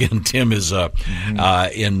 Perfect. Once again, Tim is in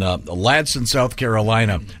Ladson, South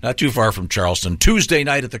Carolina, not too far from Charleston, Tuesday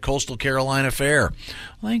night at the Coastal Carolina Fair.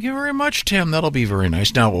 Thank you very much, Tim. That'll be very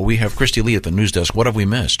nice. Now, we have Christy Lee at the news desk. What have we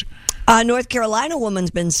missed? North Carolina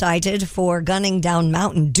woman's been cited for gunning down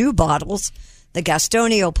Mountain Dew bottles. The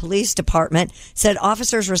Gastonia Police Department said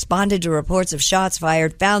officers responded to reports of shots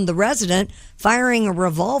fired, found the resident firing a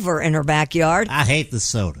revolver in her backyard. I hate the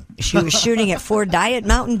soda. She was shooting at 4 Diet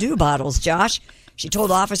Mountain Dew bottles, Josh. She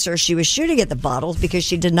told officers she was shooting at the bottles because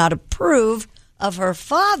she did not approve of her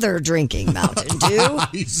father drinking Mountain Dew.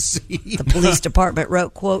 I see. The police department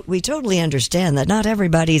wrote, quote, "We totally understand that not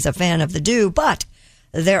everybody's a fan of the Dew, but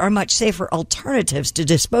there are much safer alternatives to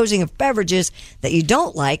disposing of beverages that you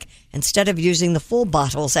don't like instead of using the full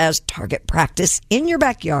bottles as target practice in your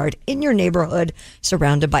backyard, in your neighborhood,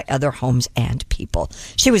 surrounded by other homes and people."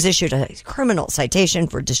 She was issued a criminal citation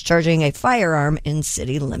for discharging a firearm in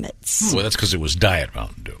city limits. Well, that's because it was Diet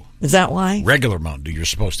Mountain Dew. Is that why? Regular Mountain Dew, you're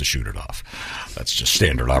supposed to shoot it off. That's just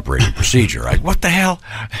standard operating procedure. What the hell?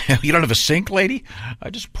 You don't have a sink, lady?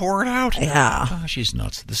 I just pour it out. Yeah. Oh, she's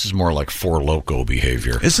nuts. This is more like Four Loko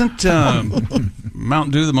behavior. Isn't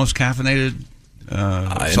Mountain Dew the most caffeinated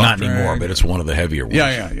soft not drink? anymore, but it's one of the heavier ones.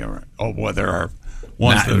 Yeah, right. Oh, boy, there are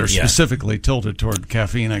ones that are specifically tilted toward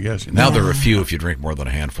caffeine, I guess. Now there are a few, if you drink more than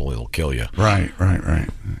a handful, it'll kill you. Right. Yeah.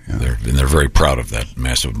 They're very proud of that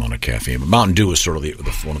massive amount of caffeine. But Mountain Dew is sort of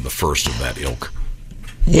one of the first of that ilk.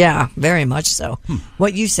 Yeah, very much so.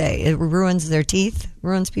 What you say, it ruins their teeth?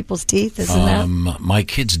 Ruins people's teeth, isn't that? My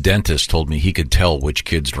kid's dentist told me he could tell which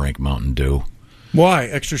kids drank Mountain Dew. Why?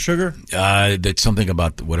 Extra sugar? That's something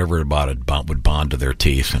about whatever about it would bond to their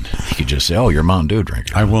teeth, and you could just say, "Oh, you're a Mountain Dew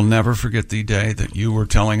drinker." I will never forget the day that you were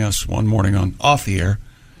telling us one morning off the air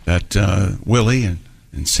that Willie and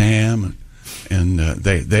Sam and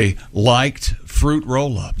they liked fruit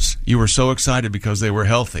roll-ups. You were so excited because they were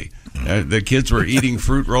healthy. The kids were eating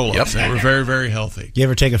fruit roll-ups. They were very, very healthy. You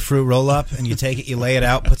ever take a fruit roll-up and you take it, you lay it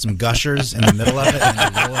out, put some Gushers in the middle of it, and you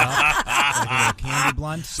roll it up like a little candy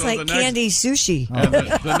blunt? It's like candy sushi. And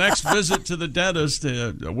the next visit to the dentist,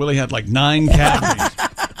 Willie had like 9 cavities.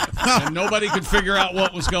 And nobody could figure out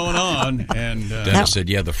what was going on. And dentist said,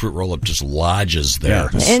 "Yeah, the fruit roll-up just lodges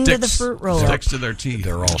there. Into the fruit roll-up. Sticks to their teeth.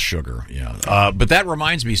 They're all sugar." Yeah. But that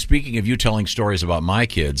reminds me. Speaking of you telling stories about my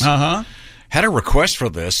kids, had a request for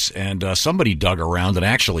this, and somebody dug around and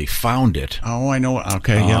actually found it. Oh, I know.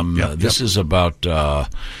 Okay. This is about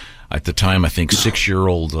at the time I think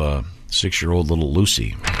 6-year-old little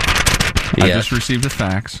Lucy. I just received a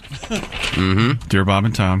fax. Dear Bob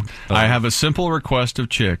and Tom, I have a simple request of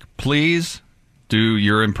Chick. Please do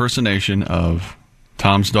your impersonation of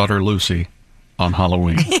Tom's daughter Lucy on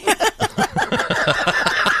Halloween.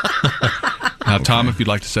 Now, Tom, if you'd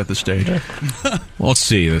like to set the stage. Well, let's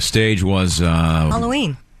see. The stage was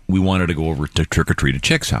Halloween. We wanted to go over to trick-or-treat at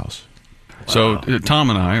Chick's house. So Tom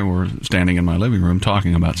and I were standing in my living room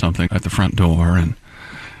talking about something at the front door,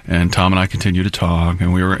 and Tom and I continued to talk,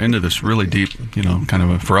 and we were into this really deep, kind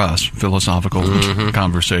of for us, philosophical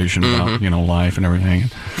conversation about, life and everything.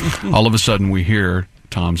 And all of a sudden, we hear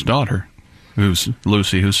Tom's daughter, who's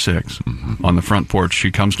Lucy, who's 6, on the front porch. She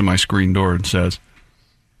comes to my screen door and says,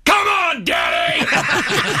 "Come on, Daddy!"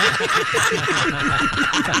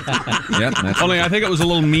 Only I think it was a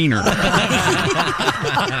little meaner.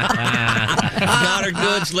 Got her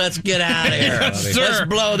goods. Let's get out of here. Yes, sir. Let's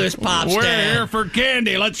blow this pop We're stand. here for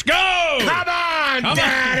candy. Let's go! Come on,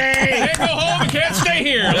 Daddy! Hey, go home. You can't stay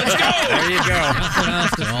here. Let's go! There you go.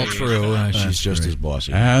 It's all true. She's just as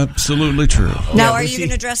bossy. Absolutely true. Now, are you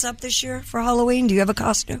going to dress up this year for Halloween? Do you have a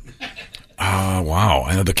costume? Wow.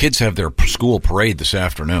 I know the kids have their school parade this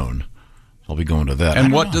afternoon. I'll be going to that.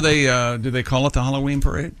 And what do they call it? The Halloween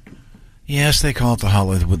parade? Yes, they call it the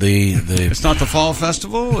Halloween. It's not the fall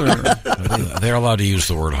festival, or they're allowed to use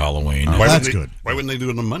the word Halloween. That's good. Why wouldn't they do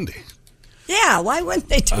it on Monday? Yeah, why wouldn't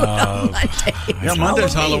they do it on Monday? Yeah,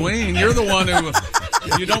 Monday's Halloween. You're the one who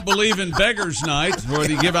you don't believe in Beggars Night, where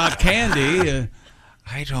you give out candy.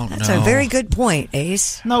 I don't know. That's a very good point,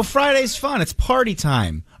 Ace. No, Friday's fun. It's party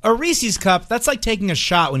time. A Reese's cup, that's like taking a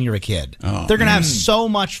shot when you're a kid. Oh. They're going to have so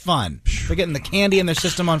much fun. They're getting the candy in their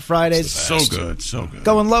system on Fridays. So good, so good.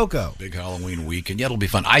 Going loco. Big Halloween week, and yeah, it'll be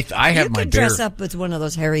fun. I have my could bear. dress up with one of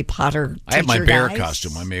those Harry Potter I have my bear guys.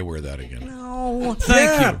 costume. I may wear that again. No.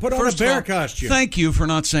 Thank you. Put on First a of bear all, costume. Thank you for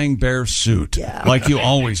not saying bear suit like you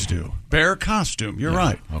always do. Bear costume. You're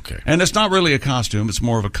right. Okay. And it's not really a costume. It's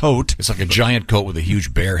more of a coat. It's like a giant coat with a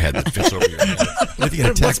huge bear head that fits over your head. What if you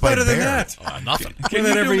get attacked by a bear? Than that? Nothing. Wear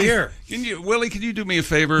that every year. Willie, can you do me a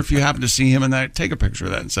favor if you happen to see him in that? Take a picture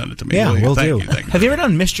of that and send it to me. Yeah, we'll Thank do. you, thank you. Have you ever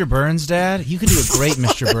done Mr. Burns, Dad? You could do a great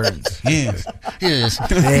Mr. Burns. Yes. Yes.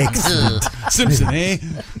 Excellent. Simpson, eh?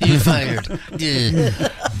 You're fired.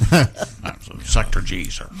 Sector G,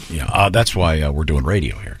 sir. Yeah, that's why we're doing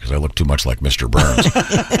radio here, because I look too much like Mr. Burns.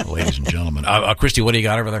 Ladies and gentlemen. Christy, what do you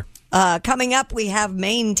got over there? Coming up, we have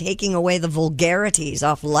Maine taking away the vulgarities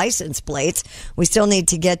off license plates. We still need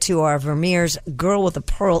to get to our Vermeer's girl with a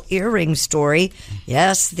pearl earring story.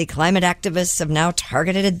 Yes, the climate activists have now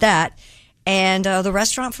targeted that. And the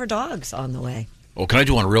restaurant for dogs on the way. Oh, can I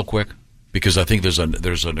do one real quick? Because I think there's an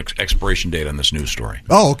expiration date on this news story.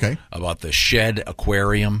 Oh, okay. About the Shed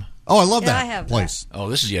Aquarium. Oh, I love Yeah, that I have place. Oh,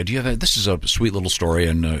 this is do you have that? This is a sweet little story.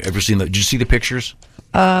 And ever seen that? Did you see the pictures?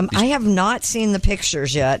 I have not seen the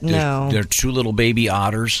pictures yet. No. They're 2 little baby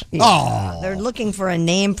otters. Yeah, they're looking for a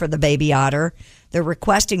name for the baby otter. They're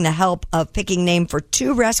requesting the help of picking name for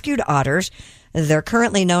 2 rescued otters. They're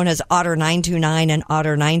currently known as Otter 929 and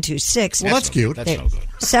Otter 926. Well, that's cute. That's no good.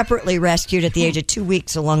 Separately rescued at the age of 2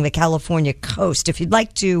 weeks along the California coast. If you'd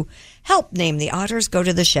like to help name the otters, go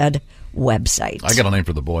to the Shed website. I got a name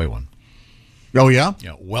for the boy one. Oh, yeah?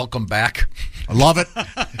 Yeah, welcome back. I love it.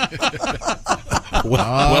 I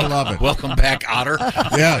love it. Welcome back, Otter.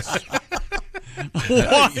 Yes.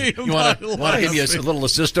 You want to give you a little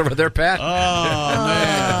assist over there, Pat? Oh,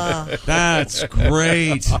 man. That's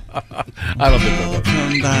great. I love it.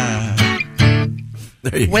 Welcome back.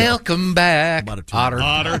 There you Welcome back, Otter.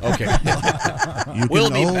 Okay. We'll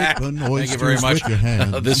be back. Thank you very much.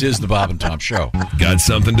 This is the Bob and Tom Show. Got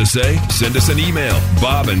something to say? Send us an email.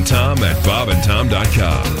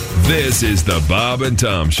 bobandtom@bobandtom.com. This is the Bob and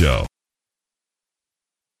Tom Show.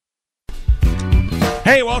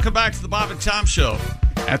 Hey, welcome back to the Bob and Tom Show.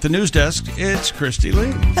 At the news desk, it's Christy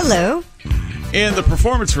Lee. Hello. In the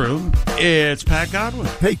performance room, it's Pat Godwin.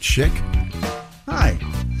 Hey, chick. Hi.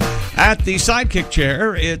 At the sidekick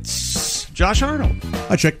chair, it's Josh Arnold.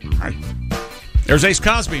 Hi, chick. Hi. There's Ace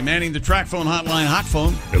Cosby manning the track phone hotline hot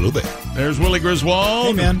phone. Hello there. There's Willie Griswold.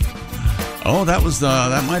 Hey, man. Oh, that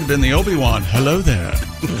might have been the Obi-Wan. Hello there.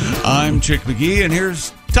 I'm Chick McGee, and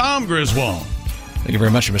here's Tom Griswold. Thank you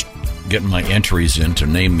very much. I'm just getting my entries in to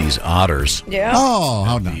name these otters. Yeah. Oh,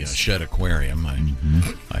 how The nice. Shed Aquarium.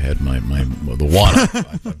 I had the one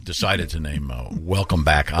I've decided to name Welcome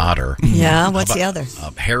Back Otter. Yeah, what's the other?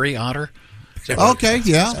 Harry Otter. Okay,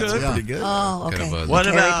 yeah. That's pretty good. Oh, okay. Kind of What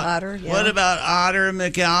Harry about Potter, yeah. What about Otter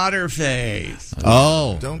McOtterface?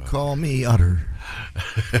 Oh. Don't call me Otter.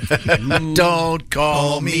 Don't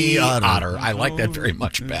call me Otter. I like that very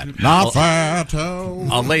much, Pat. Not Fatto.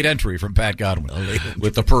 A late entry from Pat Godwin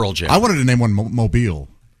with the Pearl Jam. I wanted to name one Mobile.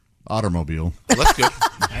 Ottermobile. That's good.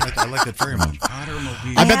 I like that very much.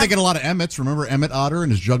 Ottermobile. I bet they get a lot of Emmets. Remember Emmett Otter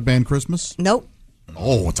and his Jug Band Christmas? Nope.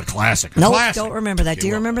 Oh, it's a classic. Nope, Classic. don't remember that. Do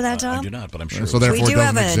you remember that, I Tom? do not, but I'm sure. So therefore, We it do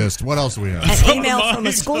doesn't have exist. What else do we have? An email from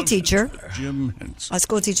a school teacher. Jim Henson. A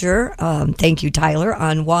school teacher, thank you, Tyler,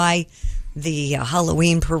 on why the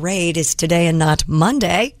Halloween parade is today and not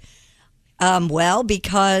Monday. Well,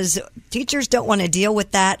 because teachers don't want to deal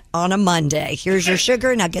with that on a Monday. Here's your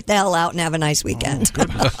sugar. Now get the hell out and have a nice weekend.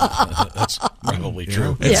 That's probably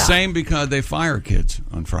true. It's Yeah. same because they fire kids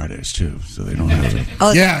on Fridays too, so they don't have to.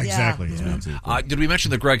 Oh, Yeah, exactly. Yeah. Did we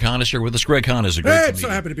mention that Greg Hahn is here with us? Greg Hahn is a great Hey, I'm comedian.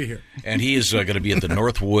 so happy to be here. And he is going to be at the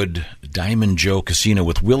Northwood Diamond Joe Casino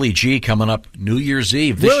with Willie G coming up New Year's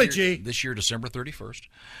Eve. This year, December 31st.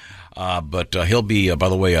 But he'll be, by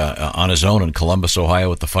the way, on his own in Columbus,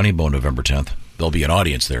 Ohio at the Funny Bone November 10th. There'll be an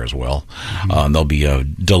audience there as well. And they'll be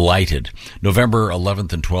delighted. November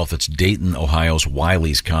 11th and 12th, it's Dayton, Ohio's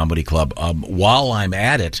Wiley's Comedy Club. While I'm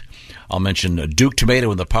at it, I'll mention Duke Tomato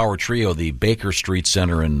and the Power Trio, the Baker Street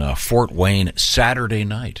Center in Fort Wayne, Saturday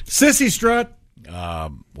night. Sissy Strut.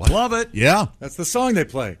 Love it. Yeah. That's the song they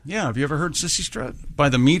play. Yeah. Have you ever heard Sissy Strut by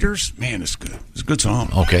the Meters? Man, it's good. It's a good song.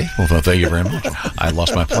 Okay. Well, thank you very much. I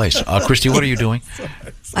lost my place. Christy, what are you doing?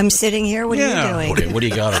 I'm sitting here. What are you doing? What do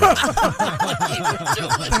you got? What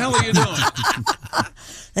the hell are you doing?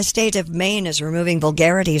 The state of Maine is removing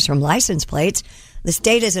vulgarities from license plates. The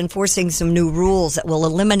state is enforcing some new rules that will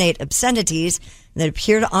eliminate obscenities that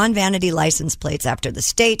appeared on vanity license plates after the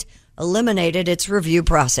state eliminated its review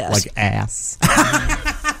process. Like ass.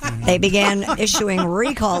 They began issuing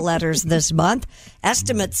recall letters this month.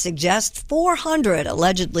 Estimates suggest 400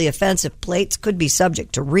 allegedly offensive plates could be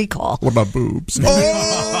subject to recall. What about boobs?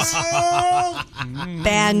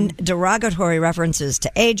 Ban derogatory references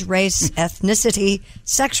to age, race, ethnicity,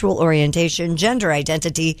 sexual orientation, gender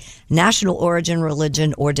identity, national origin,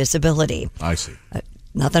 religion, or disability. I see.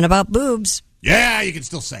 Nothing about boobs. Yeah, you can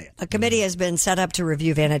still say it. A committee has been set up to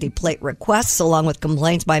review vanity plate requests along with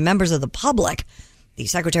complaints by members of the public. The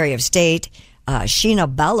Secretary of State,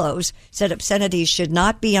 Sheena Bellows, said obscenities should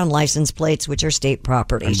not be on license plates, which are state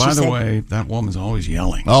property. And by the way, that woman's always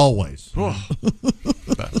yelling. Always.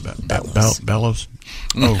 Bellows.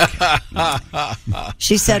 Okay.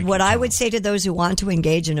 She said, what I would say to those who want to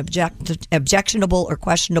engage in objectionable or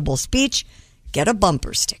questionable speech, get a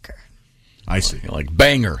bumper sticker. I see. Like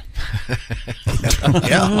banger.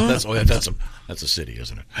 Yeah, that's a city,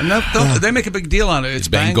 isn't it? And they make a big deal on it. It's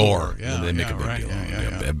Bangor. Yeah, they make a big right, deal.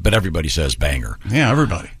 Yeah. But everybody says banger. Yeah,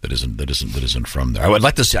 everybody. That isn't from there. I would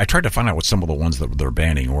like to see. I tried to find out what some of the ones that they're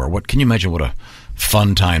banning were. What can you imagine? What a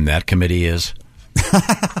fun time that committee is.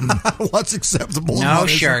 What's acceptable? No,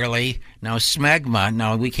 Shirley. No smegma.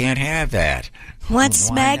 No, we can't have that. What's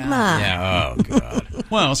smegma? Yeah. Oh God.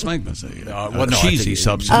 Well, smegma's a no, cheesy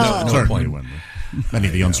substance. No point. Many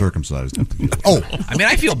of the uncircumcised. Oh, I mean,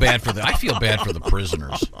 I feel bad for the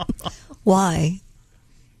prisoners. Why?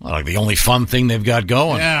 Well, like the only fun thing they've got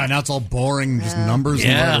going. Yeah, now it's all boring, just numbers and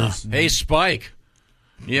Yeah. letters. Hey, Spike.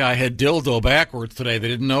 Yeah, I had dildo backwards today. They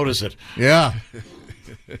didn't notice it. Yeah.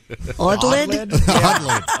 Odlid?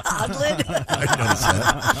 Odlid. Odlid? I noticed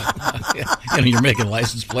that. And you're making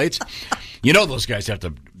license plates. You know those guys have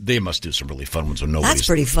to. They must do some really fun ones when nobody's. That's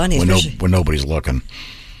pretty funny, when nobody's looking.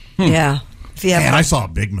 Yeah. If you have Man, I saw a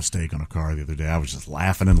big mistake on a car the other day. I was just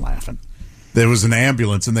laughing and laughing. There was an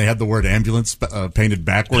ambulance, and they had the word ambulance painted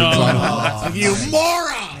backwards on it. You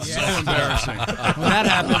moron! So embarrassing. When that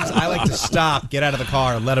happens, I like to stop, get out of the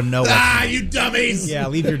car, let them know. You dummies! Yeah,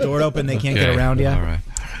 leave your door open. They can't get around you. All right.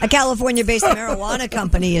 A California-based marijuana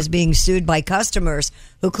company is being sued by customers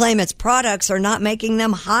who claim its products are not making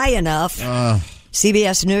them high enough.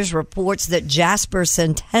 CBS News reports that Jasper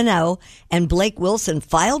Centeno and Blake Wilson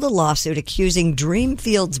filed a lawsuit accusing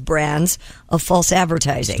Dreamfields brands of false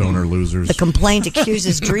advertising. Stoner losers. The complaint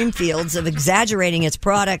accuses Dreamfields of exaggerating its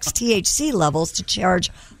products' THC levels to charge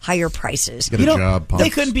higher prices. Get a job, they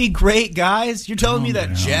couldn't be great guys. You're telling me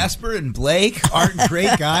that Jasper and Blake aren't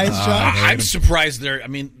great guys, John? I'm surprised they're. I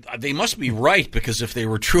mean, they must be right, because if they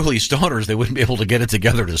were truly stoners, they wouldn't be able to get it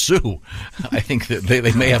together to sue. I think that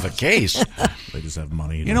they may have a case. They just have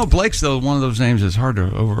money. You know, Blake's though one of those names that's hard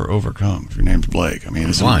to overcome. If your name's Blake, I mean,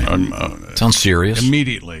 it's Why? Sounds serious.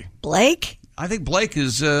 Immediately, Blake. I think Blake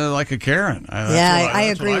is like a Karen.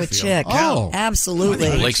 I agree with Chick. Oh, absolutely.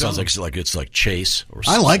 Blake sounds like it's like Chase. Or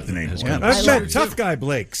I like the name. I've met tough guy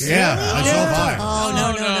Blakes. Yeah, I saw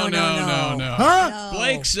Oh, no. Huh?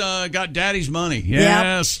 Blake's got daddy's money.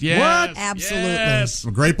 Yes, yes. What? Absolutely. Yes.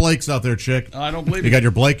 Some great Blakes out there, Chick. I don't believe you got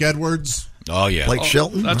your Blake Edwards. Oh yeah, Blake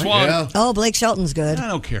Shelton. That's why. Yeah. Oh, Blake Shelton's good. I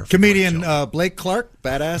don't care. Comedian Blake Clark,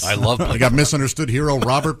 badass. I love Blake. I got misunderstood hero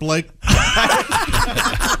Robert Blake.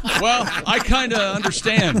 Well, I kind of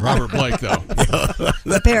understand Robert Blake, though.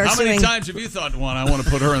 How many times have you thought, I want to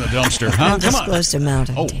put her in the dumpster? Huh? Come on. Undisclosed amount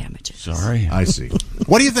of damages. Sorry. I see.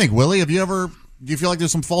 What do you think, Willie? Do you feel like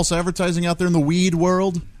there's some false advertising out there in the weed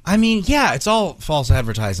world? I mean, yeah, it's all false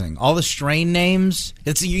advertising. All the strain names,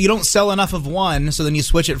 you don't sell enough of one, so then you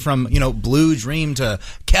switch it from, Blue Dream to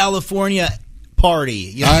California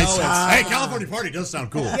Party. Hey, California Party does sound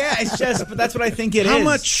cool. Yeah, it's just, but that's what I think it is. How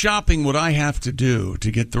much shopping would I have to do to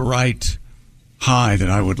get the right high that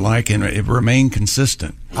I would like and it remain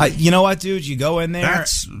consistent? You know what, dude? You go in there.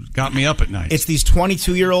 That's got me up at night. It's these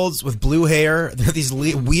 22-year-olds with blue hair. They're these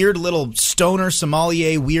weird little stoner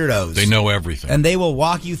sommelier weirdos. They know everything. And they will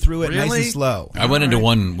walk you through it nice Really? and slow. I went into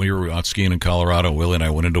one. We were out skiing in Colorado. Willie and I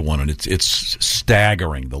went into one, and it's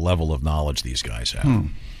staggering the level of knowledge these guys have.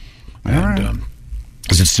 And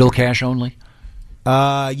is it still cash only?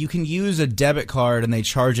 You can use a debit card, and they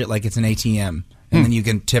charge it like it's an ATM. And then you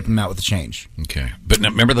can tip them out with the change. Okay. But now,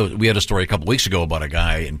 remember, we had a story a couple weeks ago about a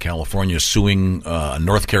guy in California suing a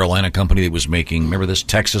North Carolina company that was making, remember this,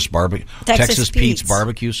 Texas Pete's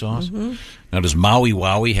barbecue sauce? Mm-hmm. Now, does Maui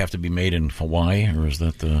Wowie have to be made in Hawaii, or is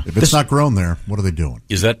that the... If it's not grown there, what are they doing?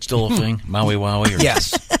 Is that still a thing, Maui Wowie? Or...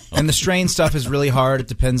 Yes. And the strain stuff is really hard. It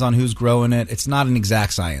depends on who's growing it. It's not an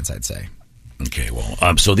exact science, I'd say. Okay,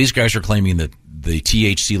 well, so these guys are claiming that the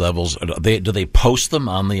THC levels, do they post them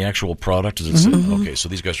on the actual product? Does it say, okay, so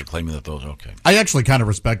these guys are claiming that those, okay. I actually kind of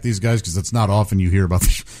respect these guys because it's not often you hear about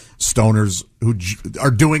these stoners who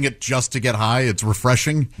are doing it just to get high. It's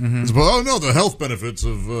refreshing. It's, oh, no, the health benefits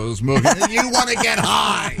of smoking. You want to get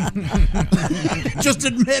high. Just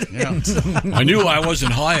admit it. I knew I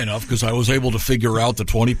wasn't high enough because I was able to figure out the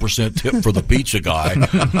 20% tip for the pizza guy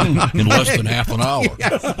in less than half an hour.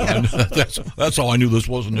 And that's how I knew this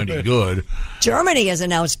wasn't any good. Germany has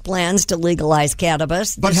announced plans to legalize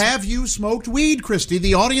cannabis. But have you smoked weed, Christy?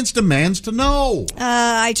 The audience demands to know.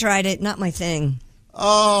 I tried it. Not my thing.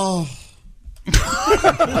 Oh.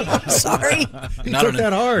 Sorry. Took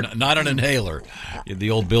that hard. Not an inhaler.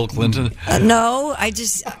 The old Bill Clinton. No,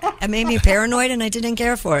 it made me paranoid and I didn't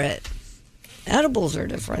care for it. Edibles are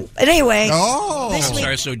different. But anyway.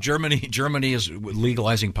 Sorry, so Germany is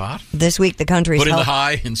legalizing pot? This week the country's Put in the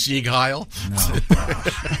high in Sieg Heil? No.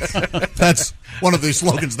 That's one of the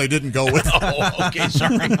slogans they didn't go with. Oh, okay,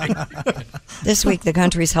 sorry. This week the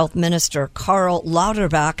country's health minister, Karl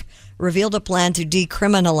Lauterbach, revealed a plan to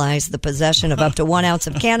decriminalize the possession of up to 1 ounce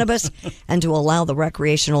of cannabis and to allow the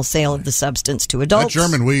recreational sale of the substance to adults. That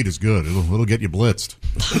German weed is good. It'll get you blitzed.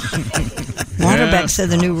 Lauterbach said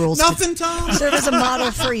the new rules Tom. serve as a model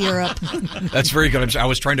for Europe. That's very good. I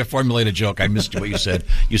was trying to formulate a joke. I missed what you said.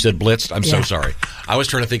 You said blitzed. I'm so sorry. I was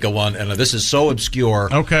trying to think of one, and this is so obscure.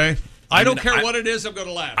 Okay. I don't care what it is. I'm going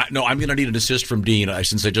to laugh. No, I'm going to need an assist from Dean.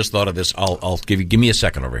 Since I just thought of this, I'll give me a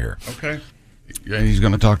second over here. Okay. Yeah, he's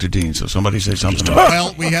going to talk to Dean, so somebody say something.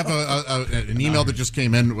 Well, we have an email that just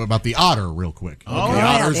came in about the otter, real quick. Oh, the yeah,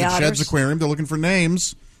 otters at Shed's Aquarium. They're looking for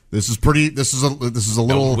names. This is a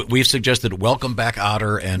little. We've suggested Welcome Back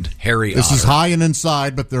Otter and Harry. This Otter. is high and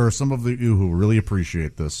inside, but there are some of you who really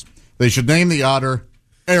appreciate this. They should name the otter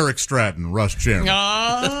Eric Stratton, Rush Chairman,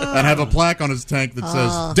 and have a plaque on his tank that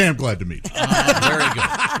says, "Damn glad to meet you." Very good.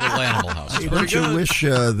 Little Animal House. Hey, don't you wish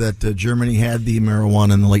that Germany had the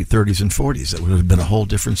marijuana in the late 30s and 40s? That would have been a whole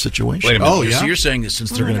different situation. Wait a minute. So you're saying that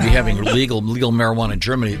since they're going to be having legal marijuana in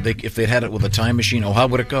Germany, if they had it with a time machine, how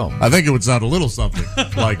would it go? I think it would sound a little something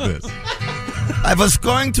like this. I was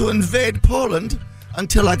going to invade Poland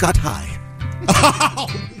until I got high.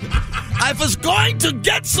 I was going to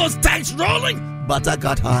get those tanks rolling, but I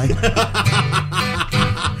got high.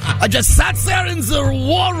 I just sat there in the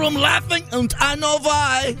war room laughing, and I know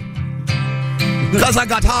why. Because I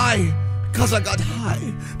got high. Because I got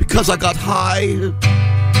high. Because I got high.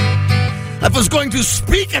 I was going to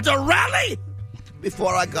speak at a rally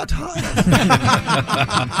before I got high.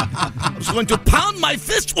 I was going to pound my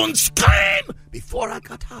fist and scream before I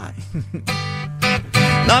got high.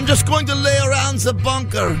 Now I'm just going to lay around the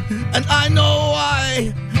bunker, and I know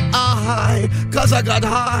why. Cause I got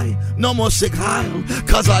high. No more sick Heil,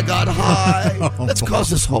 cause I got high. Let's cause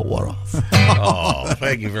this whole war off. Oh,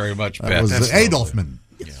 thank you very much, Pat. That was Adolf Man.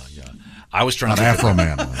 I was trying Not to Afro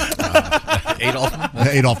Man.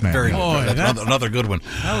 Adolf Man. Very good. Boy, Another good one.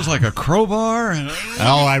 That was like a crowbar.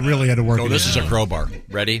 Oh, I really had to work. No, this is a crowbar.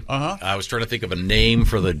 Ready? Uh-huh. I was trying to think of a name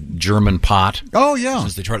for the German pot. Oh yeah.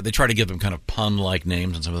 Since they try to give them kind of pun-like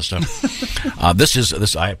names and some of the stuff.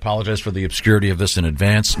 This. I apologize for the obscurity of this in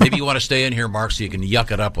advance. Maybe you want to stay in here, Mark, so you can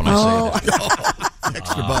yuck it up when I say it.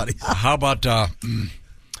 Extra body. How about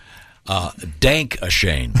Dank a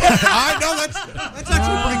Shane? I know that's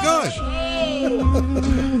actually pretty good.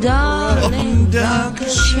 Darling, Dank a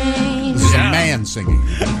Shane. This is a man singing.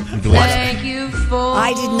 Thank you for.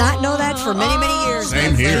 I did not know that for many, many years.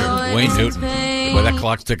 Same here. Wayne Newton. Boy, that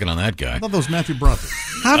clock's ticking on that guy. I thought those Matthew Brothers.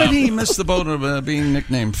 How did he miss the boat of being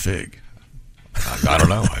nicknamed Fig? I don't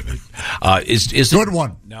know. Is good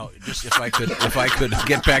one. Now, just if I could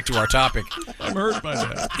get back to our topic. I'm hurt by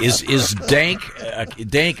that. Is dank?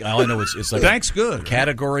 Dank. All I know it's like dank's good.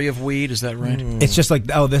 Category of weed. Is that right? It's just like,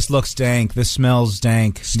 oh, this looks dank. This smells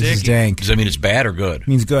dank. This is dank. Does that mean it's bad or good? It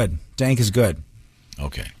means good. Dank is good.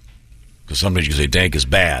 Okay. Because sometimes you can say dank is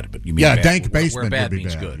bad, but you mean yeah, bad. dank basement where bad would be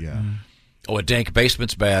means bad. good. Yeah. Oh, a dank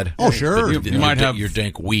basement's bad. Oh, sure. But You might have your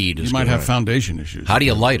dank weed. You Is might good. have foundation issues. How do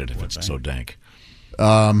you light it if it's so dank?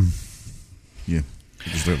 Yeah. You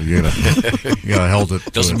gotta hold it.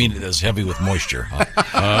 Doesn't mean it's heavy with moisture.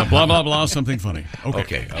 Huh? Blah blah blah. Something funny.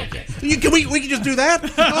 Okay. We can just do that.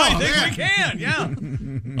 I think we can. Yeah.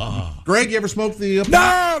 Greg, you ever smoked the?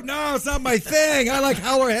 No, it's not my thing. I like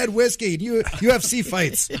Howlerhead whiskey and UFC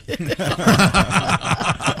fights.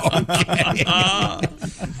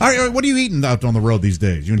 All right, what are you eating out on the road these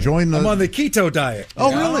days? You enjoying? I'm on the keto diet.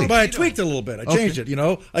 Oh, really? But I tweaked it a little bit. I changed it.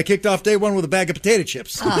 I kicked off day one with a bag of potato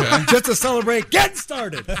chips just to celebrate getting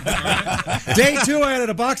started. Day two, I added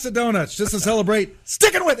a box of donuts just to celebrate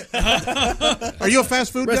sticking with it. Are you a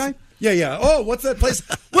fast food guy? Yeah. Oh, what's that place?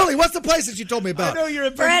 Willie, what's the place that you told me about? I know you're a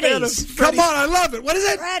big Freddy's. fan of. Come on, I love it. What is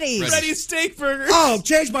it? Freddy's Steak Burgers. Oh,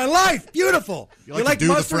 changed my life. Beautiful. You like to do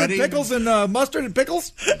the mustard and Freddy? pickles and mustard and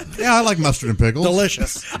pickles? Yeah, I like mustard and pickles.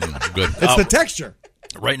 Delicious. Good. It's the texture.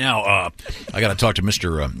 Right now, I got to talk to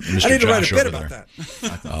Mr. I need to write Josh a bit over about there.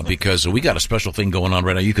 that. Because we got a special thing going on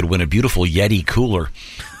right now. You could win a beautiful Yeti cooler.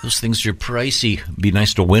 Those things are pricey. Be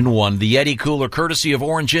nice to win one. The Yeti cooler, courtesy of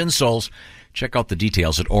Orange Insoles. Check out the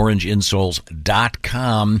details at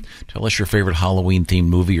orangeinsoles.com. Tell us your favorite Halloween-themed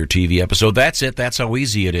movie or TV episode. That's it. That's how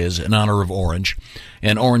easy it is in honor of Orange.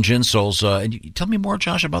 And Orange Insoles. And tell me more,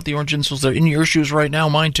 Josh, about the Orange Insoles. They're in your shoes right now.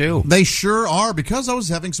 Mine, too. They sure are, because I was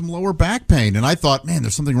having some lower back pain, and I thought, man,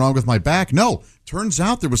 there's something wrong with my back. No, turns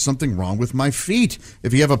out there was something wrong with my feet.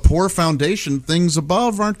 If you have a poor foundation, things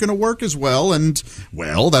above aren't going to work as well, and,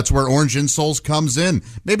 well, that's where Orange Insoles comes in.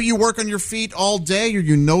 Maybe you work on your feet all day, or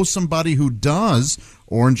you know somebody who does.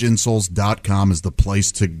 OrangeInsoles.com is the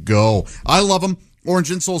place to go. I love them.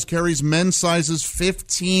 Orange Insoles carries men's sizes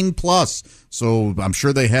 15 plus, so I'm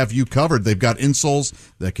sure they have you covered. They've got insoles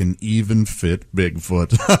that can even fit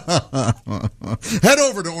Bigfoot. Head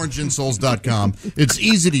over to orangeinsoles.com. It's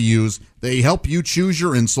easy to use. They help you choose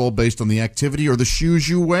your insole based on the activity or the shoes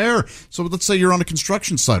you wear. So let's say you're on a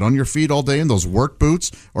construction site, on your feet all day in those work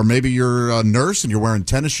boots, or maybe you're a nurse and you're wearing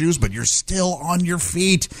tennis shoes, but you're still on your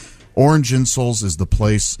feet. Orange Insoles is the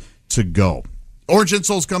place to go. Orange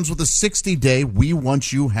Insoles comes with a 60-day We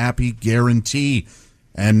Want You Happy guarantee.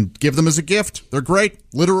 And give them as a gift. They're great.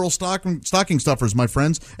 Literal stocking stuffers, my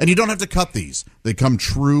friends. And you don't have to cut these. They come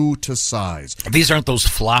true to size. These aren't those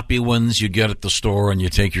floppy ones you get at the store and you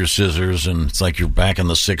take your scissors and it's like you're back in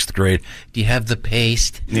the 6th grade. Do you have the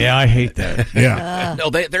paste? Yeah, I hate that. Yeah. No,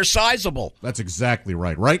 they're sizable. That's exactly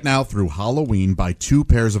right. Right now through Halloween, buy 2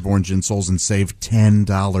 pairs of Orange Insoles and save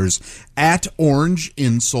 $10 at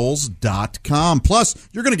orangeinsoles.com. Plus,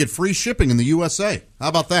 you're going to get free shipping in the USA. How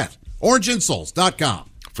about that? OrangeInsoles.com.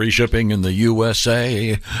 Free shipping in the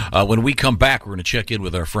USA. When we come back, we're going to check in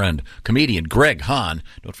with our friend, comedian Greg Hahn.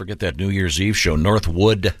 Don't forget that New Year's Eve show,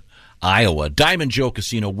 Northwood, Iowa. Diamond Joe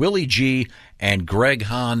Casino, Willie G. and Greg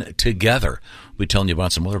Hahn together. We'll be telling you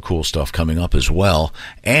about some other cool stuff coming up as well.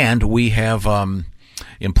 And we have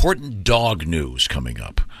Important dog news coming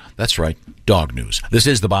up. That's right, dog news. This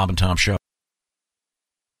is the Bob and Tom Show.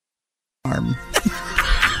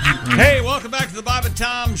 Hey, welcome back to the Bob and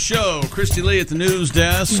Tom Show. Christy Lee at the news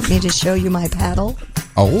desk. Want me to show you my paddle?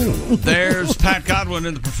 Oh. There's Pat Godwin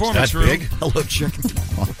in the performance room. Big. Hello, chicken.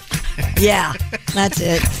 Yeah, that's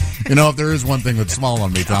it. You know, if there is one thing that's small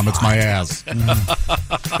on me, Tom, it's my ass.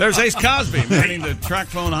 There's Ace Cosby manning the track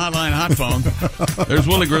phone hotline hot phone. There's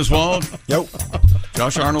Willie Griswold. Yo.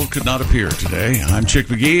 Josh Arnold could not appear today. I'm Chick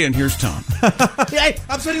McGee, and here's Tom. Hey,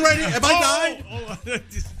 I'm sitting right here. Have I died?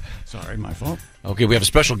 Sorry, my fault. Okay, we have a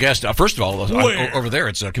special guest. First of all, Where? over there,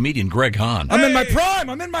 it's comedian Greg Hahn. I'm in my prime.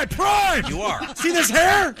 I'm in my prime. You are. See this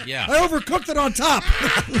hair? Yeah. I overcooked it on top.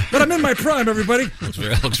 But I'm in my prime, everybody.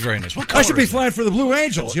 Looks very nice. What I should be color is it? flying for the Blue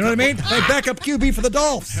Angels. You know what I mean? My backup QB for the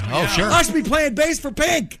Dolphs. Oh, sure. I should be playing bass for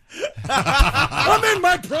Pink. I'm in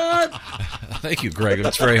my prime. Thank you, Greg.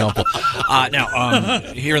 That's very helpful. Now,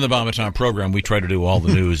 here in the Bob and Tom program, we try to do all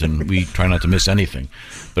the news, and we try not to miss anything.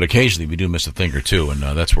 But occasionally, we do miss a thing or two, and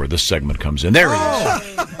that's where this segment comes in. There he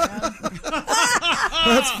is.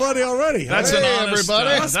 That's funny already. That's an honest,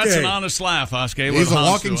 that's an honest laugh, Oskar. He's a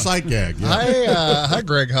walking sight gag. Yeah. Hi,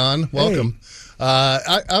 Greg Hahn. Welcome.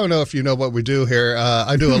 I don't know if you know what we do here.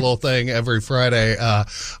 I do a little thing every Friday.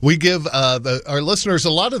 We give our listeners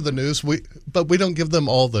a lot of the news, but we don't give them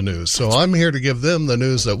all the news. So I'm here to give them the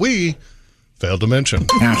news that we failed to mention.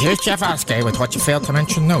 Now, here's Jeff Oskar with what you failed to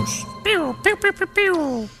mention news. Pew, pew, pew, pew,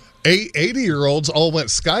 pew. 80-years all went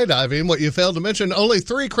skydiving. What you failed to mention, only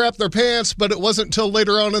 3 crapped their pants, but it wasn't until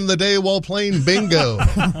later on in the day while playing bingo.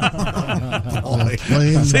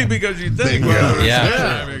 See, because you think.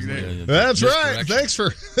 That's right. Thanks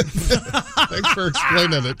for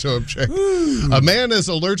explaining it to him, Chick. A man is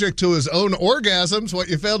allergic to his own orgasms. What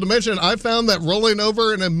you failed to mention, I found that rolling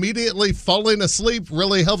over and immediately falling asleep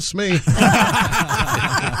really helps me.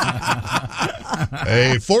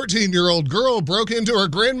 A 14-year-old girl broke into her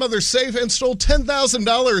grandmother's safe and stole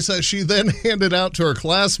 $10,000 that she then handed out to her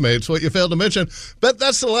classmates. What you failed to mention, bet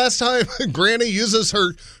that's the last time Granny uses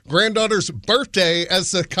her granddaughter's birthday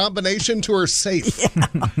as a combination to her safe.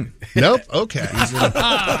 Yeah. Nope? Okay.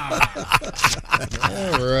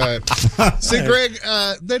 All right. See, Greg,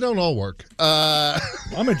 they don't all work.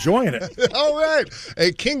 I'm enjoying it. All right.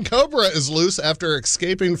 A king cobra is loose after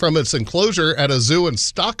escaping from its enclosure at a zoo in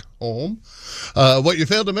Stockholm. What you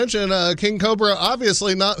failed to mention, King Cobra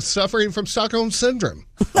obviously not suffering from Stockholm Syndrome.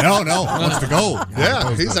 No, wants to go.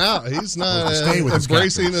 Yeah, he's out. He's not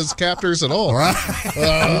embracing his captors at all.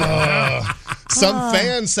 Some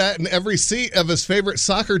fans sat in every seat of his favorite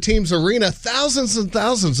soccer team's arena. Thousands and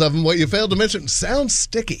thousands of them. What you failed to mention, sounds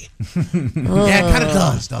sticky. Yeah, it kind of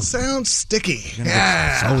does, doesn't it? Sounds sticky.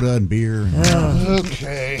 Yeah. Soda and beer.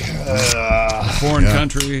 Okay. Foreign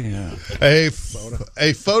country. Yeah.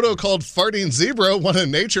 A photo called Farting Zebra won a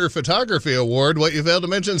Nature Photography Award. What you failed to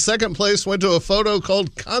mention, second place went to a photo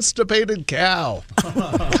called Constipated Cow.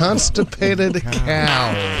 Constipated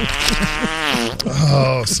Cow.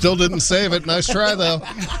 Oh, still didn't save it. Nice try, though.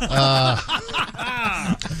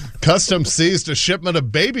 Customs seized a shipment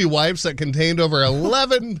of baby wipes that contained over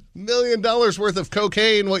 $11 million worth of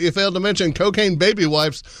cocaine. What you failed to mention, cocaine baby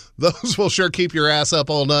wipes, those will sure keep your ass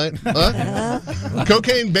up all night. Huh?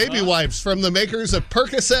 Cocaine baby wipes from the makers of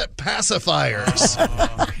Percocet pacifiers.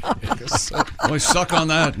 Boy, suck on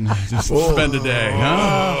that and just spend a day.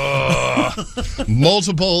 Huh?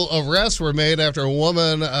 Multiple arrests were made after a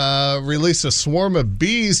woman released a swarm of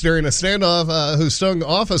bees during a standoff who stung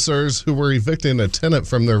officers who were evicting a tenant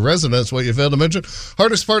from their residence. What you failed to mention,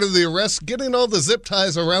 hardest part of the arrest, getting all the zip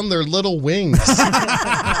ties around their little wings.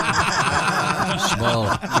 Small,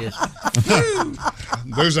 yes.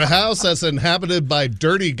 There's a house that's inhabited by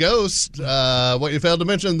dirty ghosts. What you failed to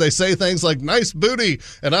mention, they say things like, nice booty,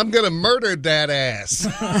 and I'm going to murder that ass.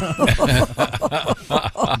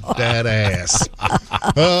 That ass.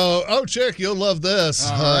 Oh, Chick, you'll love this.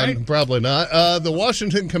 Right. Probably not. The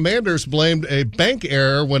Washington Commanders blamed a bank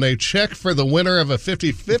error when a check for the winner of a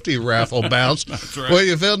 50-50 raffle bounced. That's right. What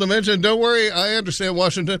you failed to mention, don't worry, I understand,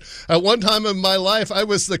 Washington. At one time in my life, I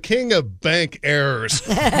was the king of bank errors.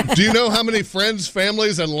 Do you know how many friends,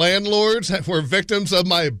 families, and landlords were victims of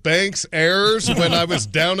my bank's errors when I was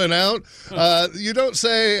down and out? You don't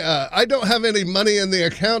say, I don't have any money in the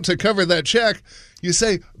account to cover that check. You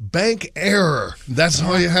say bank error. That's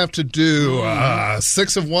all you have to do.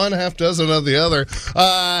 6 of one, half dozen of the other.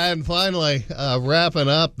 And finally, wrapping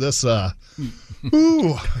up this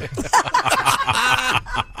Ooh.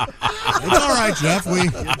 It's all right, Jeff. We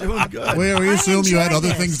assume you had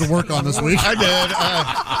other things to work on this week. I did.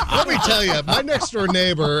 Let me tell you, my next door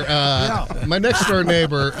neighbor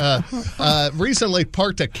recently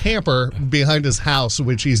parked a camper behind his house,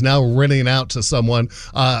 which he's now renting out to someone.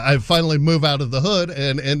 I finally moved out of the hood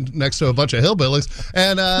and next to a bunch of hillbillies.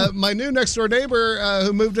 And my new next door neighbor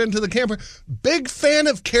who moved into the camper, big fan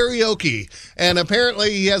of karaoke. And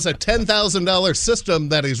apparently he has a $10,000 system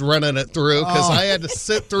that he's running it through because I had to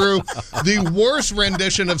sit through the worst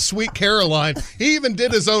rendition of Sweet Caroline. He even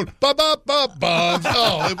did his own ba-ba-ba-bums.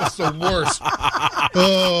 Oh, it was the worst.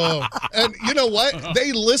 Oh, and you know what?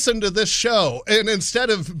 They listened to this show, and instead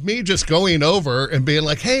of me just going over and being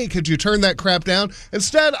like, hey, could you turn that crap down?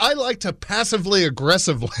 Instead, I like to passively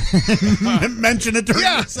aggressively mention it during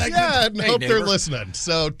the segment. Yeah, and hope they're listening.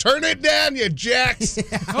 So turn it down, you jacks.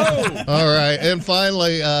 All right, and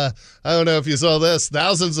finally, I don't know if you saw this.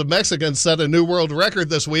 Thousands of Mexicans set a new world record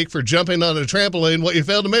this week for jumping on a trampoline. What you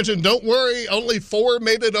failed to mention, don't worry, only 4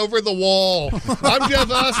 made it over the wall. I'm Jeff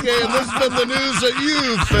Oskey, and this has been the news that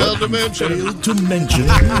you failed to mention.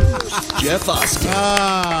 Jeff Oskey.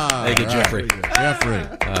 Thank you, Jeffrey. Jeffrey.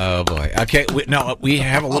 Oh boy. Okay. We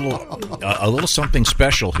have a little something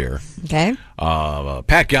special here. Okay.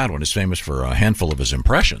 Pat Godwin is famous for a handful of his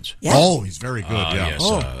impressions. Yeah. Oh, he's very good. Yeah.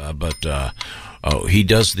 Yes. He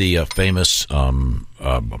does the famous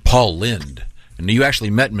Paul Lynde. And you actually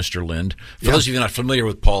met Mr. Lynde. For those of you not familiar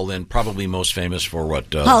with Paul Lynde, probably most famous for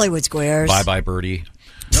what? Hollywood Squares. Bye Bye Birdie.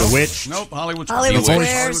 Bewitched. Nope, Hollywood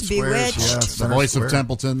Squares. Bewitched. Yes, the voice of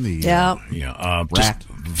Templeton. Just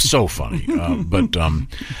so funny. But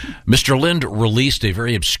Mr. Lynde released a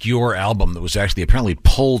very obscure album that was actually apparently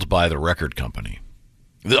pulled by the record company.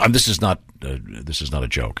 This is not a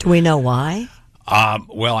joke. Do we know why?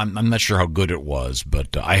 Well, I'm not sure how good it was,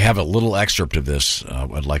 but I have a little excerpt of this.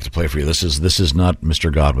 I'd like to play for you. This is not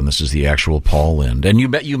Mr. Godwin. This is the actual Paul Lynde. And you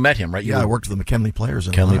met him, right? I worked with the McKinley Players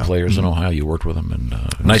in McKinley Ohio. Players in Ohio. You worked with him, and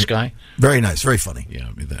nice guy. Very nice, very funny. Yeah.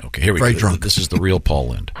 Okay. Here we go. Very drunk. This is the real Paul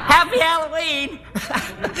Lynde. Happy Halloween!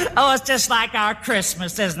 Oh, it's just like our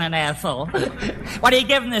Christmas, isn't it, Ethel? What are you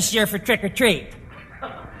giving this year for trick or treat?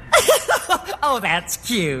 Oh, that's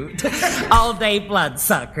cute. All day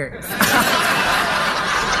bloodsuckers. Oh,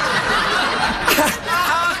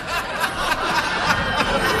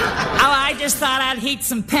 I just thought I'd heat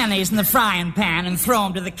some pennies in the frying pan and throw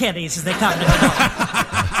them to the kiddies as they come to the door.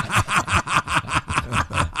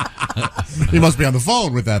 He must be on the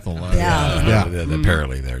phone with Ethel.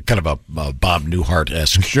 Apparently, they're kind of a Bob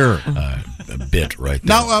Newhart-esque bit right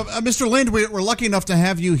there. Now, Mr. Lynde, we're lucky enough to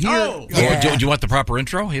have you here. Do you want the proper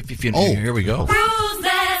intro? Here we go. Who's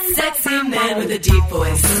that sexy man with a deep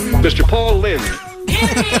voice? Mr. Paul Lynde.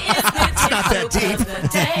 It's not that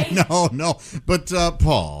deep. No. But,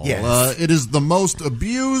 Paul, Yes. it is the most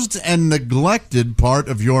abused and neglected part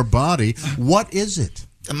of your body. What is it?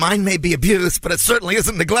 Mine may be abused, but it certainly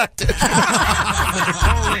isn't neglected. Thank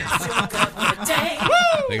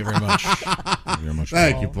you very much.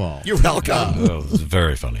 Thank you, Paul. You're welcome. Oh, this is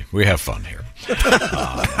very funny. We have fun here.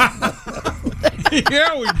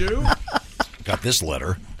 Yeah, we do. Got this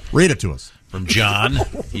letter. Read it to us. From John.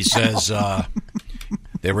 He says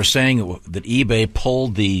they were saying that eBay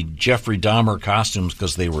pulled the Jeffrey Dahmer costumes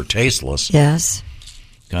because they were tasteless. Yes.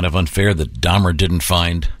 Kind of unfair that Dahmer didn't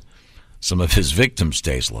find some of his victims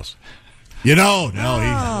tasteless.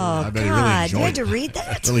 I bet he really enjoyed you had to read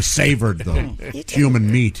that? Really savored the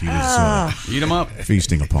human meat he was Eat them up.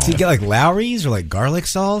 feasting upon. Did you get like Lowry's or like garlic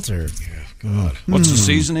salt or? God. What's the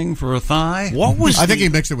seasoning for a thigh? What was? I think he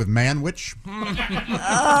mixed it with manwich.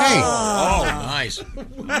 Hey. Oh, nice.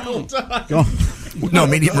 Well done. No,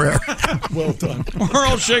 medium rare. Well done. We're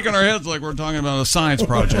all shaking our heads like we're talking about a science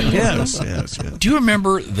project. Yes. Do you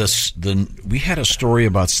remember we had a story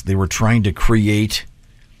about they were trying to create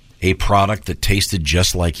a product that tasted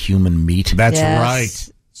just like human meat? That's right.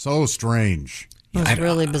 So strange. It was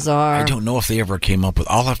really bizarre. I don't know if they ever came up with.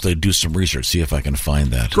 I'll have to do some research, see if I can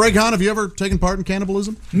find that. Greg Hahn, have you ever taken part in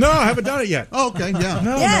cannibalism? No, I haven't done it yet. Oh, okay, yeah.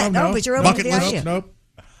 No, but you're open to the list. idea. Nope.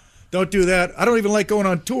 Don't do that. I don't even like going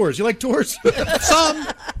on tours. You like tours? Some.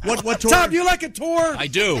 What tour? Tom, you like a tour? I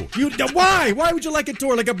do. Why? Why would you like a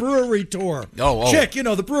tour? Like a brewery tour? Oh. Chick,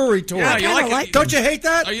 the brewery tour. Yeah, you like it. Don't you hate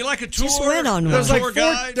that? Are you like a tour? Just went on one.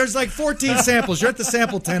 There's like 14 samples. You're at the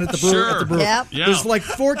sample tent at the brewery. Sure. At the brewery. Yep. Yeah. There's like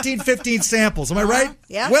 14, 15 samples. Am I right?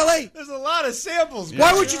 Yeah. Willie? There's a lot of samples.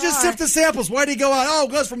 Why would you just sift the samples? Why do you go out? Oh,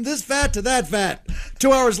 it goes from this fat to that fat.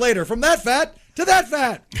 2 hours later, from that fat to that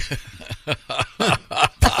fat.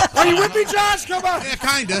 Are you with me, Josh? Come on. Yeah,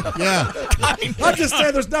 kinda. Yeah. I'm just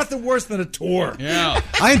saying, there's nothing worse than a tour. Yeah.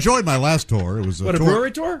 I enjoyed my last tour. It was a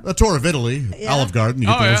brewery tour? A tour of Italy, Olive Garden. You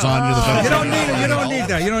get the lasagna, the vegetables. You don't need it. You don't need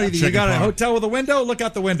that. You don't need it. You got a hotel with a window? Look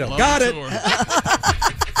out the window. Got it. You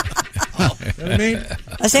know what I mean?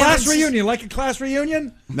 Class reunion, like a class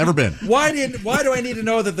reunion? Never been. Why do I need to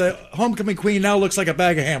know that the homecoming queen now looks like a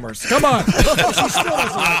bag of hammers? Come on. She still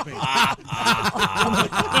doesn't like me.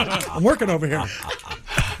 I'm working over here.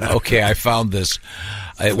 Okay, I found this.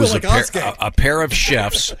 It was like a pair of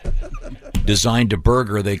chefs designed a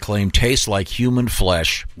burger they claim tastes like human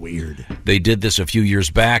flesh. Weird. They did this a few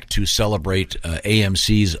years back to celebrate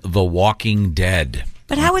AMC's The Walking Dead.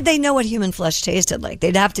 But how would they know what human flesh tasted like?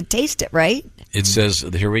 They'd have to taste it, right? It says,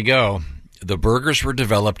 here we go. The burgers were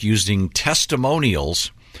developed using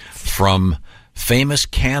testimonials from famous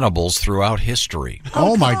cannibals throughout history.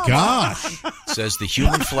 Oh my gosh. It says the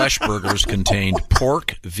human flesh burgers contained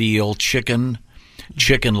pork, veal, chicken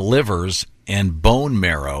livers, and bone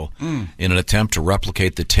marrow in an attempt to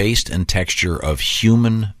replicate the taste and texture of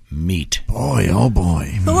human meat. Boy, oh boy.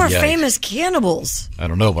 Who are famous cannibals? I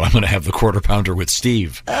don't know, but I'm going to have the quarter pounder with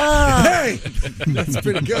Steve. Hey! That's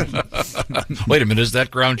pretty good. Wait a minute, is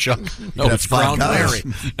that ground chuck? No, That's it's ground Five Larry.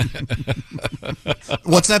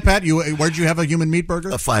 What's that, Pat? Where'd you have a human meat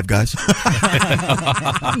burger? Five Guys.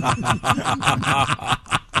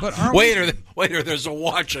 But Waiter, there's a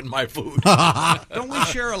watch in my food. Don't we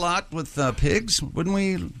share a lot with pigs? Wouldn't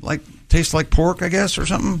we taste like pork, I guess, or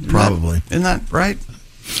something? Probably. Isn't that right?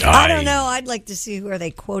 I don't know. I'd like to see where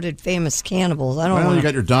they quoted famous cannibals. I don't Well, know. you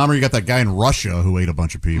got your Dahmer. You got that guy in Russia who ate a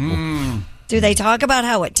bunch of people. Do they talk about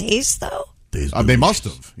how it tastes, though? They must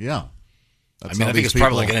have. Yeah. I think it's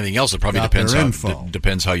probably like anything else. It probably depends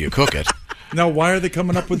how you cook it. Now, why are they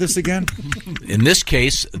coming up with this again? In this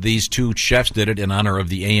case, these two chefs did it in honor of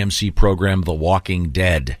the AMC program The Walking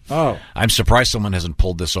Dead. Oh. I'm surprised someone hasn't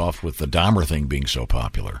pulled this off with the Dahmer thing being so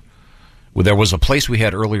popular. Well, there was a place we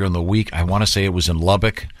had earlier in the week, I want to say it was in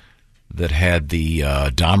Lubbock, that had the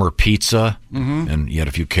Dahmer pizza, and you had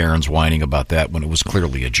a few Karens whining about that when it was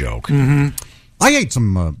clearly a joke. I ate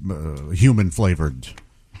some human-flavored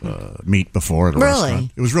meat before at a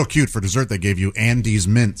restaurant. It was real cute. For dessert, they gave you Andes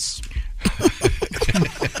mince.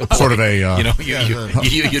 Sort of a you'd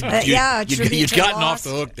gotten off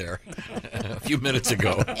the hook there a few minutes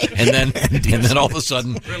ago, and then all of a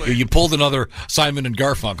sudden you pulled another Simon and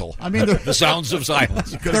Garfunkel. I mean, the sounds of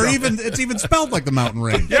silence. It's even spelled like the mountain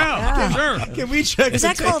range. Yeah, sure. Can we check? Is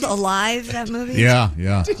that called Alive, that movie?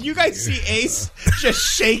 Yeah. Did you guys see Ace just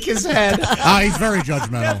shake his head? He's very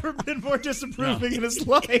judgmental. Never been more disapproving in his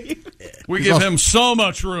life. We give him so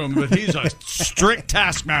much room, but he's a strict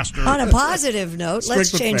taskmaster. On a positive note,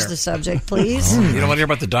 let's change the subject, please. You don't want to hear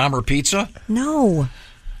about the Dahmer pizza? No.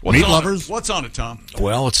 Meat lovers. What's on it, Tom?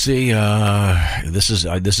 Well, let's see. This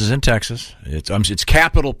is in Texas. It's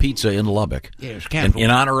Capital Pizza in Lubbock. Yeah, it's Capital. In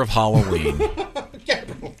honor of Halloween.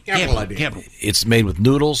 Capital idea. Capital. It's made with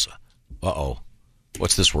noodles.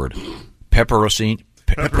 What's this word? Pepperoncini.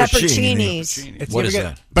 Pepperoncinis. What is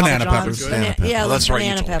that? Banana peppers. Yeah, that's right.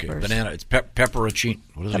 banana Okay. peppers. Banana. It's pepperoncini.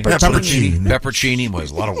 What is it? Pepperoncini. Pepperoncini. Well,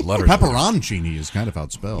 there's a lot of letters. Pepperoncini is kind of how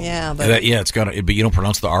it's spelled. Yeah, but it's got. But you don't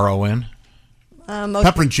pronounce the R-O-N.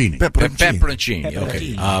 Pepperoncini. Pepperoncini.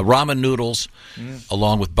 Okay. Ramen noodles,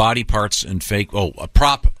 along with body parts and fake.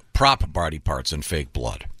 Prop body parts and fake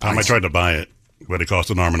blood. Tom, I tried to buy it, but it cost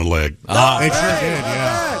an arm and a leg. They sure did.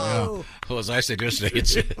 Yeah. Well, as I said yesterday,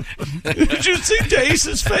 it's. Did you see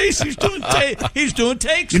Dace's face? He's doing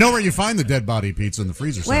takes. You know where you find the dead body pizza in the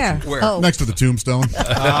freezer section? Where? Oh. Next to the tombstone.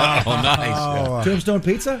 Nice. Tombstone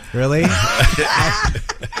pizza? Really?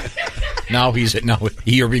 Now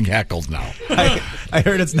you're being heckled now. I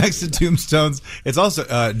heard it's next to Tombstones. It's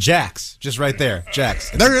also Jack's, just right there. Jack's.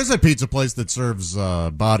 There is a pizza place that serves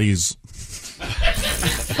bodies.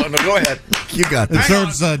 No, go ahead. You got It this.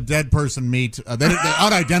 serves dead person meat. They're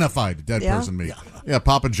unidentified dead person meat. Yeah,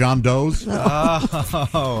 Papa John Doe's.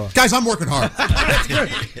 Guys, I'm working hard.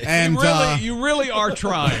 And you really are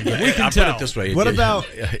trying. We can I'll tell. put it this way. What about?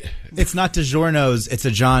 It's not DiGiorno's. It's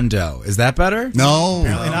a John Doe. Is that better? No.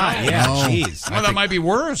 Apparently not. Yeah. No. Jeez. Well, that might be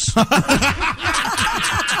worse.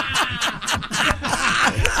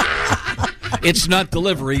 It's not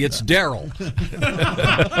delivery. It's Daryl.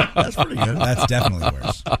 That's pretty good. That's definitely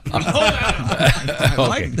worse.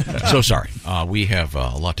 Okay. So sorry. We have a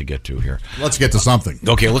lot to get to here. Let's get to something.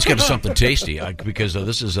 Okay, let's get to something tasty because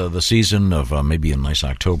this is the season of maybe a nice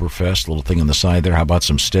Oktoberfest, little thing on the side there. How about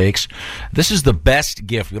some steaks? This is the best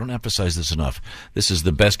gift. We don't emphasize this enough. This is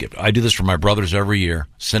the best gift. I do this for my brothers every year.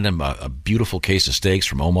 Send them a beautiful case of steaks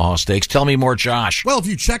from Omaha Steaks. Tell me more, Josh. Well, if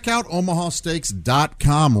you check out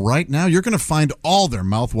omahasteaks.com right now, you're going to find all their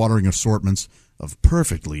mouth-watering assortments of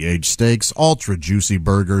perfectly aged steaks, ultra juicy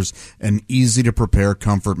burgers, and easy to prepare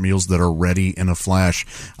comfort meals that are ready in a flash.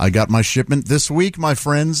 I got my shipment this week, my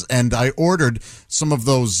friends, and I ordered some of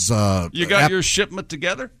those. You got your shipment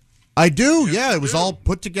together? I do. Yes, it was all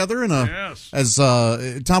put together in a. Yes. As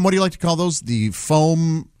Tom, what do you like to call those? The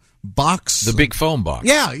foam box, the big foam box.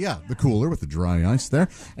 Yeah, the cooler with the dry ice there,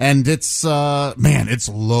 and it's it's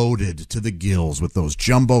loaded to the gills with those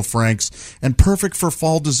jumbo franks, and perfect for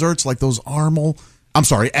fall desserts like those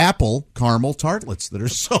apple caramel tartlets that are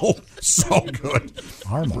so good.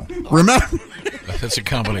 Caramel. Remember, that's a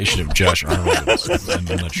combination of Josh Arnold. I'm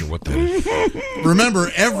not sure what that is.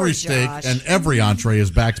 Remember, every steak and every entree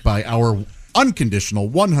is backed by our unconditional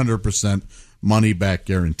 100% money-back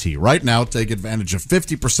guarantee. Right now, take advantage of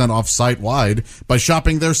 50% off site-wide by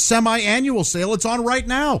shopping their semi-annual sale. It's on right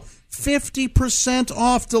now. 50%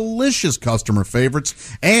 off delicious customer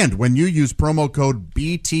favorites. And when you use promo code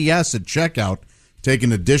BTS at checkout, take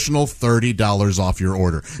an additional $30 off your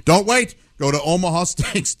order. Don't wait. Go to Omaha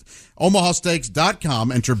Steaks,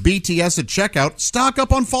 omahasteaks.com, enter BTS at checkout, stock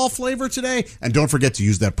up on fall flavor today, and don't forget to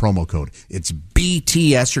use that promo code. It's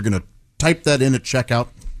BTS. You're going to type that in at checkout.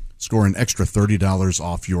 Score an extra $30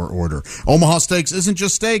 off your order. Omaha Steaks isn't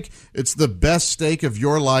just steak. It's the best steak of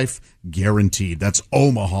your life, guaranteed. That's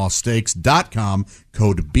omahasteaks.com.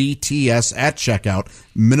 Code BTS at checkout.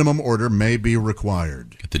 Minimum order may be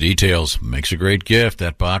required. Get the details. Makes a great gift.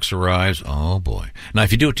 That box arrives. Oh, boy. Now,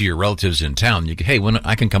 if you do it to your relatives in town, you can, hey, when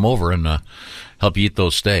I can come over and help you eat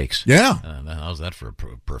those steaks. Yeah. How's that for a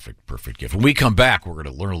perfect gift? When we come back, we're going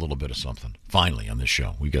to learn a little bit of something, finally, on this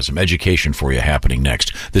show. We've got some education for you happening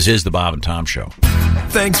next. This is the Bob and Tom Show.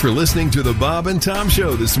 Thanks for listening to the Bob and Tom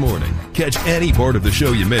Show this morning. Catch any part of the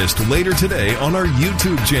show you missed later today on our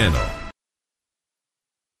YouTube channel.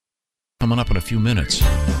 Coming up in a few minutes.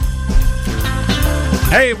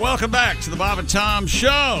 Hey, welcome back to the Bob and Tom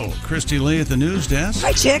Show. Christy Lee at the news desk.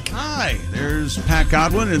 Hi, Chick. Hi. There's Pat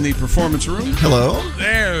Godwin in the performance room. Hello.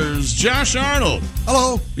 There's Josh Arnold.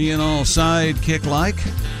 Hello. Being all sidekick-like.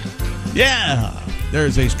 Yeah.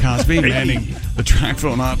 There's Ace Cosby manning the track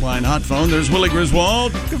phone hotline hot phone. There's Willie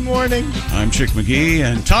Griswold. Good morning. I'm Chick McGee.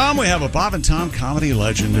 And Tom, we have a Bob and Tom comedy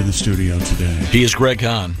legend in the studio today. He is Greg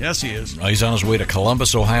Hahn. Yes, he is. He's on his way to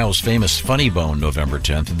Columbus, Ohio's famous Funny Bone, November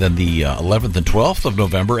 10th. And then the 11th and 12th of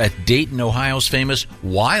November at Dayton, Ohio's famous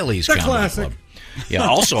Wiley's The Comedy classic. Club. Yeah,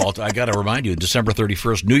 also, I got to remind you, December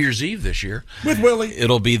 31st, New Year's Eve this year. With Willie.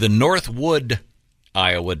 It'll be the Northwood,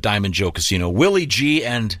 Iowa Diamond Joe Casino. Willie G.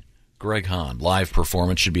 and Greg Hahn. Live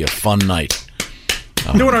performance. Should be a fun night.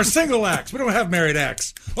 Doing our single acts. We don't have married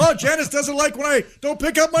acts. Oh, Janice doesn't like when I don't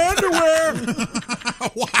pick up my underwear.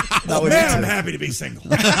 Wow. Man, I'm happy to be single.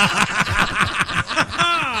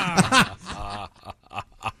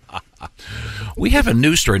 We have a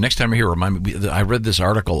news story. Next time you're here, remind me. I read this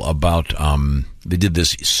article about they did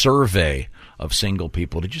this survey of single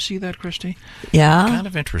people. Did you see that, Christy? Yeah. Kind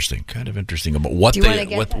of interesting about what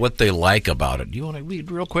they like about it. Do you want to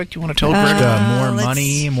read real quick? Do you want to tell Greg? More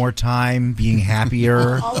money, more time, being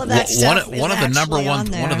happier. All of that stuff One of the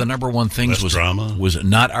number one things Less drama. was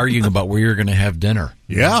not arguing about where you're going to have dinner.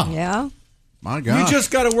 Yeah. Yeah. My God. You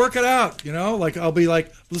just got to work it out, Like, I'll be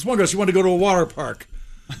like, this one goes, you want to go to a water park.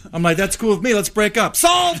 I'm like, that's cool with me. Let's break up.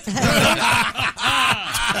 Solved!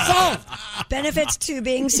 Solved! Benefits to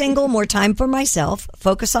being single: more time for myself,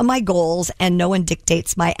 focus on my goals, and no one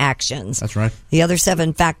dictates my actions. That's right. The other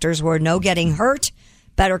 7 factors were no getting hurt,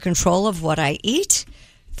 better control of what I eat,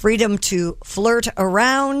 freedom to flirt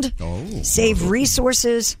around, save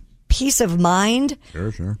resources, peace of mind,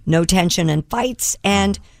 Sure. no tension in fights,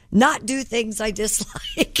 and not do things I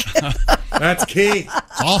dislike. That's key.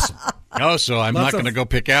 It's awesome. Oh, so I'm not going to go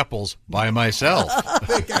pick apples by myself.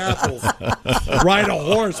 Pick apples. Ride a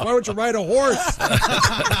horse. Why would you ride a horse?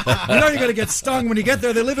 You're going to get stung when you get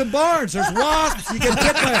there. They live in barns. There's wasps. You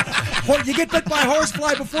get bit by a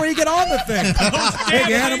horsefly before you get on the thing.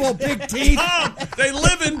 Big animal, big teeth. Tom, they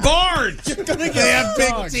live in barns. They have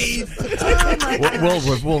big teeth.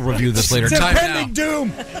 We'll review this later. It's Time impending now.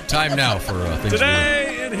 doom. Time now for things.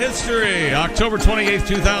 Today in history, October 28th,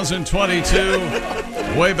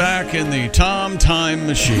 2022. Way back in the Tom Time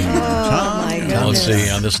Machine. Now, let's see,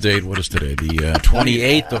 on this date, what is today? The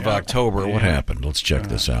 28th of October. What happened? Let's check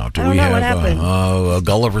this out. I don't know what happened.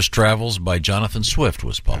 Gulliver's Travels by Jonathan Swift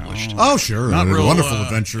was published. Oh, sure. Not A real, wonderful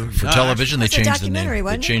adventure. For television, they That's a changed the name. documentary, They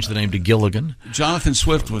wasn't it? changed the name to Gilligan. Jonathan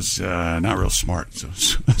Swift was not real smart, so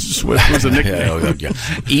Swift was a nickname. Yeah.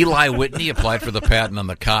 Eli Whitney applied for the patent on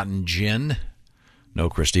the cotton gin. No,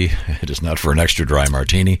 Christy, it is not for an extra dry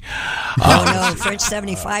martini. No, French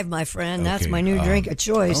 75, my friend. That's my new drink of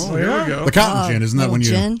choice. Oh, here we go. The cotton gin, isn't that when you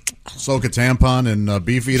gin? soak a tampon in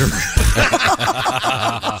beef eater?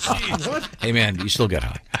 Hey, man, you still get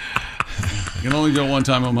high. You can only go one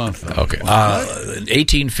time a month. Though. Okay. In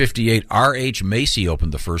 1858, R.H. Macy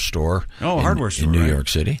opened the first store. Hardware store in New right? York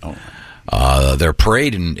City. Oh. Their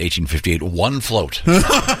parade in 1858, one float.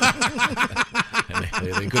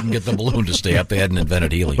 They couldn't get the balloon to stay up. They hadn't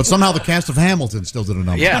invented helium. But somehow the cast of Hamilton still did a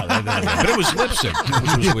number. Yeah, but it was lip sync,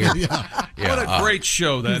 which was weird. Yeah. What a great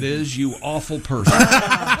show that is, you awful person.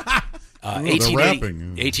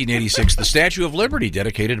 1886, the Statue of Liberty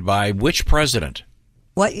dedicated by which president?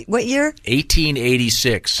 What year?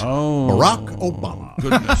 1886. Oh, Barack Obama.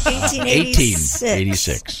 Goodness.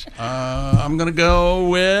 1886. I'm going to go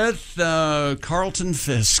with Carlton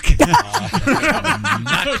Fisk.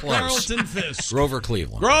 Not close. Carlton Fisk. Grover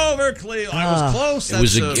Cleveland. Grover Cleveland. I was close.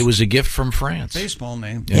 It was a gift from France. Baseball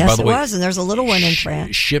name. And Yes, by the it way, was, and there's a little one in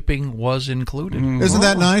France. shipping was included. Isn't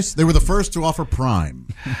that nice? They were the first to offer Prime.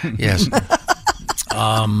 Yes.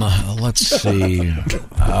 Let's see.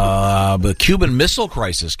 The Cuban Missile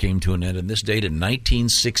Crisis came to an end in this date in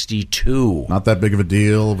 1962. Not that big of a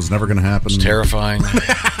deal. It was never going to happen. It's terrifying.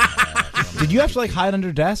 Did you have to like hide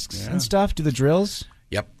under desks and stuff? Do the drills?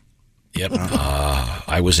 Yep.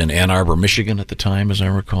 I was in Ann Arbor, Michigan at the time, as I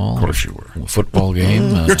recall. Of course you were. A football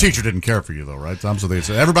game. Your teacher didn't care for you, though, right, Tom? So they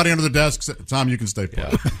said, everybody under the desks. Tom, you can stay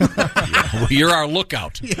put. Well, you're our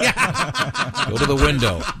lookout. Go to the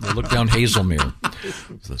window. You look down Hazelmere.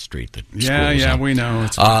 It's the street that school was on. we know.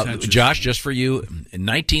 It's Josh, just for you, in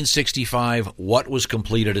 1965, what was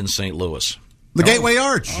completed in St. Louis? The Gateway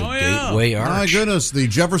Arch. Gateway Arch. My goodness, the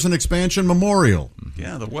Jefferson Expansion Memorial.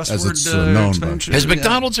 Yeah, the As westward it's known expansion. Has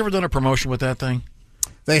McDonald's ever done a promotion with that thing?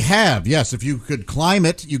 They have, yes. If you could climb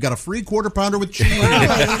it, you got a free quarter pounder with cheese. Really? Is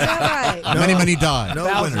that right? Many died.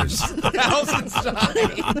 No winners.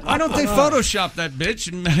 Why don't they Photoshop that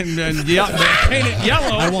bitch and paint it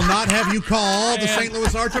yellow? I will not have you call the St.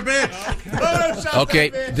 Louis Arch a bitch. Okay,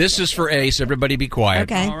 this is for Ace. Everybody be quiet.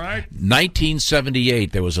 Okay. All right.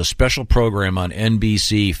 1978, there was a special program on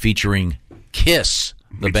NBC featuring Kiss,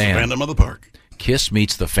 the Meets band. Phantom of the Park. Kiss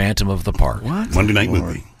meets the Phantom of the Park. What? Monday night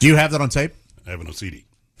movie. Do you have that on tape? I have it on CD.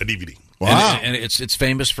 A DVD. Wow. And it's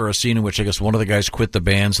famous for a scene in which I guess one of the guys quit the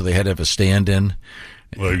band, so they had to have a stand-in.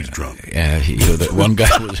 Well, he was drunk. And the one guy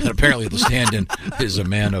was apparently the stand-in is a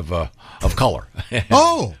man of color.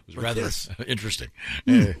 Oh, it was rather interesting.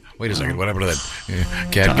 Wait a second, what happened to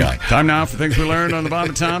that cat guy? Time now for things we learned on the Bob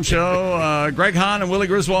and Tom Show. Greg Hahn and Willie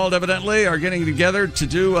Griswold evidently are getting together to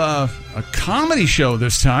do a comedy show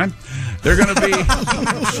this time. They're going to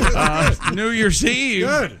be New Year's Eve.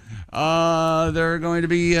 Good. They're going to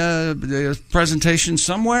be a presentation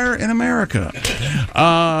somewhere in America.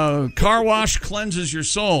 Car wash cleanses your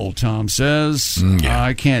soul, Tom says.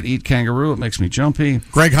 I can't eat kangaroo. It makes me jumpy.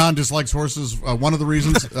 Greg Hahn dislikes horses. One of the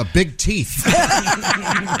reasons, big teeth.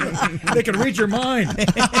 They can read your mind.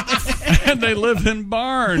 And they live in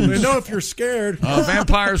barns. They know if you're scared.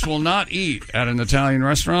 Vampires will not eat at an Italian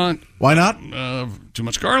restaurant. Why not? Too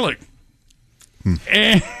much garlic.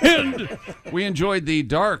 And we enjoyed the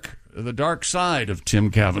dark side of Tim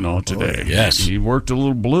Cavanaugh today. Yes. He worked a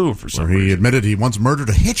little blue for some He reason. admitted he once murdered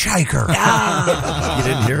a hitchhiker. You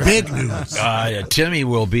didn't hear it. Big news. Timmy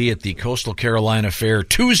will be at the Coastal Carolina Fair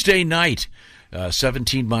Tuesday night,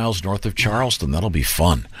 17 miles north of Charleston. That'll be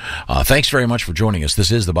fun. Thanks very much for joining us. This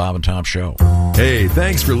is the Bob and Tom Show. Hey,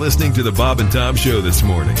 thanks for listening to the Bob and Tom Show this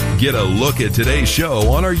morning. Get a look at today's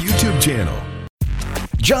show on our YouTube channel.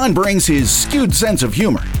 John brings his skewed sense of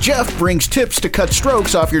humor. Jeff brings tips to cut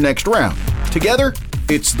strokes off your next round. Together,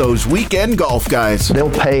 it's those weekend golf guys.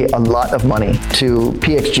 They'll pay a lot of money to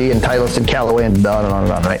PXG and Titleist and Callaway and on and on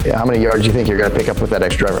and on, right? How many yards do you think you're going to pick up with that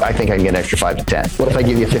extra driver? I think I can get an extra 5 to 10. What if I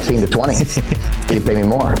give you 15 to 20? You pay me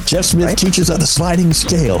more. Jeff Smith teaches on a sliding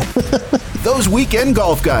scale. Those Weekend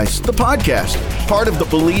Golf Guys, the podcast, part of the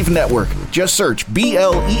Believe Network. Just search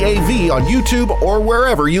BLEAV on YouTube or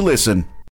wherever you listen.